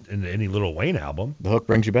song in any Lil Wayne album. The hook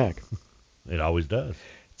brings you back. It always does.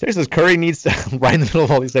 Terry says Curry needs to, right in the middle of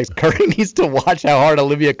all these things, Curry needs to watch how hard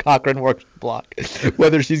Olivia Cochran works the block.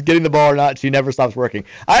 Whether she's getting the ball or not, she never stops working.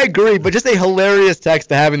 I agree, but just a hilarious text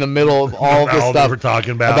to have in the middle of all this stuff we're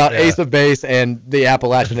talking about Ace of Base and the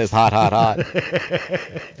Appalachian is hot, hot, hot.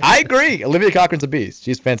 I agree. Olivia Cochran's a beast.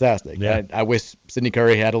 She's fantastic. Yeah. I wish Sydney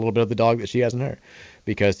Curry had a little bit of the dog that she has in her,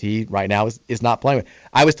 because he right now is not playing with.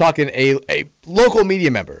 I was talking a local media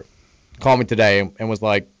member called me today and was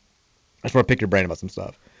like, I just want to pick your brain about some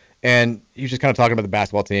stuff. And he was just kind of talking about the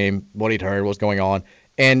basketball team, what he'd heard, what was going on.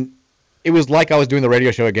 And it was like I was doing the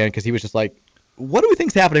radio show again, because he was just like, what do we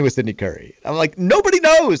think's happening with Sydney Curry? I'm like, nobody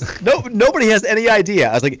knows. Nobody has any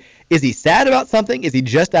idea. I was like, is he sad about something? Is he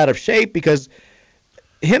just out of shape? Because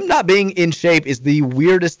him not being in shape is the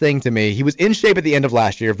weirdest thing to me. He was in shape at the end of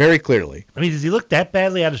last year, very clearly. I mean, does he look that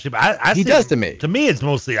badly out of shape? He does to me. To me, it's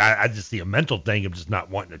mostly I just see a mental thing of just not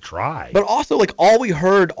wanting to try. But also, like, all we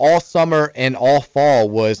heard all summer and all fall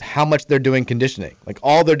was how much they're doing conditioning. Like,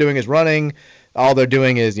 all they're doing is running. All they're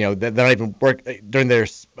doing is, they're not even work during their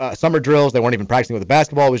summer drills. They weren't even practicing with the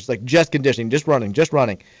basketball. It was just like just conditioning, just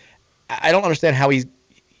running. I don't understand how he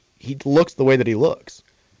looks the way that he looks.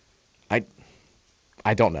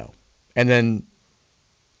 I don't know. And then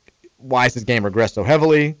why has his game regressed so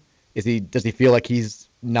heavily? Does he feel like he's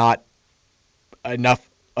not enough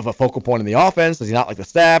of a focal point in the offense? Does he not like the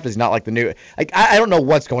staff? Does he not like the new? I don't know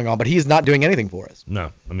what's going on, but he's not doing anything for us.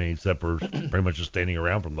 No, I mean, except for pretty much just standing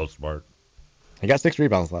around for the most part. He got 6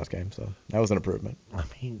 rebounds last game, so that was an improvement. I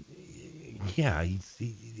mean, yeah,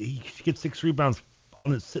 he gets 6 rebounds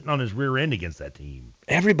sitting on his rear end against that team.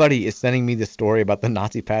 Everybody is sending me this story about the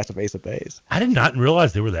Nazi pass of Ace of Base. I did not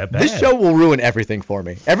realize they were that bad. This show will ruin everything for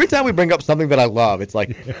me. Every time we bring up something that I love, it's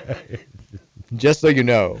like, just so you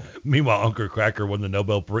know. Meanwhile, Uncle Cracker won the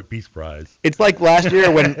Nobel Peace Prize. It's like last year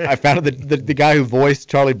when I found out the guy who voiced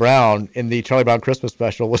Charlie Brown in the Charlie Brown Christmas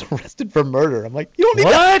special was arrested for murder. I'm like, you don't need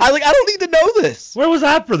what? I don't need to know this. Where was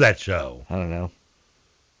I for that show? I don't know.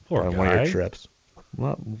 Poor guy. One of your trips.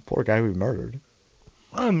 Well, poor guy who murdered.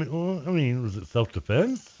 I mean, was it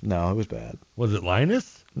self-defense? No, it was bad. Was it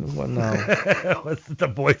Linus? Well, no. Was it the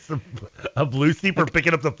voice of Lucy for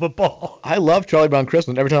picking up the football? I love Charlie Brown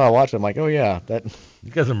Christmas. Every time I watch it, I'm like, oh, yeah.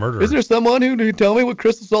 You guys are murderers. Is there someone who can tell me what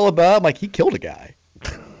Christmas is all about? I'm like, he killed a guy.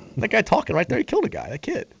 That guy talking right there, he killed a guy. That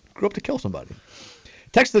kid grew up to kill somebody.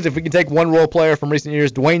 Text us if we can take one role player from recent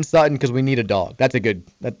years, Dwayne Sutton, because we need a dog. That's a good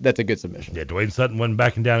submission. Yeah, Dwayne Sutton wasn't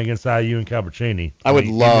backing down against IU and Calvert Cheney. I would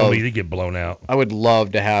love. He did get blown out. I would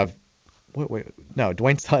love to have. Wait. No,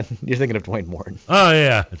 Dwayne Sutton. You're thinking of Dwayne Morton. Oh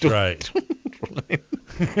yeah, that's right.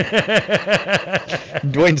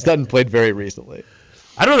 Dwayne Sutton played very recently.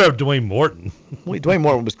 I don't know Dwayne Morton. Well, Dwayne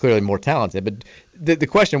Morton was clearly more talented, but the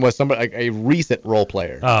question was somebody like a recent role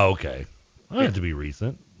player. Oh, okay. Well, it had to be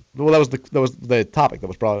recent. Well, that was the topic that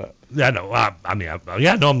was brought up. Yeah, no. I'm the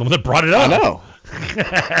one that brought it up. I know.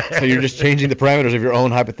 So you're just changing the parameters of your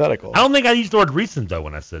own hypothetical. I don't think I used the word recent though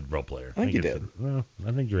when I said role player. I think you did. Well,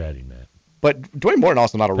 I think you're adding that. But Dwayne Morton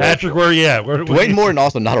also not a role player. Dwayne Morton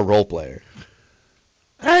also not a role player.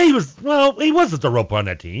 He wasn't the role player on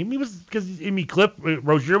that team. He was because Cliff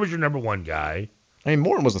Rozier was your number one guy. I mean,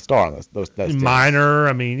 Morton was a star on those teams. Minor.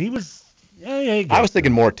 I mean, he was. Yeah, I was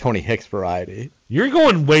thinking more Tony Hicks variety. You're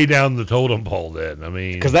going way down the totem pole then. I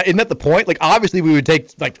mean, because isn't that the point? Like, obviously, we would take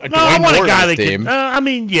like a Dwayne Morton on this team. I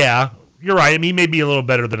mean, yeah, you're right. I mean, he may be a little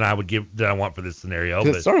better than I want for this scenario.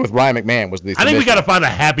 But starting with Ryan McMahon was the. I think we got to find a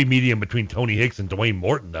happy medium between Tony Hicks and Dwayne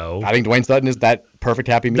Morton, though. I think Dwayne Sutton is that perfect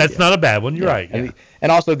happy medium. That's not a bad one. You're right. Yeah.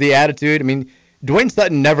 And also the attitude. I mean, Dwayne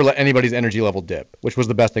Sutton never let anybody's energy level dip, which was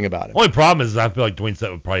the best thing about him. Only problem is I feel like Dwayne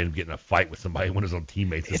Sutton would probably end up getting in a fight with somebody, one of his own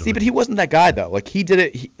teammates. See, but he wasn't that guy though. Like he did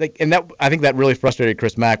it, and that I think that really frustrated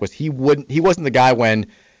Chris Mack was he wasn't the guy when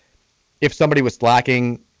if somebody was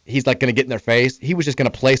slacking, he's like going to get in their face. He was just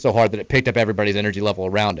going to play so hard that it picked up everybody's energy level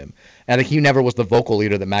around him. And I think he never was the vocal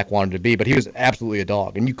leader that Mac wanted to be, but he was absolutely a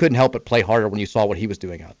dog. And you couldn't help but play harder when you saw what he was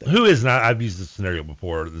doing out there. Who is not, I've used this scenario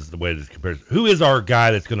before, this is the way this compares. Who is our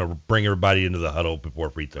guy that's going to bring everybody into the huddle before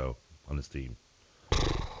free throw on this team?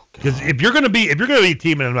 Because if you're going to be a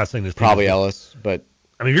team, and I'm not saying this team. Probably Ellis, but.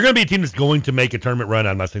 I mean, if you're going to be a team that's going to make a tournament run,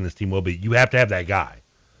 I'm not saying this team will be, you have to have that guy.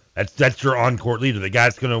 That's your on-court leader. The guy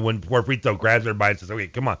that's going to win before free throw grabs everybody and says, okay,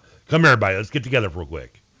 come here, everybody. Let's get together real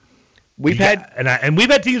quick. We've had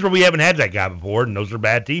teams where we haven't had that guy before, and those are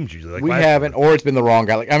bad teams usually. Like we haven't, or it's been the wrong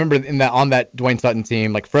guy. Like I remember on that Dwayne Sutton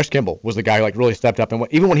team, like Fresh Kimball was the guy who like really stepped up, and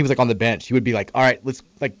even when he was like on the bench, he would be like, all right, let's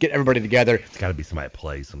like get everybody together. It's got to be somebody that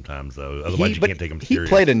plays sometimes though, otherwise you can't take him serious.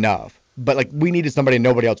 He played enough, but like we needed somebody, and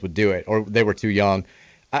nobody else would do it, or they were too young.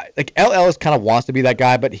 Like L. Ellis kind of wants to be that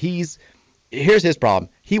guy, but here's his problem.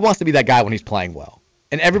 He wants to be that guy when he's playing well.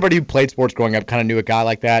 And everybody who played sports growing up kind of knew a guy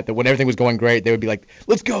like that when everything was going great, they would be like,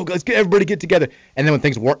 let's go, let's get everybody get together. And then when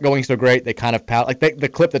things weren't going so great, they kind of pout. Like the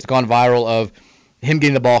clip that's gone viral of him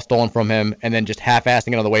getting the ball stolen from him and then just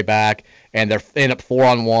half-assing it on the way back, and they're end up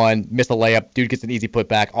 4-on-1, miss a layup, dude gets an easy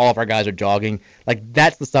putback, all of our guys are jogging. Like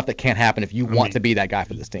that's the stuff that can't happen if you want to be that guy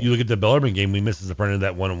for this team. You look at the Bellarmine game, we missed the front of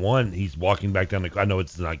that 1-on-1. He's walking back down I know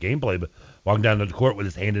it's not gameplay, but walking down the court with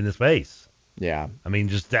his hand in his face. Yeah. I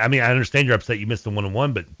understand you're upset you missed the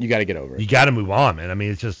 1-on-1, but you got to get over it. You got to move on, man. I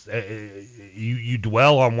mean, it's just you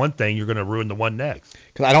dwell on one thing, you're going to ruin the one next.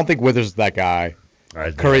 Because I don't think Withers is that guy.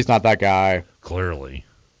 Curry's not that guy. Clearly.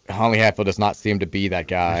 Huntley Hatfield does not seem to be that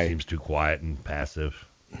guy. He seems too quiet and passive.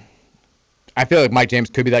 I feel like Mike James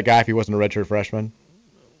could be that guy if he wasn't a redshirt freshman.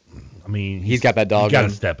 I mean, he's got that dog. He's got to in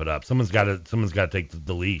him. step it up. Someone's got to take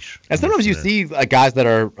the leash. And sometimes you see guys that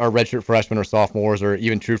are redshirt freshmen or sophomores or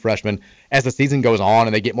even true freshmen, as the season goes on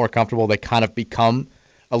and they get more comfortable, they kind of become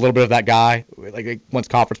a little bit of that guy, like once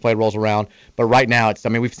conference play rolls around. But right now,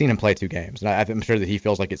 we've seen him play 2 games, and I'm sure that he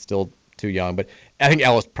feels like it's still too young. But I think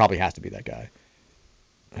Ellis probably has to be that guy.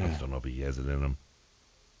 I just don't know if he has it in him.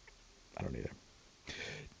 I don't either.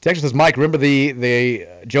 Texas says, Mike, remember the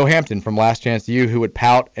Joe Hampton from Last Chance U who would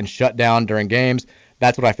pout and shut down during games?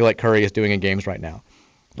 That's what I feel like Curry is doing in games right now.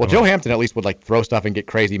 Well, Joe Hampton at least would like throw stuff and get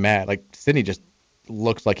crazy mad. Like Sidney just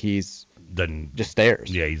looks like he's just stares.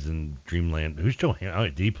 Yeah, he's in dreamland. Who's Joe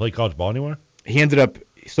Hampton? Did he play college ball anywhere? He ended up.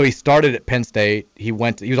 So he started at Penn State. He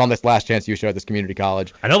was on this Last Chance U show at this community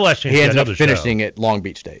college. I know Last Chance. He ended up finishing at Long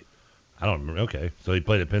Beach State. I don't remember. Okay, so he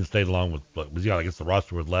played at Penn State along with was he on against the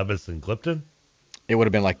roster with Levis and Clifton? It would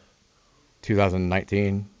have been like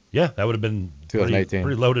 2019. Yeah, that would have been 2018.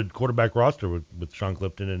 Pretty loaded quarterback roster with Sean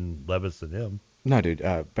Clifton and Levis and him. No, dude,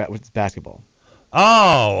 it's basketball.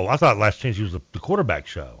 Oh, I thought Last Chance U was the quarterback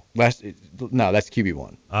show. No, that's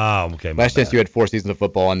QB1. Oh, okay. Last Chance U had 4 seasons of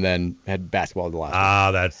football and then had basketball the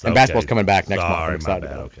last. And basketball's coming back next month. I'm excited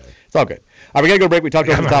bad. about it. Okay. It's all good. All right, we got to go to break. We talked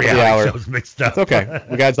about the top of the hour. Shows mixed up. It's okay.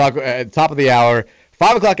 We got to talk at the top of the hour.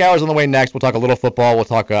 5 o'clock hour is on the way next. We'll talk a little football. We'll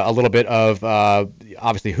talk a little bit of,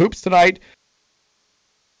 obviously, hoops tonight.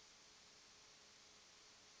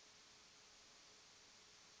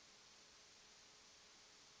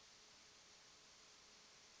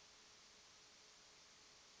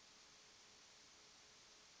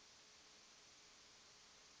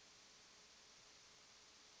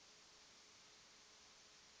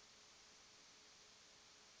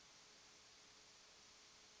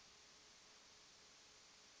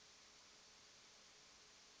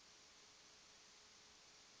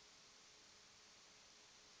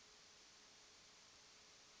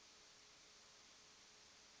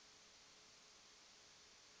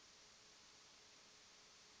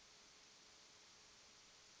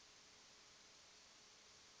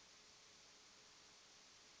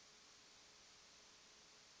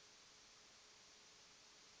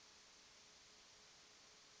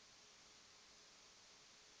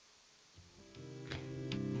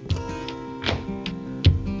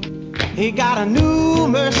 He got a new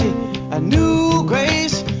mercy, a new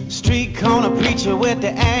grace. Street corner preacher with the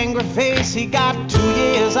angry face. He got 2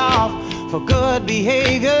 years off for good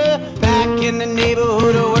behavior. Back in the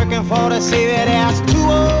neighborhood working for the Savior. There's 2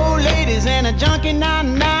 old ladies and a junkie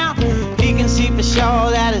now. He can see for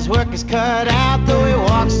sure that his work is cut out. Though he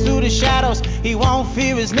walks through the shadows, he won't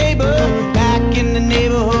fear his neighbor. Back in the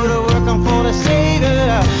neighborhood working for the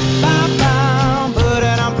Savior. Bam, bam,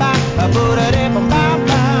 ba-da-dum-bam, ba-da-dum-bam,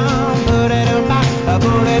 bam.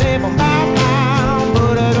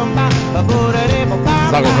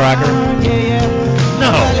 Knuckle Cracker?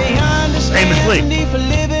 No. Amos Lee.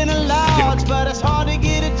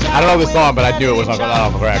 I don't know this song, but I knew it was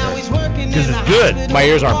Knuckle Cracker. Because it's good. My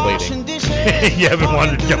ears aren't bleeding. You haven't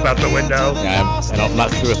wanted to jump out the window? Yeah, and I'm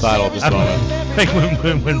not suicidal at this moment. Like when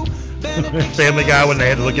Family Guy, when they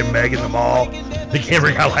had to look at Meg in the mall, the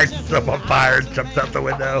camera guy lights himself on fire and jumps out the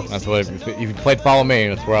window. That's what. If you played Follow Me,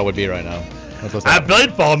 that's where I would be right now. I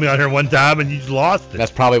played Follow Me on here one time, and you just lost it.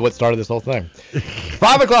 That's probably what started this whole thing.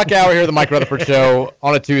 5 o'clock hour here at the Mike Rutherford Show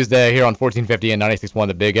on a Tuesday here on 1450 and 96.1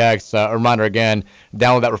 The Big X. A reminder again,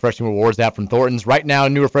 download that Refreshing Rewards app from Thornton's. Right now,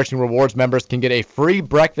 new Refreshing Rewards members can get a free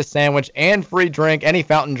breakfast sandwich and free drink, any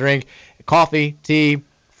fountain drink, coffee, tea,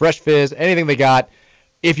 fresh fizz, anything they got.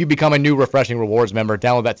 If you become a new Refreshing Rewards member,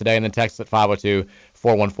 download that today and then text at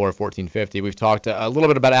 502-414-1450. We've talked a little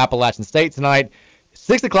bit about Appalachian State tonight.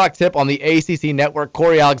 6 o'clock tip on the ACC Network.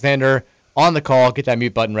 Corey Alexander on the call. Get that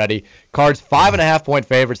mute button ready. Cards 5.5-point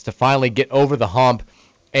favorites to finally get over the hump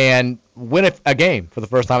and win a game for the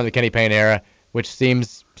first time in the Kenny Payne era, which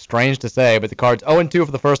seems strange to say, but the Cards 0-2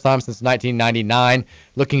 for the first time since 1999,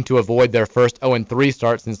 looking to avoid their first 0-3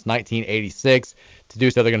 start since 1986. To do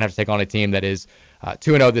so, they're going to have to take on a team that is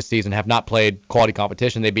 2-0 this season, have not played quality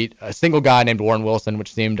competition. They beat a single guy named Warren Wilson,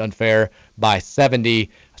 which seemed unfair, by 70,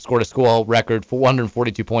 scored a school record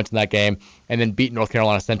 442 points in that game, and then beat North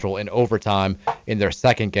Carolina Central in overtime in their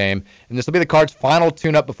second game. And this will be the Cards' final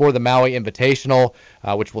tune-up before the Maui Invitational,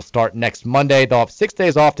 which will start next Monday. They'll have 6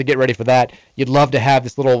 days off to get ready for that. You'd love to have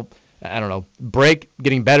this little, break,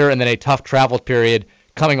 getting better, and then a tough travel period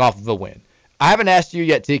coming off of the win. I haven't asked you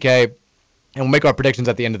yet, TK, and we'll make our predictions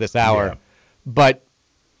at the end of this hour. Yeah. But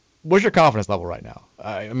where's your confidence level right now?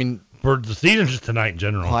 For the season, just tonight in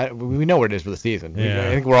general. We know where it is for the season. Yeah. I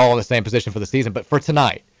think we're all in the same position for the season. But for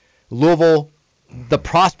tonight, Louisville the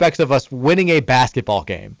prospects of us winning a basketball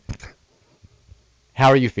game. How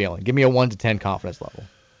are you feeling? Give me a 1 to 10 confidence level.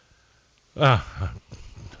 I'll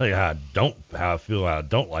tell you how I feel. I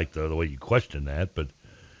don't like the way you question that, but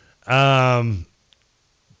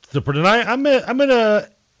so for tonight, I'm at a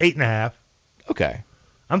 8.5. Okay.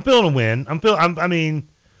 I'm feeling a win.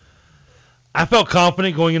 I felt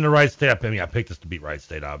confident going into Wright State. I picked us to beat Wright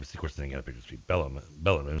State, obviously. Of course, I got to pick us to beat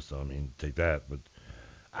Bellarmine, so take that. But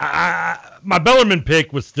my Bellarmine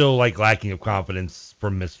pick was still lacking of confidence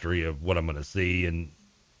from mystery of what I'm going to see, and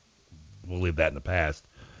we'll leave that in the past.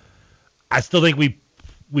 I still think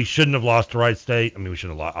we shouldn't have lost to Wright State. We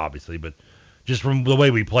shouldn't have lost, obviously, but just from the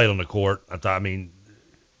way we played on the court,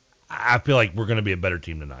 I feel like we're going to be a better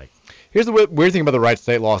team tonight. Here's the weird thing about the Wright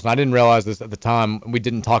State loss, and I didn't realize this at the time. We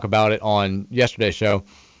didn't talk about it on yesterday's show.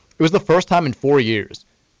 It was the first time in 4 years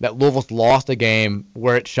that Louisville's lost a game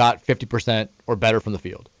where it shot 50% or better from the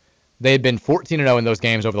field. They had been 14-0 in those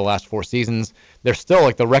games over the last 4 seasons. They're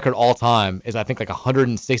still, the record all-time is, I think,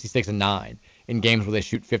 166-9 in games where they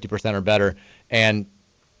shoot 50% or better. And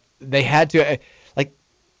they had to,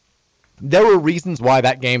 there were reasons why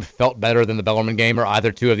that game felt better than the Bellarmine game or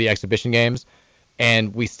either two of the exhibition games,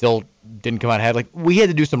 and we still didn't come out ahead. We had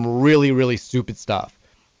to do some really, really stupid stuff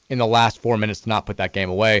in the last 4 minutes to not put that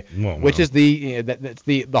game away, which is that's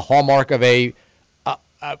the hallmark of a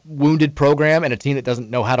wounded program and a team that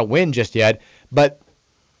doesn't know how to win just yet. But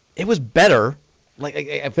it was better.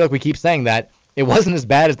 I feel like we keep saying that. It wasn't as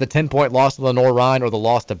bad as the 10-point loss to Lenoir-Rhyne or the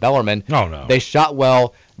loss to Bellarmine. Oh, no. They shot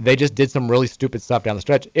well. They just did some really stupid stuff down the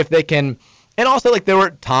stretch. If they can, and also there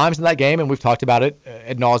were times in that game, and we've talked about it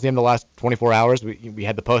ad nauseum the last 24 hours. We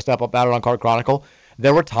had the post up about it on Card Chronicle.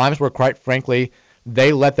 There were times where, quite frankly,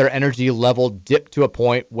 they let their energy level dip to a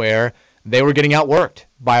point where they were getting outworked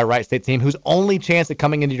by a Wright State team whose only chance at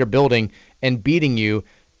coming into your building and beating you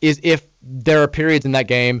is if there are periods in that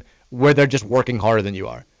game where they're just working harder than you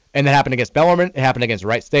are. And that happened against Bellarmine. It happened against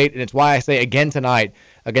Wright State. And it's why I say again tonight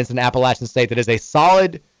against an Appalachian State that is a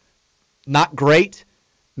solid, not great,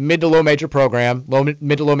 mid to low major program,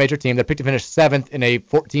 mid to low major team that picked to finish 7th in a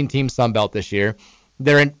 14-team Sun Belt this year.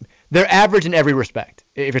 They're average in every respect.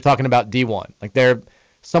 If you're talking about D1, they're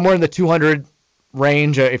somewhere in the 200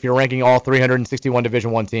 range. If you're ranking all 361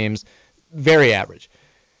 Division I teams, very average.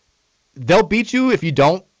 They'll beat you if you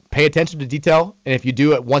don't pay attention to detail, and if you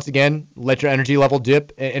do it once again, let your energy level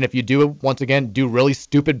dip, and if you do it once again, do really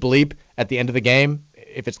stupid bleep at the end of the game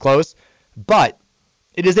if it's close. But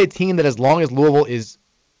it is a team that, as long as Louisville is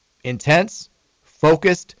intense,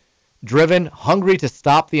 focused, driven, hungry to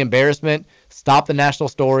stop the embarrassment, stop the national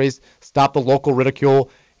stories, stop the local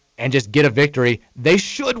ridicule, and just get a victory, they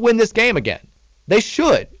should win this game again. They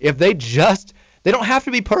should. If they don't have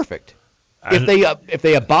to be perfect. If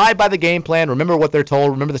they abide by the game plan, remember what they're told,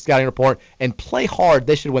 remember the scouting report, and play hard,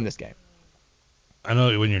 they should win this game. I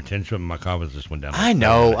know when you're tension, my confidence just went down. I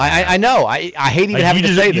know. I know. I hate even having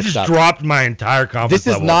to say this stuff. You just dropped my entire confidence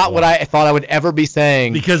level. This is not what I thought I would ever be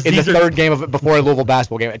saying in the third game of it before a Louisville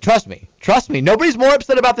basketball game. Trust me. Nobody's more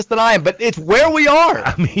upset about this than I am, but it's where we are.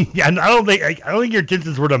 I don't think your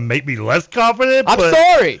intentions were to make me less confident. I'm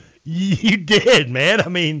sorry. You did,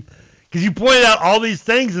 man. Because you pointed out all these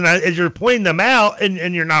things, and as you're pointing them out,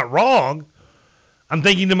 and you're not wrong, I'm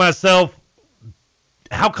thinking to myself,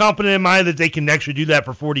 how confident am I that they can actually do that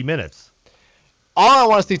for 40 minutes? All I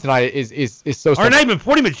want to see tonight is so simple. Or not even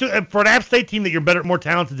 40 minutes. For an App State team that you're more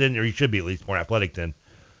talented than, or you should be at least more athletic than,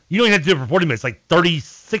 you don't even have to do it for 40 minutes,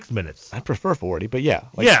 36 minutes. I prefer 40, but yeah.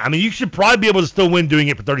 You should probably be able to still win doing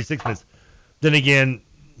it for 36 minutes. Then again,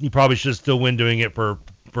 you probably should still win doing it for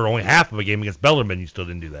only half of a game against Bellarmine. You still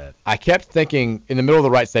didn't do that. I kept thinking in the middle of the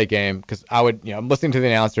Wright State game, because I'm listening to the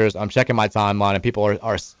announcers, I'm checking my timeline, and people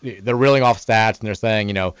they're reeling off stats, and they're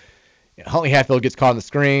saying, Huntley Hatfield gets caught on the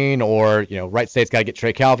screen, or, Wright State's got to get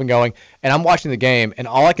Trey Calvin going. And I'm watching the game, and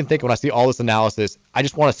all I can think when I see all this analysis, I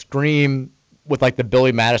just want to scream with the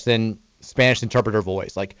Billy Madison Spanish interpreter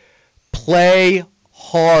voice, play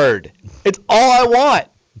hard. It's all I want.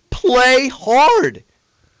 Play hard.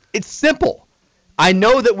 It's simple. I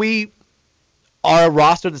know that we are a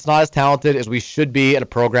roster that's not as talented as we should be at a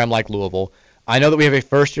program like Louisville. I know that we have a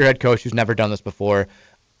first-year head coach who's never done this before.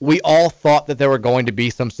 We all thought that there were going to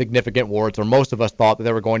be some significant warts, or most of us thought that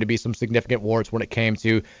there were going to be some significant warts when it came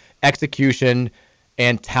to execution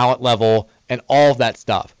and talent level and all of that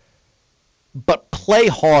stuff. But play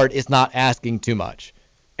hard is not asking too much.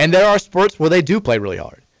 And there are spurts where they do play really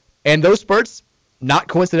hard. And those spurts, not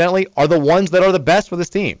coincidentally, are the ones that are the best for this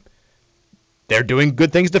team. They're doing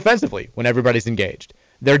good things defensively when everybody's engaged.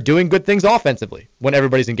 They're doing good things offensively when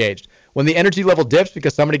everybody's engaged. When the energy level dips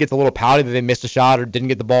because somebody gets a little pouty that they missed a shot or didn't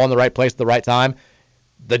get the ball in the right place at the right time,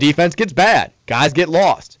 the defense gets bad. Guys get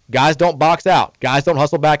lost. Guys don't box out. Guys don't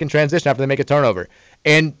hustle back in transition after they make a turnover.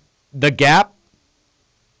 And the gap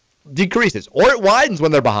decreases or it widens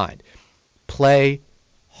when they're behind. Play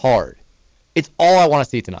hard. It's all I want to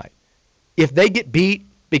see tonight. If they get beat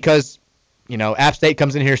because, App State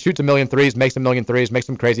comes in here, shoots a million threes, makes a million threes, makes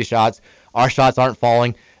some crazy shots, our shots aren't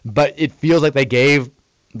falling, but it feels like they gave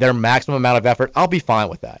their maximum amount of effort, I'll be fine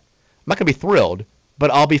with that. I'm not going to be thrilled,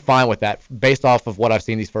 but I'll be fine with that based off of what I've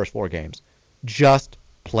seen these first 4 games. Just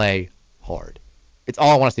play hard. It's all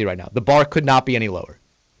I want to see right now. The bar could not be any lower.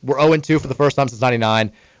 We're 0-2 for the first time since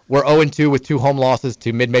 99. We're 0-2 with 2 home losses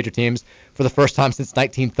to mid-major teams for the first time since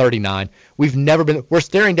 1939. We're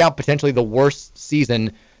staring down potentially the worst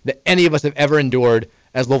season that any of us have ever endured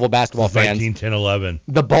as Louisville basketball fans. 1910-11.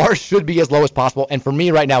 The bar should be as low as possible, and for me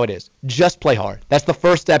right now it is. Just play hard. That's the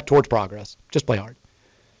first step towards progress. Just play hard.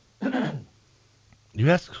 You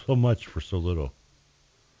ask so much for so little.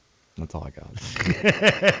 That's all I got.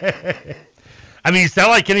 I mean, you sound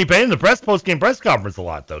like Kenny Payne in the post-game press conference a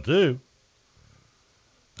lot, though, too.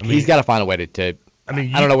 He's got to find a way to I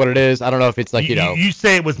don't know what it is. I don't know if it's like, You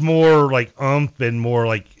say it was more like and more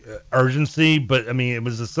like urgency, but I mean, it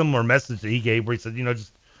was a similar message that he gave where he said,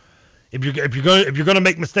 just if you're going to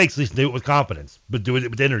make mistakes, at least do it with confidence, but do it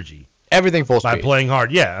with energy. Everything full speed. By playing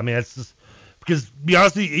hard. Yeah, I mean, that's just because, to be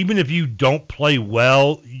honest with you, even if you don't play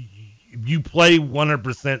well, if you play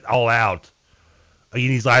 100% all out in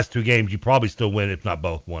these last 2 games, you probably still win, if not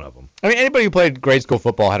both, one of them. I mean, anybody who played grade school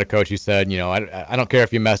football had a coach who said, I don't care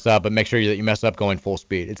if you mess up, but make sure that you mess up going full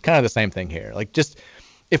speed. It's kind of the same thing here. Like, just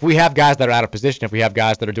if we have guys that are out of position, if we have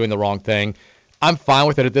guys that are doing the wrong thing, I'm fine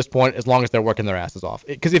with it at this point as long as they're working their asses off.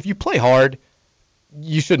 Because if you play hard,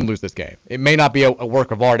 you shouldn't lose this game. It may not be a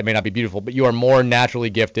work of art. It may not be beautiful, but you are more naturally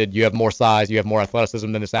gifted. You have more size. You have more athleticism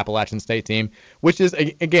than this Appalachian State team, which is,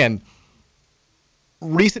 again,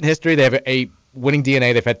 recent history. They have a winning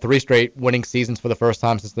DNA. They've had 3 straight winning seasons for the first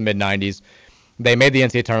time since the mid-'90s. They made the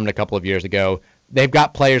NCAA tournament a couple of years ago. They've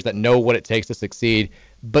got players that know what it takes to succeed,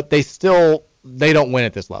 but they don't win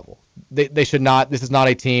at this level. They should not. This is not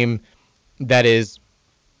a team that is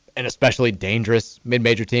an especially dangerous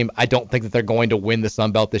mid-major team. I don't think that they're going to win the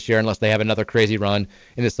Sun Belt this year unless they have another crazy run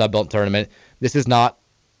in the Sun Belt tournament. This is not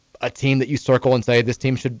a team that you circle and say this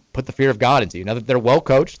team should put the fear of God into you. Now that they're well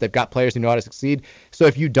coached, they've got players who know how to succeed. So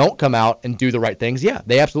if you don't come out and do the right things, yeah,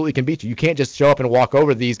 they absolutely can beat you. You can't just show up and walk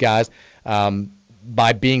over these guys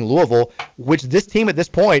by being Louisville, which this team at this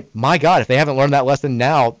point, my God, if they haven't learned that lesson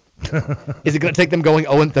now, is it going to take them going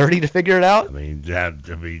 0-30 to figure it out? I mean,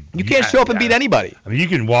 you can't show up and beat anybody. I mean, you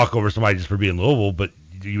can walk over somebody just for being Louisville, but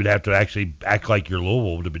you would have to actually act like you're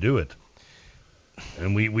Louisville to do it.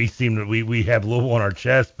 And we seem to we have Louisville on our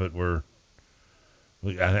chest, but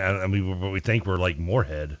we think we're like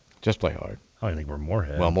Moorhead. Just play hard. I don't think we're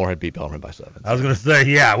Moorhead. Well, Moorhead beat Bellarmine by 7. I was going to say,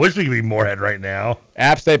 yeah, I wish we could be Moorhead right now.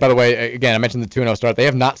 App State, by the way, again, I mentioned the 2-0 start. They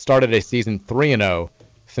have not started a season 3-0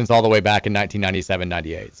 since all the way back in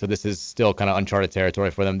 1997-98. So this is still kind of uncharted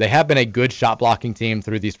territory for them. They have been a good shot blocking team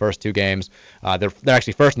through these first 2 games. They're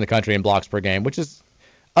actually first in the country in blocks per game, which is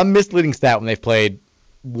a misleading stat when they've played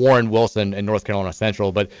Warren Wilson in North Carolina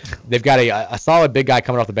Central, but they've got a solid big guy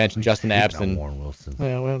coming off the bench in Justin Epps. And Warren Wilson.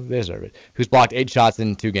 Yeah, well, they deserve it. Who's blocked 8 shots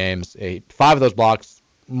in 2 games. 5 of those blocks,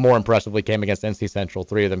 more impressively, came against NC Central.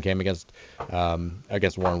 3 of them came against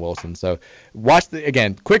Warren Wilson. So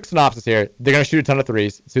again, quick synopsis here. They're going to shoot a ton of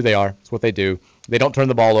threes. It's who they are. It's what they do. They don't turn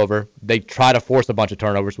the ball over. They try to force a bunch of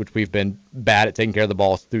turnovers, which we've been bad at taking care of the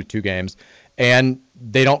ball through 2 games. And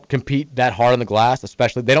they don't compete that hard on the glass,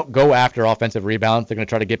 especially. They don't go after offensive rebounds. They're going to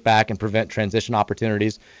try to get back and prevent transition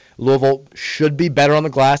opportunities. Louisville should be better on the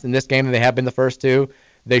glass in this game than they have been the first 2.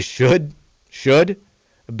 They should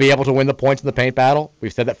be able to win the points in the paint battle.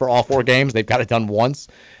 We've said that for all 4 games. They've got it done once.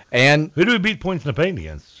 And who do we beat points in the paint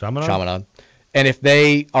against? Chaminade. And if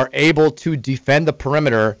they are able to defend the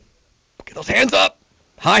perimeter, get those hands up.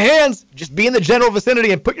 High hands. Just be in the general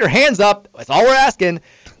vicinity and put your hands up. That's all we're asking.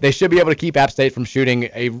 They should be able to keep App State from shooting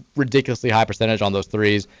a ridiculously high percentage on those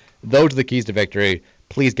threes. Those are the keys to victory.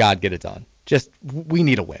 Please, God, get it done. We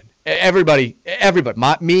need a win. Everybody,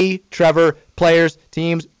 me, Trevor, players,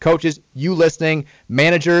 teams, coaches, you listening,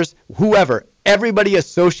 managers, whoever, everybody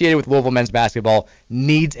associated with Louisville men's basketball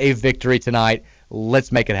needs a victory tonight.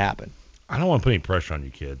 Let's make it happen. I don't want to put any pressure on you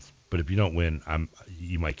kids, but if you don't win,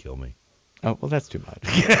 you might kill me. Oh, well, that's too much.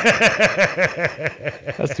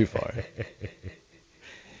 That's too far.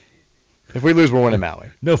 If we lose, we're winning Maui.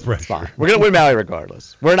 No pressure. Fine. We're going to win Maui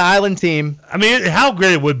regardless. We're an island team. I mean, how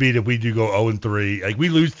great it would be if we do go 0-3. Like, we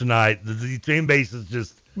lose tonight. The fan base is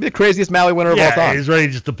just... Be the craziest Maui winner of all time. He's ready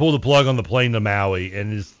just to pull the plug on the plane to Maui.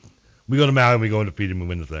 And just, we go to Maui and we go and defeat him and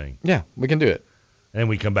win the thing. Yeah, we can do it. And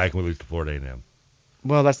we come back and we lose to Florida A&M.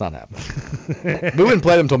 Well, that's not happening. We wouldn't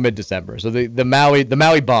play them until mid-December. So the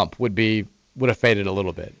Maui bump would have faded a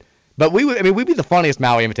little bit. But we'd be the funniest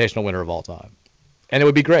Maui Invitational winner of all time. And it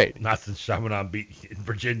would be great. Not since Chaminade beat in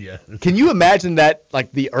Virginia. Can you imagine that, like,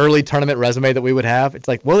 the early tournament resume that we would have? It's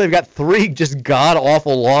like, well, they've got 3 just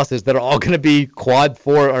god-awful losses that are all going to be quad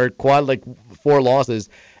 4 losses.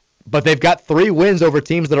 But they've got 3 wins over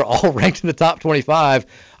teams that are all ranked in the top 25.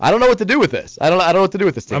 I don't know what to do with this. I don't know what to do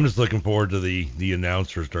with this team. I'm just looking forward to the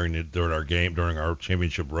announcers during our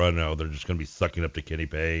championship run. Now they're just going to be sucking up to Kenny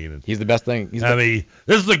Payne. And he's the best thing. I mean,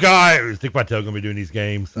 this is the guy. Is Dick Vitale going to be doing these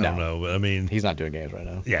games? I don't know. But I mean, he's not doing games right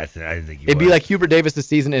now. Yeah, I didn't think he It'd be like Hubert Davis'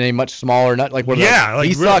 season in a much smaller, not like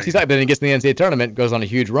he sucks. But then he gets in the NCAA tournament, goes on a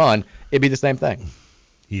huge run. It'd be the same thing.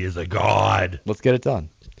 He is a god. Let's get it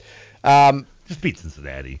done. Just beat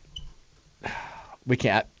Cincinnati. We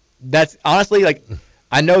can't. That's honestly, like,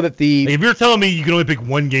 I know that if you're telling me you can only pick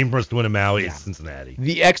one game for us to win in Maui, it's Cincinnati.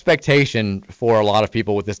 The expectation for a lot of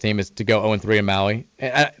people with this team is to go 0-3 in Maui.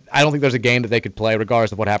 And I don't think there's a game that they could play,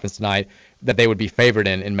 regardless of what happens tonight, that they would be favored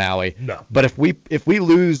in Maui. No. But if we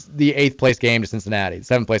lose the 8th place game to Cincinnati, the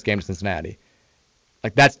 7th place game to Cincinnati,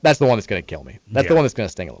 like that's the one that's going to kill me. That's the one that's going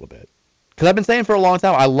to sting a little bit. Because I've been saying for a long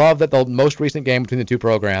time, I love that the most recent game between the two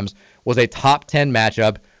programs was a top 10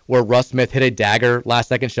 matchup where Russ Smith hit a dagger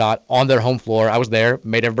last-second shot on their home floor. I was there,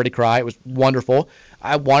 made everybody cry. It was wonderful.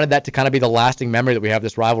 I wanted that to kind of be the lasting memory that we have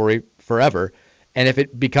this rivalry forever. And if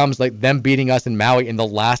it becomes like them beating us in Maui in the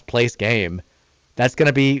last place game, that's going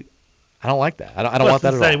to be – I don't like that. I don't want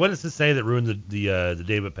that at all. What does it say that ruined the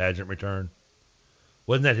David Pageant return?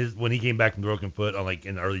 Wasn't that when he came back from broken foot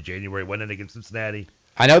in early January? Wasn't it against Cincinnati?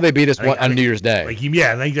 I know they beat us on New Year's Day. I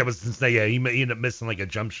think that was Cincinnati. Yeah, he ended up missing like a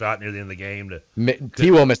jump shot near the end of the game.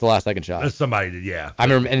 T-Will missed the last-second shot. Somebody did, yeah. I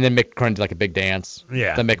remember, and then Mick Kern did like a big dance.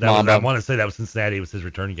 Yeah. The Mick Mamba. I want to say that was Cincinnati. It was his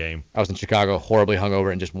return game. I was in Chicago, horribly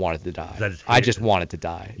hungover, and just wanted to die. I just wanted to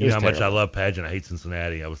die. You know how much I love Pageant. I hate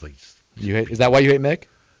Cincinnati. I was like, is that why you hate Mick?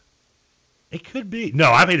 It could be.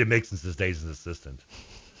 No, I've hated Mick since his days as an assistant.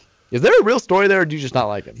 Is there a real story there, or do you just not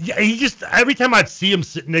like him? Yeah, he just every time I'd see him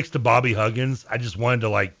sitting next to Bobby Huggins, I just wanted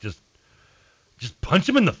to just punch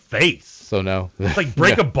him in the face. So no. It's like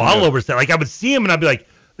break a bottle over his head. Like I would see him and I'd be like,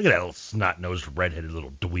 look at that little snot-nosed, redheaded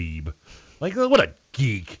little dweeb. Like what a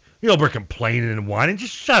geek. We're complaining and whining.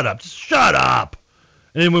 Just shut up. Just shut up.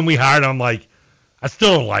 And then when we hired him, I'm like, I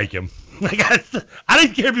still don't like him. Like I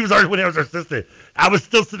didn't care if he was when I was our assistant. I was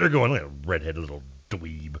still sitting there going, look at that redheaded little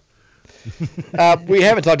dweeb. We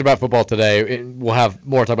haven't talked about football today. We'll have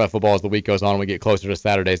more to talk about football as the week goes on and we get closer to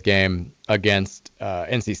Saturday's game against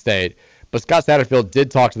NC State. But Scott Satterfield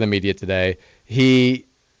did talk to the media today.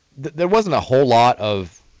 There wasn't a whole lot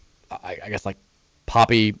of, I guess, like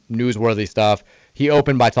poppy, newsworthy stuff. He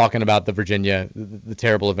opened by talking about the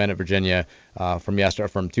terrible event at Virginia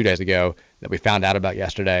from 2 days ago that we found out about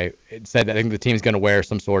yesterday. It said that I think the team's going to wear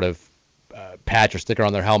some sort of patch or sticker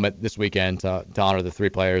on their helmet this weekend to honor the 3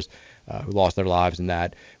 players who lost their lives in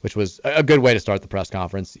that, which was a good way to start the press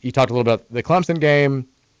conference. He talked a little bit about the Clemson game,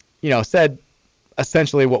 said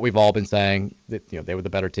essentially what we've all been saying, that they were the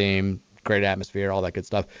better team, great atmosphere, all that good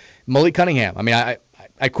stuff. Malik Cunningham, I mean,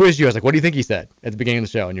 I quizzed you. I was like, what do you think he said at the beginning of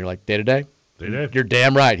the show? And you're like, day-to-day? Day-to-day. You're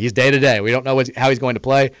damn right. He's day-to-day. We don't know how he's going to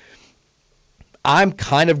play. I'm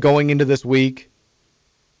kind of going into this week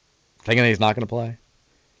thinking that he's not going to play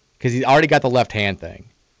because he's already got the left hand thing.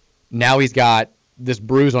 Now he's got this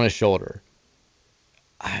bruise on his shoulder.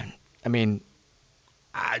 I mean,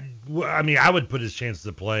 I would put his chances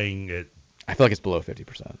of playing at, I feel like it's below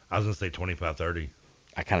 50%. I was going to say 25-30.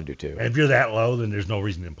 I kind of do too. And if you're that low, then there's no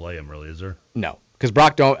reason to play him, really, is there? No, because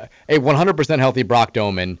a 100% healthy Brock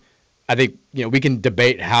Doman, I think we can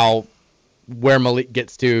debate where Malik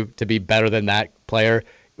gets to be better than that player.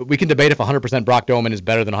 We can debate if 100% Brock Doman is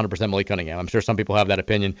better than 100% Malik Cunningham. I'm sure some people have that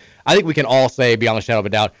opinion. I think we can all say, beyond a shadow of a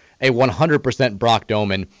doubt, a 100% Brock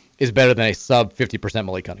Doman is better than a sub 50%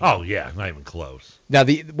 Malik Cunningham. Oh yeah, not even close. Now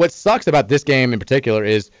what sucks about this game in particular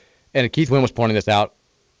is, and Keith Wynn was pointing this out,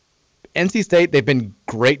 NC State, they've been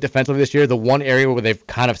great defensively this year. The one area where they've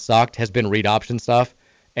kind of sucked has been read option stuff,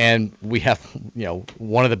 and we have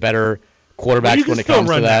one of the better quarterbacks when it comes to that. You can still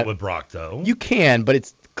run that with Brock, though. You can, but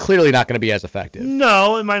it's clearly not going to be as effective.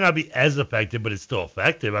 No, it might not be as effective, but it's still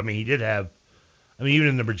effective. I mean, he did have. I mean, even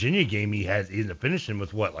in the Virginia game, he ended up finishing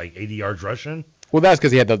with 80 yards rushing. Well, that's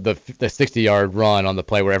because he had the 60-yard run on the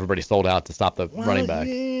play where everybody sold out to stop the running back.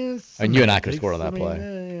 Yes, And you and I could have scored on that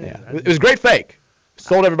play. Yeah. It was a great fake.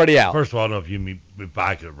 Sold everybody out. First of all, I don't know if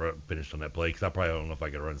I could have finished on that play because I probably don't know if I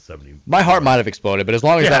could run 70. My heart might have exploded, but as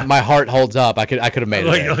long as my heart holds up, I could have made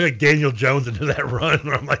it. Like Daniel Jones into that run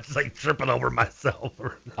where I'm just tripping over myself.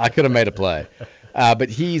 I could have made a play.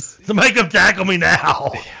 But somebody come tackle me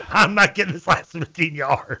now. I'm not getting this last 15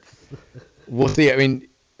 yards. We'll see. I mean,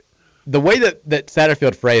 the way that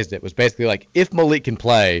Satterfield phrased it was basically like, if Malik can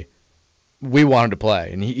play, we want him to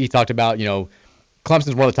play. And he talked about,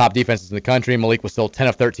 Clemson's one of the top defenses in the country. Malik was still 10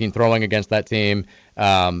 of 13 throwing against that team.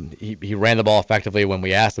 He ran the ball effectively when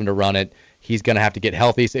we asked him to run it. He's going to have to get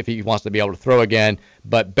healthy if he wants to be able to throw again.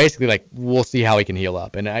 But basically, we'll see how he can heal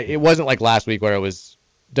up. And it wasn't like last week where it was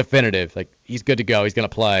definitive. Like, he's good to go. He's going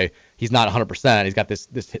to play. He's not 100%. He's got this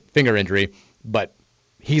finger injury, but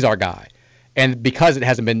he's our guy. And because it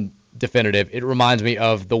hasn't been definitive, it reminds me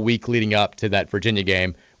of the week leading up to that Virginia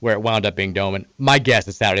game where it wound up being Doman. My guess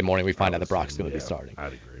is Saturday morning we find out that Brock's going to be starting. I'd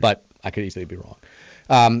agree. But I could easily be wrong.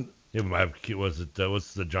 Was it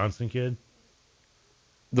what's the Johnson kid?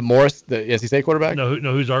 The Morris, the NC State quarterback? No,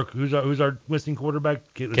 who's our missing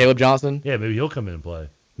quarterback? Caleb Johnson? Yeah, maybe he'll come in and play.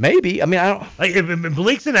 Maybe. I mean, I don't. Like, if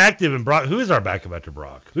Malik's inactive and Brock, who is our backup after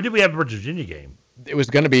Brock? Who did we have for the Virginia game? It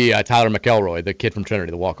was going to be Tyler McElroy, the kid from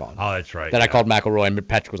Trinity, the walk-on. Oh, that's right. That I called McElroy, and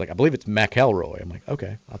Patrick was like, I believe it's McElroy. I'm like,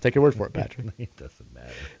 okay, I'll take your word for it, Patrick. It doesn't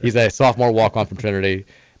matter. He's a sophomore walk-on from Trinity.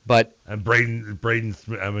 And Braden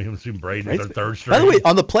Smith, I'm assuming Braden is our third string. By the way,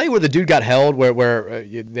 on the play where the dude got held, where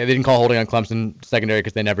they didn't call holding on Clemson secondary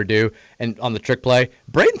because they never do, and on the trick play,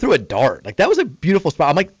 Braden threw a dart. Like, that was a beautiful spot.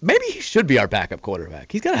 I'm like, maybe he should be our backup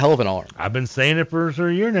quarterback. He's got a hell of an arm. I've been saying it for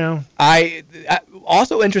a year now.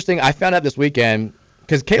 Also interesting, I found out this weekend,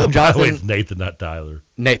 because Caleb Johnson. By the way, it's Nathan, not Tyler.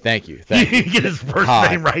 Nate, thank you. You get his first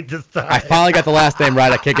name right this time. I finally got the last name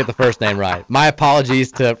right. I can't get the first name right. My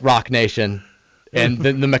apologies to Rock Nation and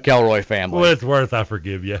the McElroy family. What it's worth, I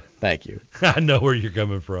forgive you. Thank you. I know where you're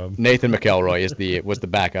coming from. Nathan McElroy was the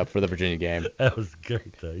backup for the Virginia game. That was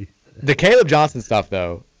great, though. The Caleb Johnson stuff,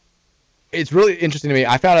 though, it's really interesting to me.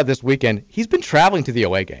 I found out this weekend he's been traveling to the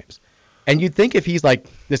away games. And you'd think if he's like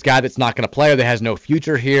this guy that's not going to play or that has no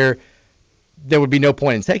future here, there would be no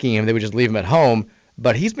point in taking him. They would just leave him at home.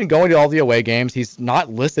 But he's been going to all the away games. He's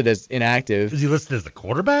not listed as inactive. Is he listed as a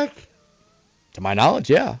quarterback? To my knowledge,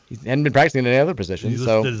 yeah. He hadn't been practicing in any other position. He's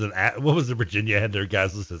listed as what was the Virginia had their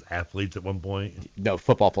guys listed as athletes at one point? No,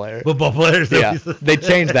 football players. Football players. Yeah, they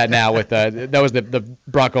changed that now with that was the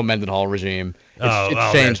Bronco Mendenhall regime.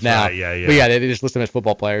 It's changed now. Right. Yeah. But yeah, they just list them as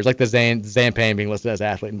football players, like the Zan Payne being listed as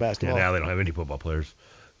athlete in basketball. Yeah, now they don't have any football players.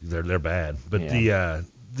 They're bad. But yeah.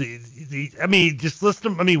 I mean, just list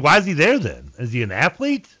them. I mean, why is he there then? Is he an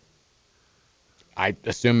athlete? I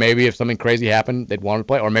assume maybe if something crazy happened, they'd want him to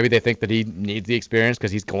play, or maybe they think that he needs the experience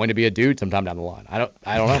because he's going to be a dude sometime down the line. I don't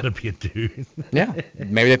know. He's gonna be a dude. Yeah,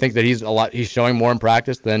 maybe they think that he's showing more in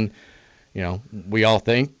practice than, we all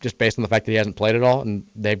think, just based on the fact that he hasn't played at all, and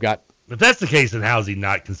they've got. If that's the case, then how is he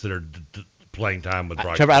not considered playing time with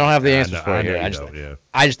Brock? Trevor, I don't have the answers for it here.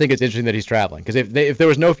 I just think it's interesting that he's traveling because if there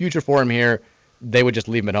was no future for him here, they would just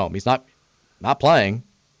leave him at home. He's not playing,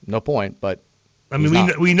 no point, but. I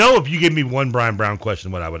mean, we know if you give me one Brian Brown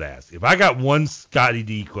question, what I would ask. If I got one Scotty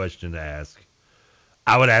D question to ask,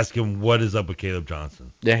 I would ask him, what is up with Caleb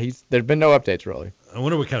Johnson? Yeah, there's been no updates, really. I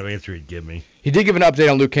wonder what kind of answer he'd give me. He did give an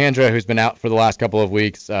update on Luke Kandra, who's been out for the last couple of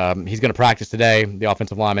weeks. He's going to practice today, the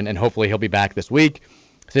offensive lineman, and hopefully he'll be back this week.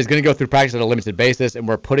 So he's going to go through practice at a limited basis, and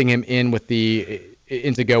we're putting him in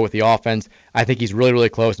to go with the offense. I think he's really, really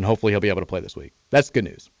close, and hopefully he'll be able to play this week. That's good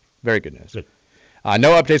news. Very good news. Good.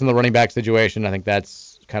 No updates on the running back situation. I think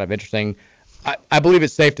that's kind of interesting. I believe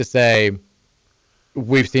it's safe to say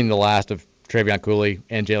we've seen the last of Travion Cooley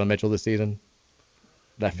and Jalen Mitchell this season.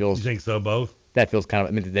 That feels. You think so, both? That feels kind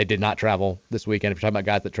of. I mean, they did not travel this weekend. If you're talking about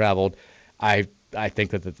guys that traveled, I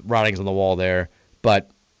think that the writing's on the wall there.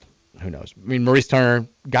 But who knows? I mean, Maurice Turner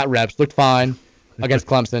got reps, looked fine against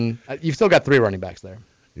Clemson. You've still got 3 running backs there.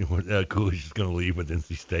 Cooley's just going to leave with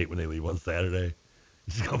NC State when they leave on Saturday.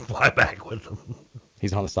 He's just going to fly back with them.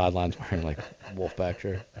 He's on the sidelines wearing, like, Wolfpack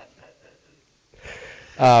shirt.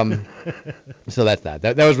 So that's that.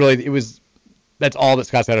 That was really, that's all that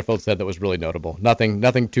Scott Satterfield said that was really notable. Nothing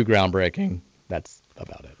too groundbreaking. That's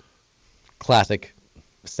about it. Classic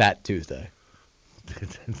Sat Tuesday.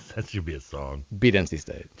 That should be a song. Beat NC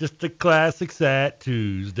State. Just a classic Sat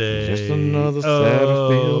Tuesday. Just another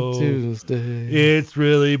Satterfield Tuesday. It's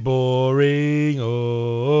really boring.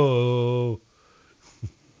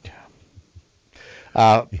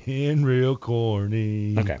 And real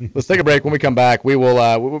corny. Okay, let's take a break. When we come back,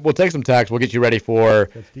 we'll take some text. We'll get you ready for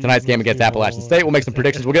tonight's game against Appalachian State. We'll make some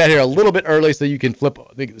predictions. We'll get out here a little bit early so you can flip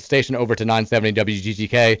the station over to 970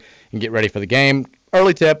 WGGK and get ready for the game.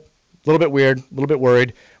 Early tip, a little bit weird, a little bit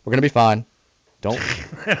worried. We're gonna be fine. Don't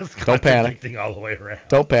panic. All the way around.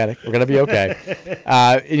 Don't panic. We're gonna be okay.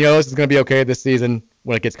 This is gonna be okay this season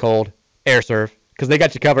when it gets cold. Air Serv, because they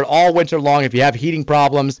got you covered all winter long. If you have heating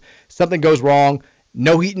problems, something goes wrong.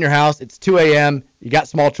 No heat in your house. It's 2 a.m. You got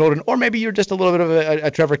small children, or maybe you're just a little bit of a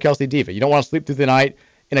Trevor Kelsey diva. You don't want to sleep through the night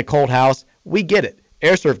in a cold house. We get it.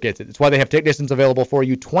 Air Serv gets it. It's why they have technicians available for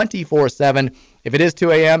you 24/7. If it is 2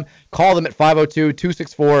 a.m., call them at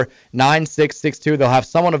 502-264-9662. They'll have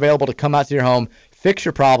someone available to come out to your home, fix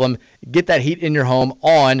your problem, get that heat in your home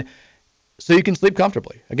on so you can sleep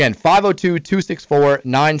comfortably. Again,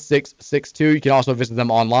 502-264-9662. You can also visit them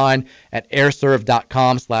online at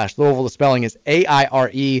airserv.com/Louisville. The spelling is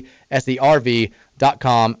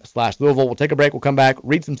AIRESERV.com/Louisville. We'll take a break. We'll come back,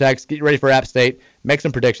 read some text, get you ready for App State, make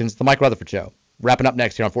some predictions. It's the Mike Rutherford Show. Wrapping up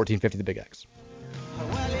next here on 1450 The Big X.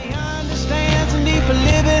 Understands the need for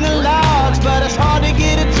living in logs, but it's hard to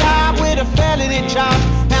get a job with a felony charge.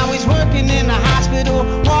 Now he's working in the hospital,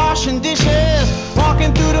 washing dishes,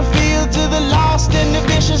 walking through the fields of the lost and the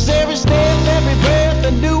vicious. Every step, every breath,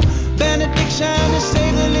 a new benediction to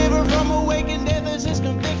save the liver from awakened death is his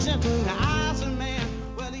conviction. The eyes of man,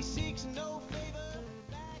 well, he seeks no favor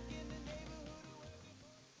back in the neighborhood.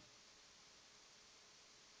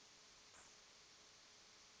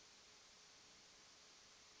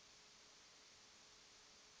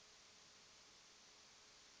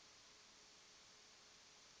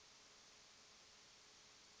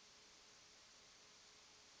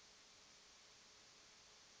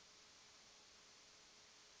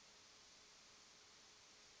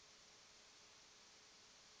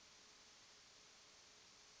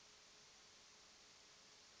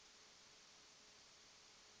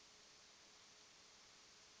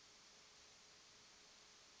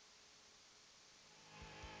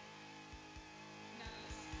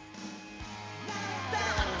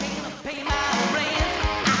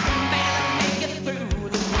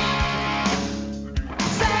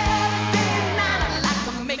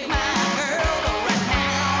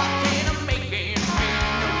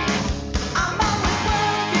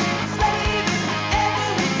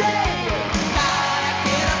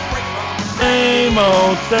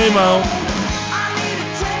 Same old.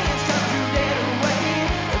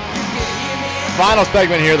 Final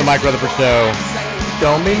segment here of the Mike Rutherford Show.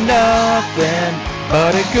 Don't mean nothing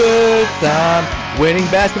but a good time. Winning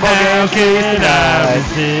basketball games tonight.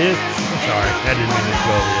 Sorry, I didn't mean to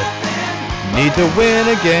go over you. Need to win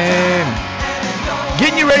a game.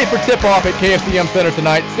 Getting you ready for tip-off at KFCM Center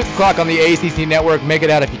tonight, 6 o'clock on the ACC Network. Make it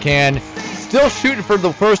out if you can. Still shooting for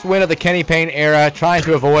the first win of the Kenny Payne era, trying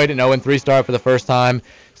to avoid an 0-3 start for the first time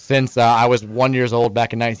since I was 1 year old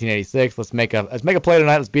back in 1986. Let's make a play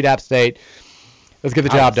tonight. Let's beat App State. Let's get the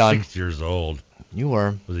job done. 6 years old. You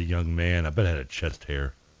were. Was a young man. I bet I had a chest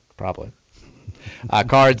hair. Probably.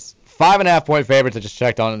 Cards, 5.5-point favorites. I just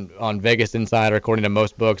checked on Vegas Insider. According to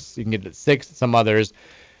most books, you can get it at 6, some others.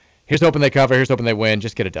 Here's hoping they cover. Here's hoping they win.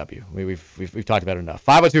 Just get a W. We've talked about it enough.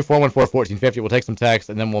 502-414-1450. We'll take some text,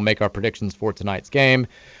 and then we'll make our predictions for tonight's game.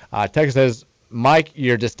 Text says, Mike,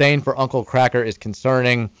 your disdain for Uncle Kracker is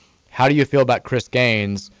concerning. How do you feel about Chris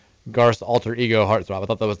Gaines, Garth's alter ego heartthrob? I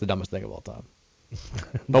thought that was the dumbest thing of all time.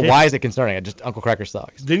 But why is it concerning? Uncle Kracker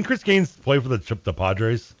sucks. Didn't Chris Gaines play for the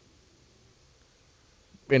Padres?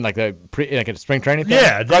 In like a spring training thing?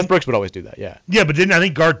 Yeah. Garth Brooks would always do that, yeah. Yeah, but I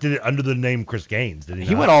think Garth did it under the name Chris Gaines, didn't he?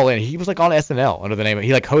 He went all in. He was like on SNL under the name.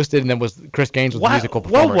 He like hosted and then Chris Gaines was the musical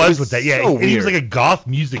performer. What was with that? Yeah, so he was like a goth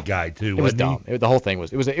music guy too. It was dumb. The whole thing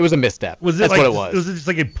was a misstep. That's what it was. Was it just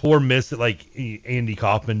like a poor miss at like Andy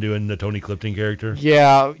Kaufman doing the Tony Clifton character?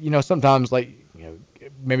 Yeah, sometimes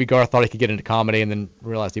maybe Garth thought he could get into comedy and then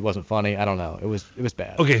realized he wasn't funny. I don't know. It was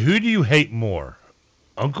bad. Okay, who do you hate more?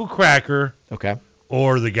 Uncle Kracker. Okay.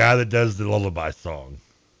 Or the guy that does the lullaby song.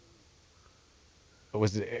 It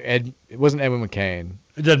wasn't Edwin McCain.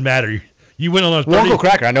 It doesn't matter. You went on a Uncle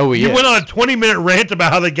Kracker, I know who he is. You went on a 20-minute rant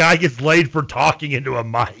about how the guy gets laid for talking into a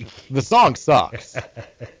mic. The song sucks.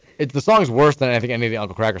 The song's worse than I think any of the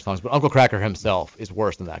Uncle Kracker songs, but Uncle Kracker himself is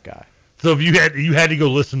worse than that guy. So if you had to go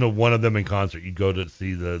listen to one of them in concert, you'd go to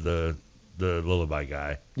see the lullaby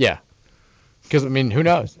guy. Yeah. Because who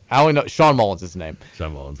knows? I only know Sean Mullins is his name.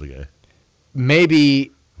 Sean Mullins, the guy.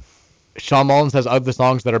 Maybe Sean Mullins has other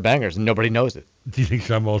songs that are bangers and nobody knows it. Do you think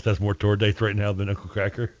Sean Mullins has more tour dates right now than Uncle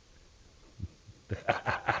Kracker?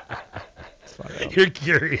 You're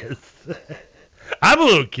curious. I'm a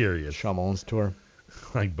little curious. Sean Mullins tour.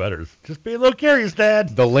 Like Butters. Just be a little curious,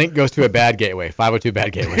 Dad. The link goes to a bad gateway, 502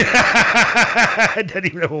 Bad Gateway. I didn't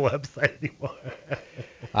even have a website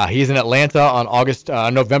anymore. He's in Atlanta on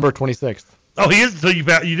November 26th. Oh, he is? So you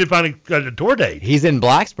did find a tour date? He's in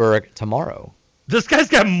Blacksburg tomorrow. This guy's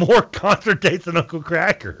got more concert dates than Uncle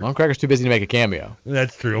Cracker. Uncle Cracker's too busy to make a cameo.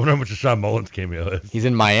 That's true. I wonder how much a Sean Mullins cameo is. He's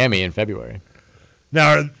in Miami in February.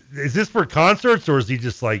 Now, is this for concerts, or is he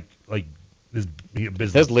just like his business?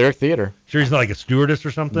 It says Lyric Theater. Sure, he's not like a stewardess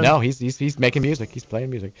or something? No, he's making music. He's playing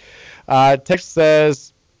music. Text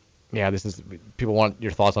says, yeah, this is people want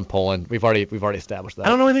your thoughts on Poland. We've already established that. I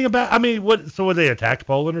don't know anything about. I mean, what? So, what, they attacked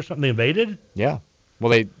Poland or something? They invaded? Yeah. Well,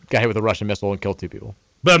 they got hit with a Russian missile and killed 2 people.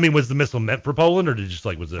 But I mean, was the missile meant for Poland, or did it just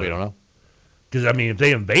was it? We don't know. Because I mean, if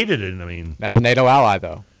they invaded it, I mean, that's a NATO ally,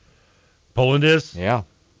 though. Poland is? Yeah.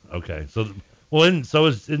 Okay. So, who's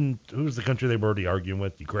the country they were already arguing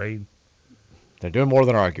with? Ukraine. They're doing more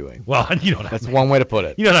than arguing. Well, that's one way to put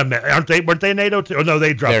it. You know what I meant? Weren't they NATO too? Oh no,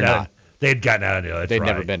 they dropped They're out. not. They had gotten out of NATO. They'd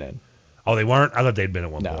never been in. Oh, they weren't? I thought they'd been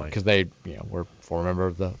at one No, point. because they were former member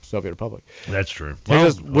of the Soviet Republic. That's true.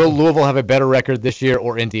 Will Louisville have a better record this year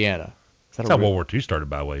or Indiana? That's how World War II started,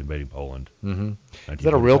 by the way, invading Poland. Mm-hmm. Is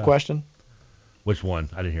that a real question? Which one?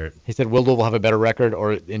 I didn't hear it. He said, will Louisville have a better record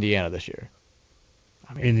or Indiana this year?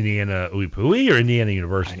 I mean, Indiana Uipui or Indiana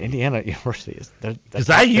University? Indiana University is. Because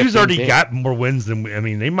IU's already got more wins than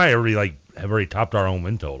they might already have already topped our own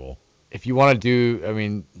win total. If you want to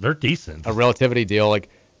do, they're decent. A relativity deal,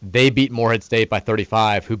 they beat Morehead State by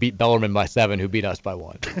 35, who beat Bellarmine by 7, who beat us by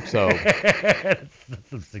 1. So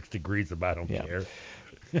that's 6 degrees of I don't care.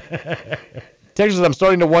 Texas, I'm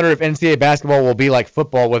starting to wonder if NCAA basketball will be like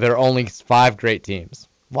football where there are only 5 great teams.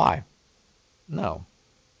 Why? No.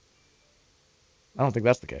 I don't think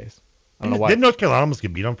that's the case. I don't know why. Didn't North Carolina almost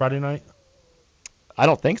get beat on Friday night? I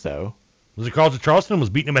don't think so. Was it College of Charleston was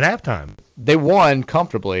beating them at halftime? They won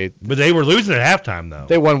comfortably. But they were losing at halftime, though.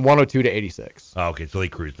 They won 102-86. Oh, okay, so they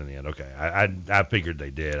cruised in the end. Okay, I figured they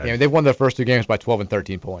did. Yeah, they won their first 2 games by 12 and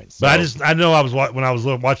 13 points. So. But I know when I was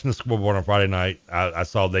watching the scoreboard on Friday night, I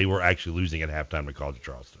saw they were actually losing at halftime to College of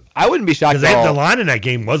Charleston. I wouldn't be shocked because the line in that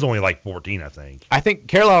game was only like 14, I think. I think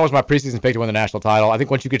Carolina was my preseason pick to win the national title. I think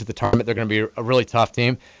once you get to the tournament, they're going to be a really tough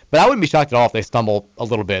team. But I wouldn't be shocked at all if they stumble a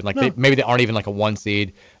little bit. Maybe they aren't even like a 1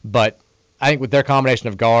 seed. But I think with their combination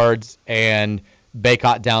of guards and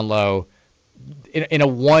Baycott down low, in a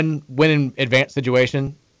one-win advance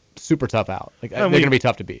situation, super tough out. They're going to be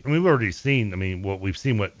tough to beat. We've already seen. We've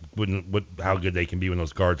seen how good they can be when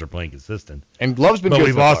those guards are playing consistent. And Love's been good. But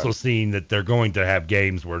we've also seen that they're going to have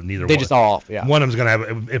games where they just are off. Yeah. One of them's going to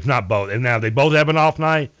have, if not both. And now they both have an off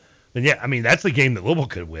night. Then that's a game that Louisville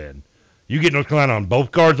could win. You get North Carolina on both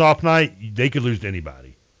guards off night, they could lose to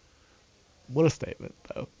anybody. What a statement,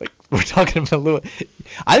 though. We're talking about Louisville.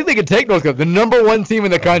 I think they could take North Carolina, the number 1 team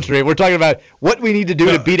in the country. We're talking about what we need to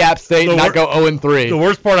do to beat App State and not go 0-3. The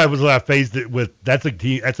worst part I phased it with, that's a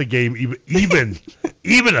game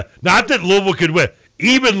even, not that Louisville could win,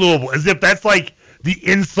 even Louisville, as if that's like the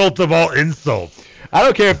insult of all insults. I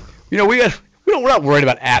don't care if, we're not worried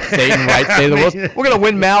about App State and Wright State. We're going to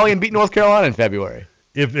win Maui and beat North Carolina in February.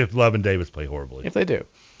 If Love and Davis play horribly. If they do.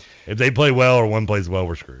 If they play well or one plays well,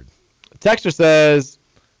 we're screwed. Texter says,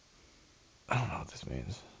 I don't know what this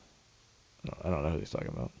means. I don't know who he's talking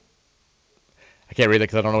about. I can't read that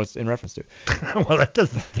because I don't know what it's in reference to. Well, that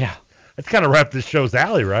doesn't. Yeah. That's kind of right up this show's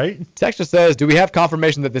alley, right? Texter says, do we have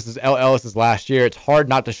confirmation that this is L. Ellis's last year? It's hard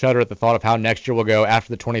not to shudder at the thought of how next year will go after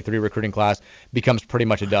the 23 recruiting class becomes pretty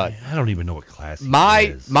much a dud. I don't even know what class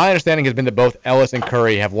My understanding has been that both Ellis and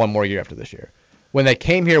Curry have 1 more year after this year. When they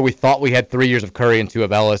came here, we thought we had 3 years of Curry and 2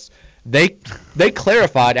 of Ellis. They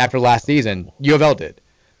clarified after last season, U of L did,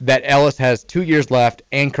 that Ellis has 2 years left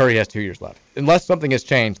and Curry has 2 years left. Unless something has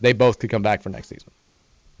changed, they both could come back for next season.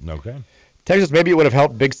 Okay. Texas, maybe it would have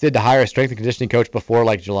helped Big Sid to hire a strength and conditioning coach before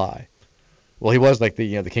July. Well, he was the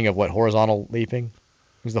king of horizontal leaping.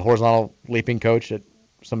 He was the horizontal leaping coach at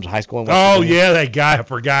some high school in West Virginia. Yeah, that guy. I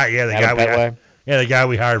forgot. Yeah, the guy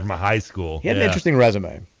we hired from a high school. He had an interesting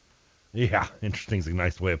resume. Yeah, interesting is a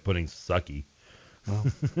nice way of putting sucky. Well.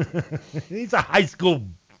 He's a high school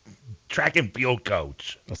track and field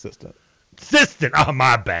coach. Assistant. Oh,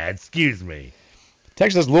 my bad. Excuse me.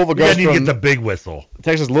 Texas Louisville goes from get the big whistle.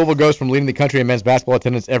 Texas Louisville goes from leading the country in men's basketball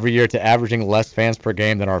attendance every year to averaging less fans per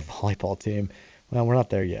game than our volleyball team. Well, we're not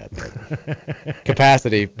there yet.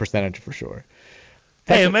 Capacity percentage for sure.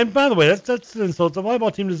 Hey, and by the way, that's an insult. The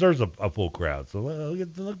volleyball team deserves a full crowd, so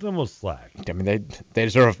look them most slack. I mean, they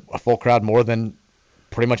deserve a full crowd more than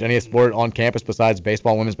pretty much any sport on campus besides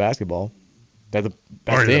baseball and women's basketball. They're the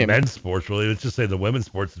best team. The men's sports, really. Let's just say the women's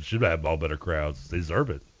sports should have all better crowds. They deserve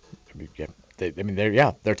it.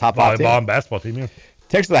 they're top 5 team. Volleyball and basketball team, yeah.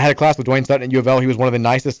 Texas, I had a class with Dwayne Sutton at U of L. He was one of the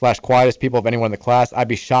nicest / quietest people of anyone in the class. I'd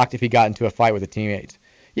be shocked if he got into a fight with a teammate.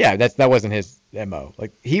 Yeah, that wasn't his MO.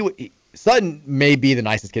 Like Sutton may be the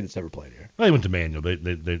nicest kid that's ever played here. Well, he went to Manual. They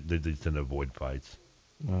tend to avoid fights.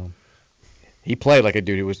 Well, he played like a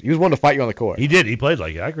dude. He was willing to fight you on the court. He did. He played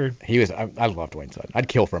like it. I agree. I love Dwayne Sutton. I'd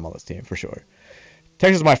kill for him on this team for sure.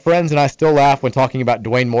 Texas, my friends and I still laugh when talking about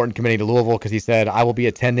Dwayne Morton committing to Louisville because he said, I will be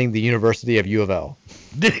attending the University of U of L.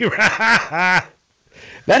 Did he?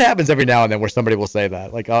 That happens every now and then where somebody will say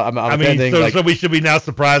that. Like, I'm attending. So we should be now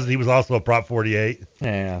surprised that he was also a Prop 48.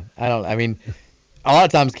 Yeah. A lot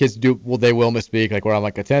of times kids they will misspeak, like where I'm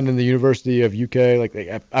like attending the University of UK.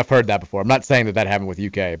 Like I've heard that before. I'm not saying that happened with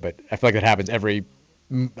UK, but I feel like that happens every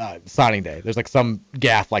signing day. There's like some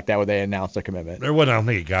gaffe like that where they announce their commitment. There wasn't, I don't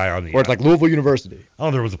think, a guy on the. Or it's like Louisville University.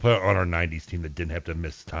 Oh, there was a player on our 90s team that didn't have to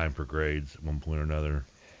miss time for grades at one point or another.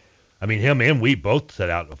 I mean, him and we both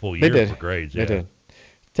set out a full year for grades. They did.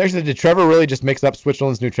 Texas, did Trevor really just mix up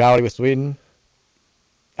Switzerland's neutrality with Sweden?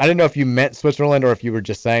 I didn't know if you meant Switzerland or if you were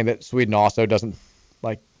just saying that Sweden also doesn't,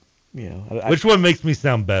 Which one makes me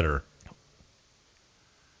sound better?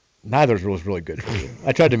 Neither was really good for you.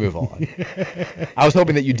 I tried to move on. I was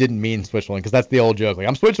hoping that you didn't mean Switzerland because that's the old joke. Like,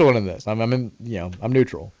 I'm Switzerland in this. I'm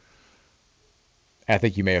neutral. I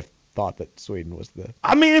think you may have thought that Sweden was the.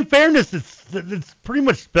 I mean, in fairness, it's pretty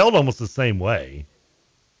much spelled almost the same way.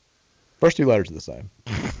 First 2 letters are the same.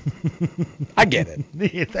 I get it.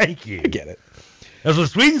 Yeah, thank you. I get it. Now, so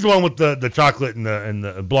Sweden's the one with the chocolate and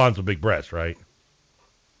the blondes with big breasts, right?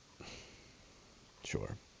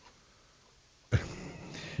 Sure.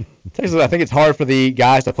 Texas, I think it's hard for the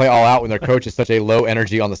guys to play all out when their coach is such a low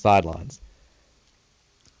energy on the sidelines.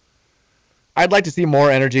 I'd like to see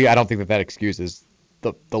more energy. I don't think that excuses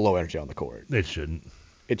the low energy on the court. It shouldn't.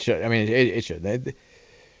 It should. I mean, it should.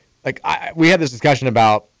 We had this discussion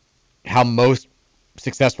about how most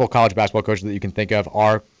successful college basketball coaches that you can think of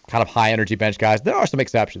are kind of high energy bench guys. There are some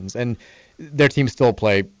exceptions, and their teams still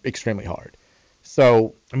play extremely hard.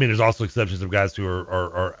 So I mean, there's also exceptions of guys who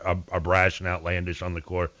are brash and outlandish on the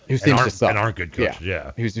court who seems to suck and aren't good coaches.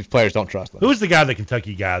 Yeah. Whose players don't trust them. Who was the guy, the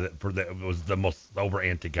Kentucky guy that was the most over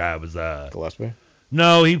anti guy? Was Gillespie?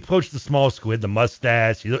 No, he coached the small school, had the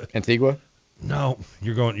mustache. Antigua? No,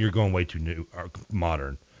 you're going way too new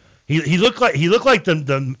modern. He looked like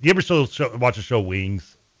the you ever watch the show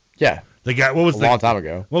Wings? Yeah. The guy, what was a long time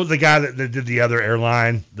ago? What was the guy that did the other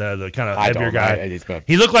airline? The kind of heavier guy.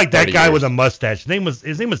 He looked like that guy with a mustache.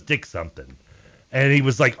 His name was Dick something, and he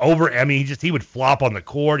was like over. I mean, he would flop on the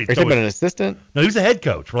court. Are you talking about an assistant? No, he was a head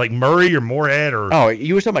coach for like Murray or Moorhead or. Oh,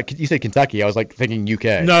 you were talking about. You said Kentucky. I was like thinking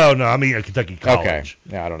UK. No, I mean Kentucky College.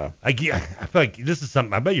 Okay. Yeah, I don't know. I feel like this is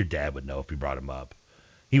something. I bet your dad would know if you brought him up.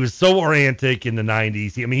 He was so orientic in the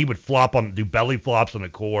 90s. He would do belly flops on the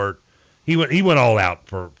court. He went all out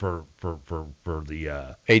for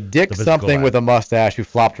the a Dick something with a mustache who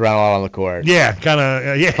flopped around a lot on the court. Yeah, kind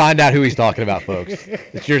of. Yeah. Find out who he's talking about, folks.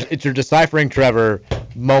 It's your deciphering Trevor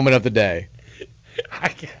moment of the day. I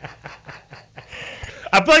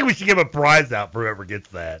feel like we should give a prize out for whoever gets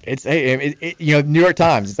that. It's New York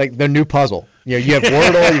Times. It's like their new puzzle. You have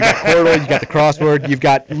Wordle, you've got Quordle, you've got the crossword, you've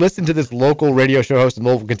got listen to this local radio show host in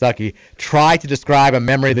Louisville, Kentucky, try to describe a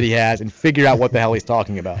memory that he has and figure out what the hell he's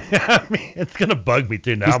talking about. I mean, it's gonna bug me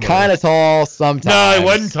too now. He's kind of tall sometimes. No, he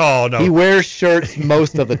wasn't tall. No, he wears shirts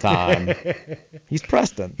most of the time. He's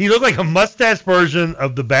Preston. He looked like a mustache version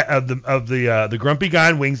of the grumpy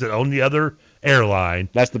guy in Wings that owned the other airline.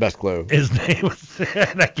 That's the best clue. His name was,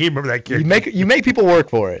 and I can't remember that character. You make people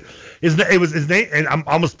work for it. His name, and I'm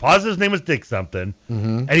almost positive his name was Dick something.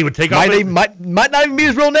 Mm-hmm. And he would take off. Might not even be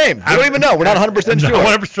his real name. I don't even know. We're not 100% sure.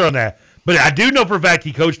 Not 100% on that. But I do know for a fact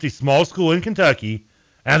he coached a small school in Kentucky,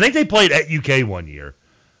 and I think they played at UK one year.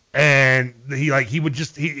 And he would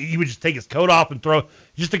just take his coat off and throw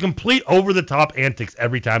just a complete over the top antics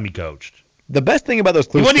every time he coached. The best thing about those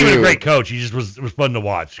clues, he wasn't even a great coach. He just was fun to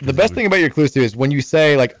watch. The best thing about your clues too is when you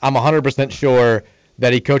say like I'm 100% sure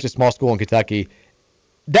that he coached a small school in Kentucky.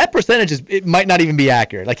 That percentage it might not even be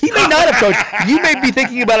accurate. Like he may not have coached. You may be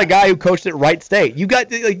thinking about a guy who coached at Wright State. You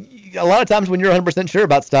got a lot of times when you're 100% sure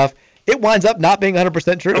about stuff, it winds up not being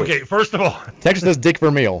 100% true. Okay, first of all, Texas says Dick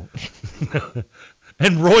Vermeil.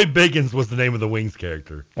 And Roy Biggins was the name of the Wings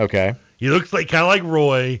character. Okay. He looks like kind of like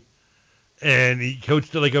Roy, and he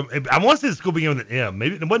coached at I want to say the school began with an M.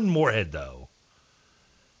 Maybe it wasn't Moorhead though.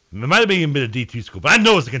 It might have been a D2 school, but I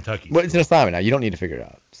know it's a Kentucky school. Well, it's an assignment now. You don't need to figure it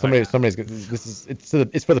out. Somebody's.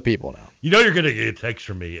 It's for the people now. You know you're gonna get a text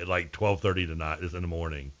from me at like 12:30 tonight in the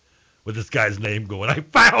morning, with this guy's name going. I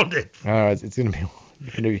found it. It's gonna be.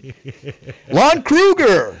 Lon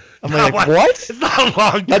Kruger. I'm like, what? It's not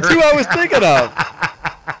Lon Kruger. That's who I was thinking of.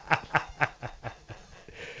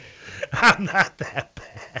 I'm not that bad.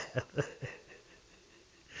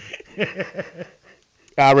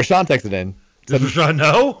 Rashawn texted in. Does Rashawn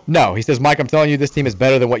know? No. He says, Mike, I'm telling you, this team is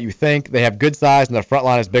better than what you think. They have good size, and their front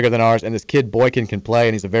line is bigger than ours, and this kid Boykin can play,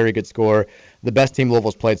 and he's a very good scorer. The best team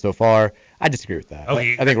Louisville's played so far. I disagree with that.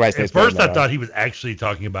 Okay. I think Wright State's better At first, than I thought he was actually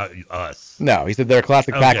talking about us. No, he said they're a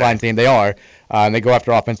classic backline team. They are, and they go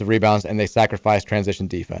after offensive rebounds, and they sacrifice transition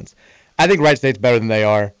defense. I think Wright State's better than they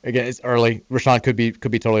are. Again, it's early. Rashawn could be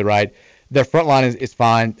totally right. Their front line is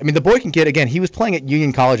fine. I mean, the Boykin kid, again, he was playing at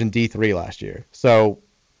Union College in D3 last year, so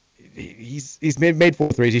he's made 4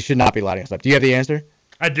 threes. He should not be lighting us up. Do you have the answer?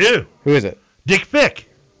 I do. Who is it? Dick Fick.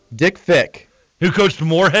 Dick Fick. Who coached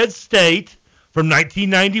Morehead State from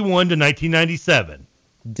 1991 to 1997.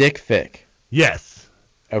 Dick Fick. Yes.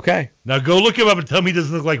 Okay. Now go look him up and tell me he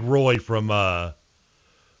doesn't look like Roy from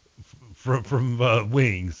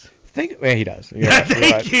Wings. Yeah, he does. Yeah,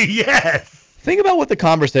 thank you. Yes. Think about what the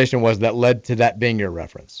conversation was that led to that being your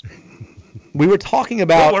reference. We were talking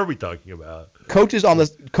about. What were we talking about? Coach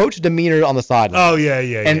demeanor on the sideline. Oh yeah.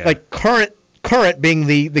 And like current being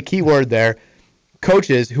the key word there.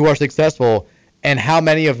 Coaches who are successful and how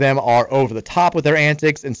many of them are over the top with their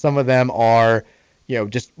antics and some of them are,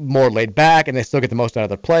 just more laid back and they still get the most out of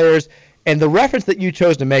their players. And the reference that you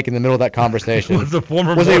chose to make in the middle of that conversation was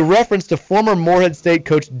a reference to former Morehead State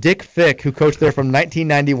coach Dick Fick, who coached there from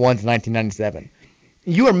 1991 to 1997.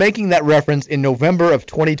 You are making that reference in November of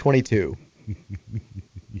 2022.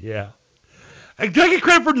 Yeah. Do I get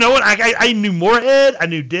credit for knowing? I knew Morehead. I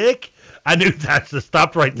knew Dick. I knew that just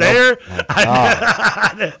stopped right there. Nope.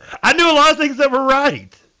 I knew a lot of things that were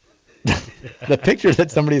right. The picture that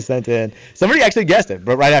somebody sent in, somebody actually guessed it,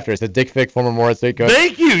 but right after it said Dick Fick, former Morehead State coach.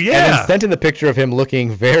 Thank you, yeah. And then sent in the picture of him looking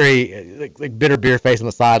very like bitter beer face on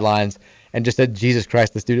the sidelines, and just said, "Jesus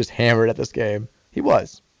Christ, this dude is hammered at this game." He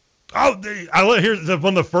was. Oh, here's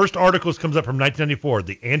one of the first articles comes up from 1994,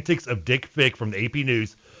 The Antics of Dick Fick from the AP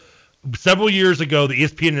News. Several years ago, the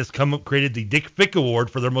ESPN has created the Dick Fick Award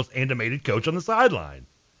for their most animated coach on the sideline.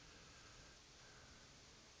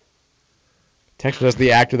 Texas says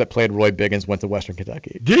the actor that played Roy Biggins went to Western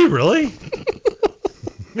Kentucky. Did he really?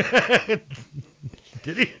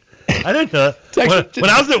 Did he? I didn't know. When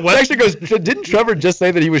I was at Western... Texas goes, didn't Trevor just say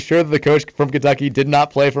that he was sure that the coach from Kentucky did not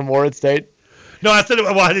play for Morehead State? No, I said,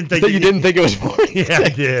 I didn't think... So you didn't think it was Morehead State? Yeah, I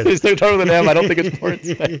did. So taller than him, I don't think it's Morehead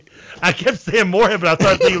State. I kept saying Morehead, but I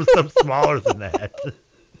thought it was something smaller than that.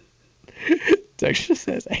 Texas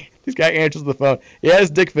says, hey, this guy answers the phone. Yeah, it's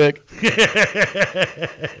Dick Fick.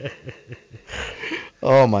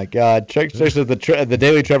 Oh, my God. Texas says the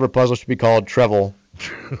Daily Trevor puzzle should be called Trevel.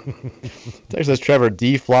 Texas says Trevor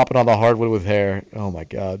D flopping on the hardwood with hair. Oh, my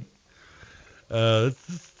God.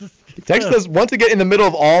 Texas says, once again, in the middle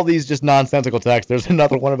of all these just nonsensical texts, there's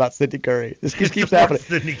another one about Sidney Curry. This just keeps happening.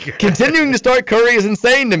 Continuing to start Curry is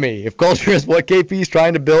insane to me. If culture is what KP's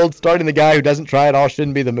trying to build, starting the guy who doesn't try at all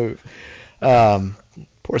shouldn't be the move.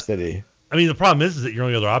 Poor City. I mean, the problem is that your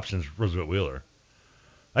only other option is Roosevelt Wheeler.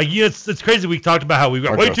 Like, it's crazy. We talked about how we've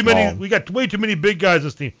got way too many big guys on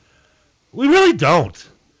this team. We really don't.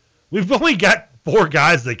 We've only got 4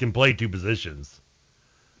 guys that can play 2 positions.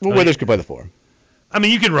 Well, Withers could play the 4. I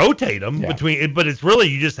mean, you can rotate them between, but it's really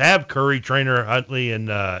you just have Curry, Trainer, Huntley,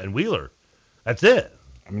 and Wheeler. That's it.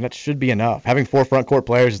 I mean, that should be enough. Having 4 front court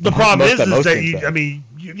players is the problem is that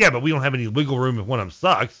but we don't have any wiggle room if one of them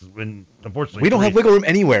sucks. And unfortunately, we don't have wiggle room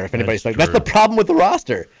anywhere if anybody sucks. That's the problem with the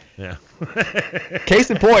roster. Yeah.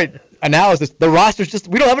 Case in point, analysis. The roster's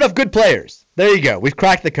we don't have enough good players. There you go. We've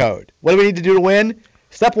cracked the code. What do we need to do to win?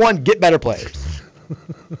 Step 1, get better players.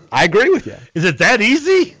 I agree with you. Is it that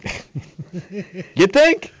easy? You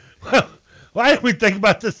think? Well, why didn't we think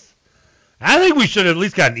about this? I think we should have at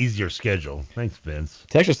least got an easier schedule. Thanks, Vince.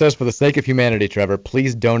 Texas says, for the sake of humanity, Trevor,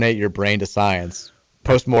 please donate your brain to science.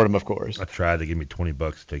 Post-mortem, of course. I tried. They gave me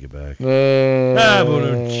 $20 to take it back.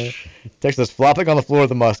 Texas says, flopping on the floor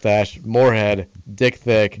with a mustache, Morehead, Dick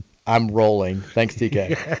Thick, I'm rolling. Thanks, TK.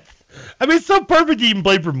 Yes. I mean, it's so perfect you even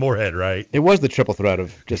played for Morehead, right? It was the triple threat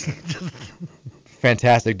of just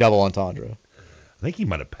fantastic double entendre. I think he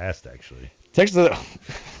might have passed, actually. Texas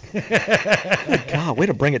says, God, way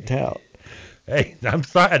to bring it down. Hey, I'm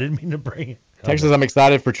sorry. I didn't mean to bring it. Texas says, I'm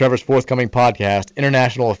excited for Trevor's forthcoming podcast,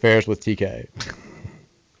 International Affairs with TK.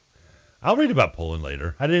 I'll read about Poland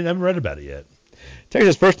later. I haven't read about it yet.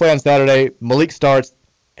 Texas first play on Saturday. Malik starts,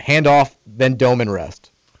 handoff, then dome and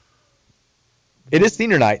rest. It is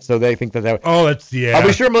senior night, so they think that. Oh, that's yeah. Are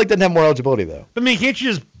we sure Malik doesn't have more eligibility though? I mean, can't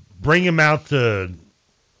you just bring him out to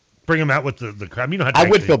bring him out with the crowd. You know how I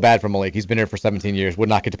would feel bad for Malik. He's been here for 17 years. Would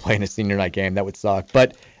not get to play in his senior night game. That would suck.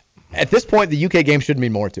 But at this point, the UK game should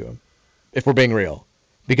mean more to him, if we're being real,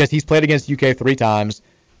 because he's played against UK 3 times.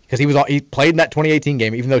 Because he played in that 2018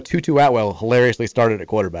 game, even though Tutu Atwell hilariously started at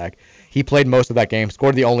quarterback. He played most of that game,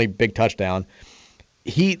 scored the only big touchdown.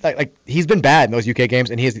 He's been bad in those UK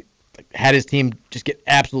games, and he has had his team just get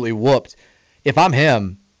absolutely whooped. If I'm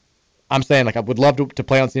him, I'm saying I would love to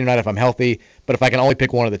play on senior night if I'm healthy, but if I can only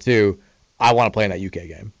pick one of the two, I want to play in that UK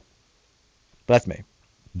game. But that's me.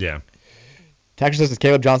 Yeah. Tacker says, is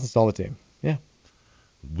Caleb Johnson still on the team? Yeah.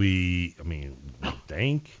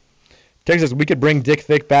 Think. Texas says, we could bring Dick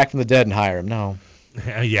Thick back from the dead and hire him. No.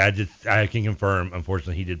 Yeah, I can confirm.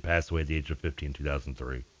 Unfortunately, he did pass away at the age of 50 in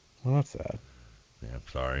 2003. Well, that's sad. Yeah, I'm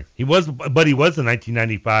sorry. He was the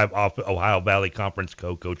 1995 Ohio Valley Conference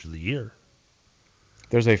Co-Coach of the Year.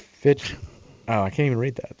 There's a Fitch. Oh, I can't even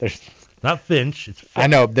read that. There's not Finch. It's Fitch. I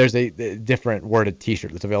know. There's a different worded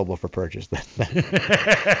T-shirt that's available for purchase.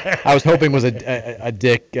 I was hoping was a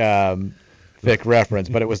Dick Thick reference,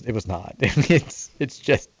 but it was not. It's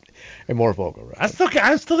just a more vocal reference.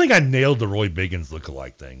 I still think I nailed the Roy Biggins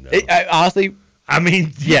lookalike thing, though. Honestly,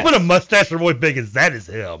 you put a mustache on Roy Biggins, that is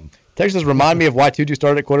him. Texas, remind me of why Tutu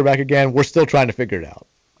started at quarterback again. We're still trying to figure it out.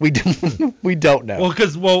 We don't know.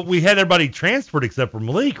 Well, we had everybody transferred except for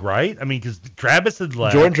Malik, right? Because Travis had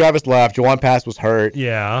left. Jordan Travis left. Jawan Pass was hurt.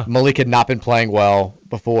 Yeah. Malik had not been playing well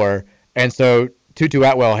before, and so Tutu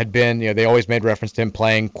Atwell had been. they always made reference to him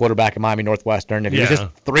playing quarterback at Miami Northwestern. If he was just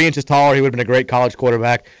 3 inches taller, he would have been a great college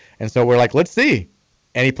quarterback. And so we're like, let's see.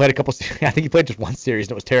 And he played a couple. I think he played just one series,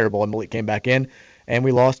 and it was terrible. And Malik came back in, and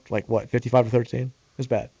we lost 55-13. It was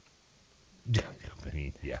bad.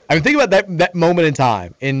 Yeah. Think about that moment in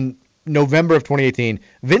time. In November of 2018,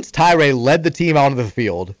 Vince Tyree led the team onto the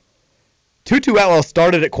field. Tutu Atwell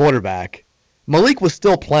started at quarterback. Malik was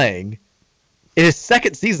still playing in his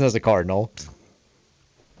second season as a Cardinal.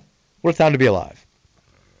 What a time to be alive.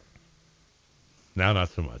 Now, not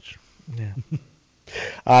so much. Yeah.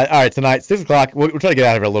 All right, tonight, 6 o'clock. We're trying to get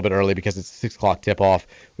out of here a little bit early because it's 6 o'clock tip-off.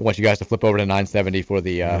 We want you guys to flip over to 970 for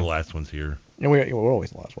the... the last one's here. Yeah, we're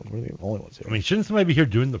always the last ones. We're the only ones here. Shouldn't somebody be here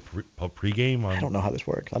doing the pregame? I don't know how this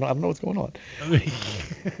works. I don't know what's going on.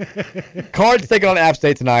 Cards taking on App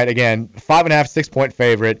State tonight. Again, 5.5, 6-point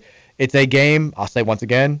favorite. It's a game, I'll say once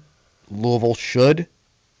again, Louisville should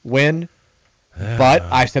win. But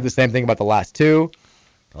I've said the same thing about the last two.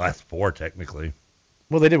 The last 4, technically.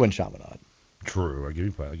 Well, they did win Chaminade. True. I'll give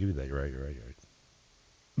you that. You're right.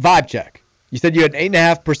 Vibe check. You said you had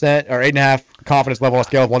 8.5% or 8.5 confidence level on a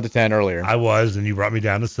scale of 1 to 10 earlier. I was, and you brought me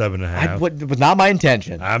down to 7.5. It was not my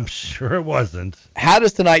intention. I'm sure it wasn't. How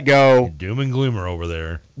does tonight go? Doom and gloomer over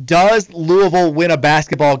there. Does Louisville win a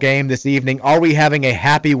basketball game this evening? Are we having a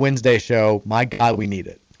happy Wednesday show? My God, we need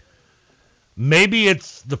it. Maybe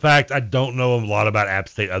it's the fact I don't know a lot about App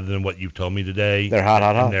State other than what you've told me today. They're hot.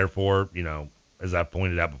 And therefore, as I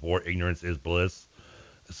pointed out before, ignorance is bliss.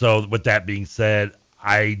 So with that being said,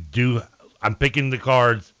 I'm picking the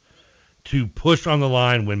Cards to push on the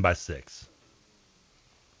line, win by 6.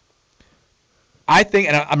 I think,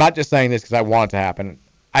 and I'm not just saying this because I want it to happen,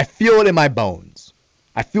 I feel it in my bones.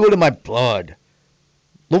 I feel it in my blood.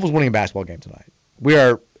 Louisville's winning a basketball game tonight. We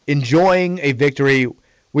are enjoying a victory.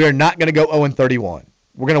 We are not going to go 0-31.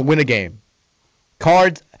 We're going to win a game.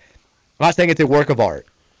 Cards, I'm not saying it's a work of art.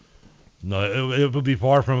 No, it would be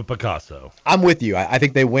far from a Picasso. I'm with you. I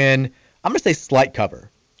think they win. I'm going to say slight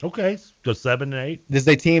cover. Okay, so 7 and 8. This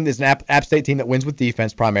is an App State team that wins with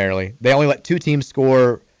defense primarily. They only let 2 teams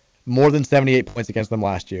score more than 78 points against them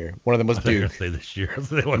last year. One of them was Duke. Say this year.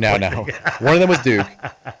 No. One of them was Duke.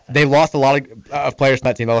 They lost a lot of players from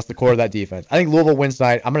that team. They lost the core of that defense. I think Louisville wins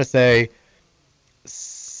tonight. I'm going to say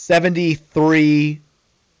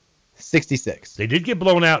 73-66. They did get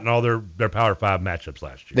blown out in all their Power 5 matchups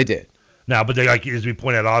last year. They did. Now, but they, as we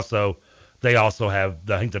pointed out also, they also have,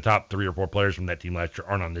 I think the top 3 or 4 players from that team last year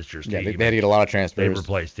aren't on this year's team. Yeah, they had to get a lot of transfers. They've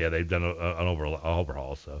replaced. Yeah, they've done an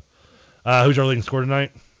overhaul. So, who's our leading scorer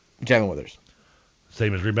tonight? Jalen Withers.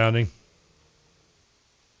 Same as rebounding?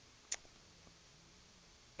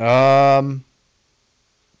 Brandon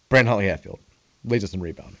Huntley Hatfield leads us in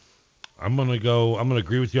rebounding. I'm gonna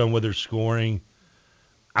agree with you on Withers scoring.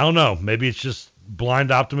 I don't know. Maybe it's just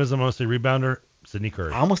blind optimism. I'm gonna say rebounder, Sydney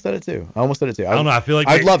Curry. I almost said it too. I don't know. I feel like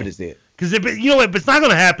I'd love to see it. Because if it's not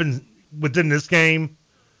gonna happen within this game,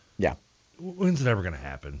 yeah, when's it ever gonna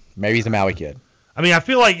happen? Maybe he's a Maui kid. I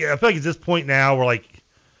feel like at this point now we're like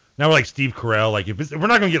Steve Carell. Like if we're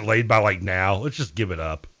not gonna get laid by now, let's just give it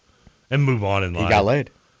up and move on in life. He got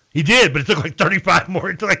laid. He did, but it took 35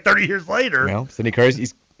 more. It took 30 years later. Well, Sydney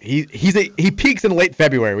Curry's He peaks in late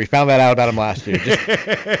February. We found that out about him last year. Just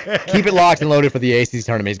keep it locked and loaded for the ACC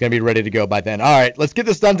tournament. He's going to be ready to go by then. All right, let's get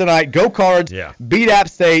this done tonight. Go Cards. Yeah. Beat App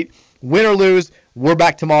State. Win or lose, we're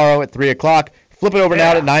back tomorrow at 3 o'clock. Flip it over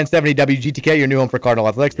now at 970 WGTK, your new home for Cardinal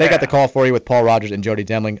Athletics. They got the call for you with Paul Rogers and Jody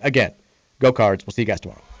Demling. Again, Go Cards. We'll see you guys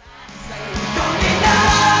tomorrow.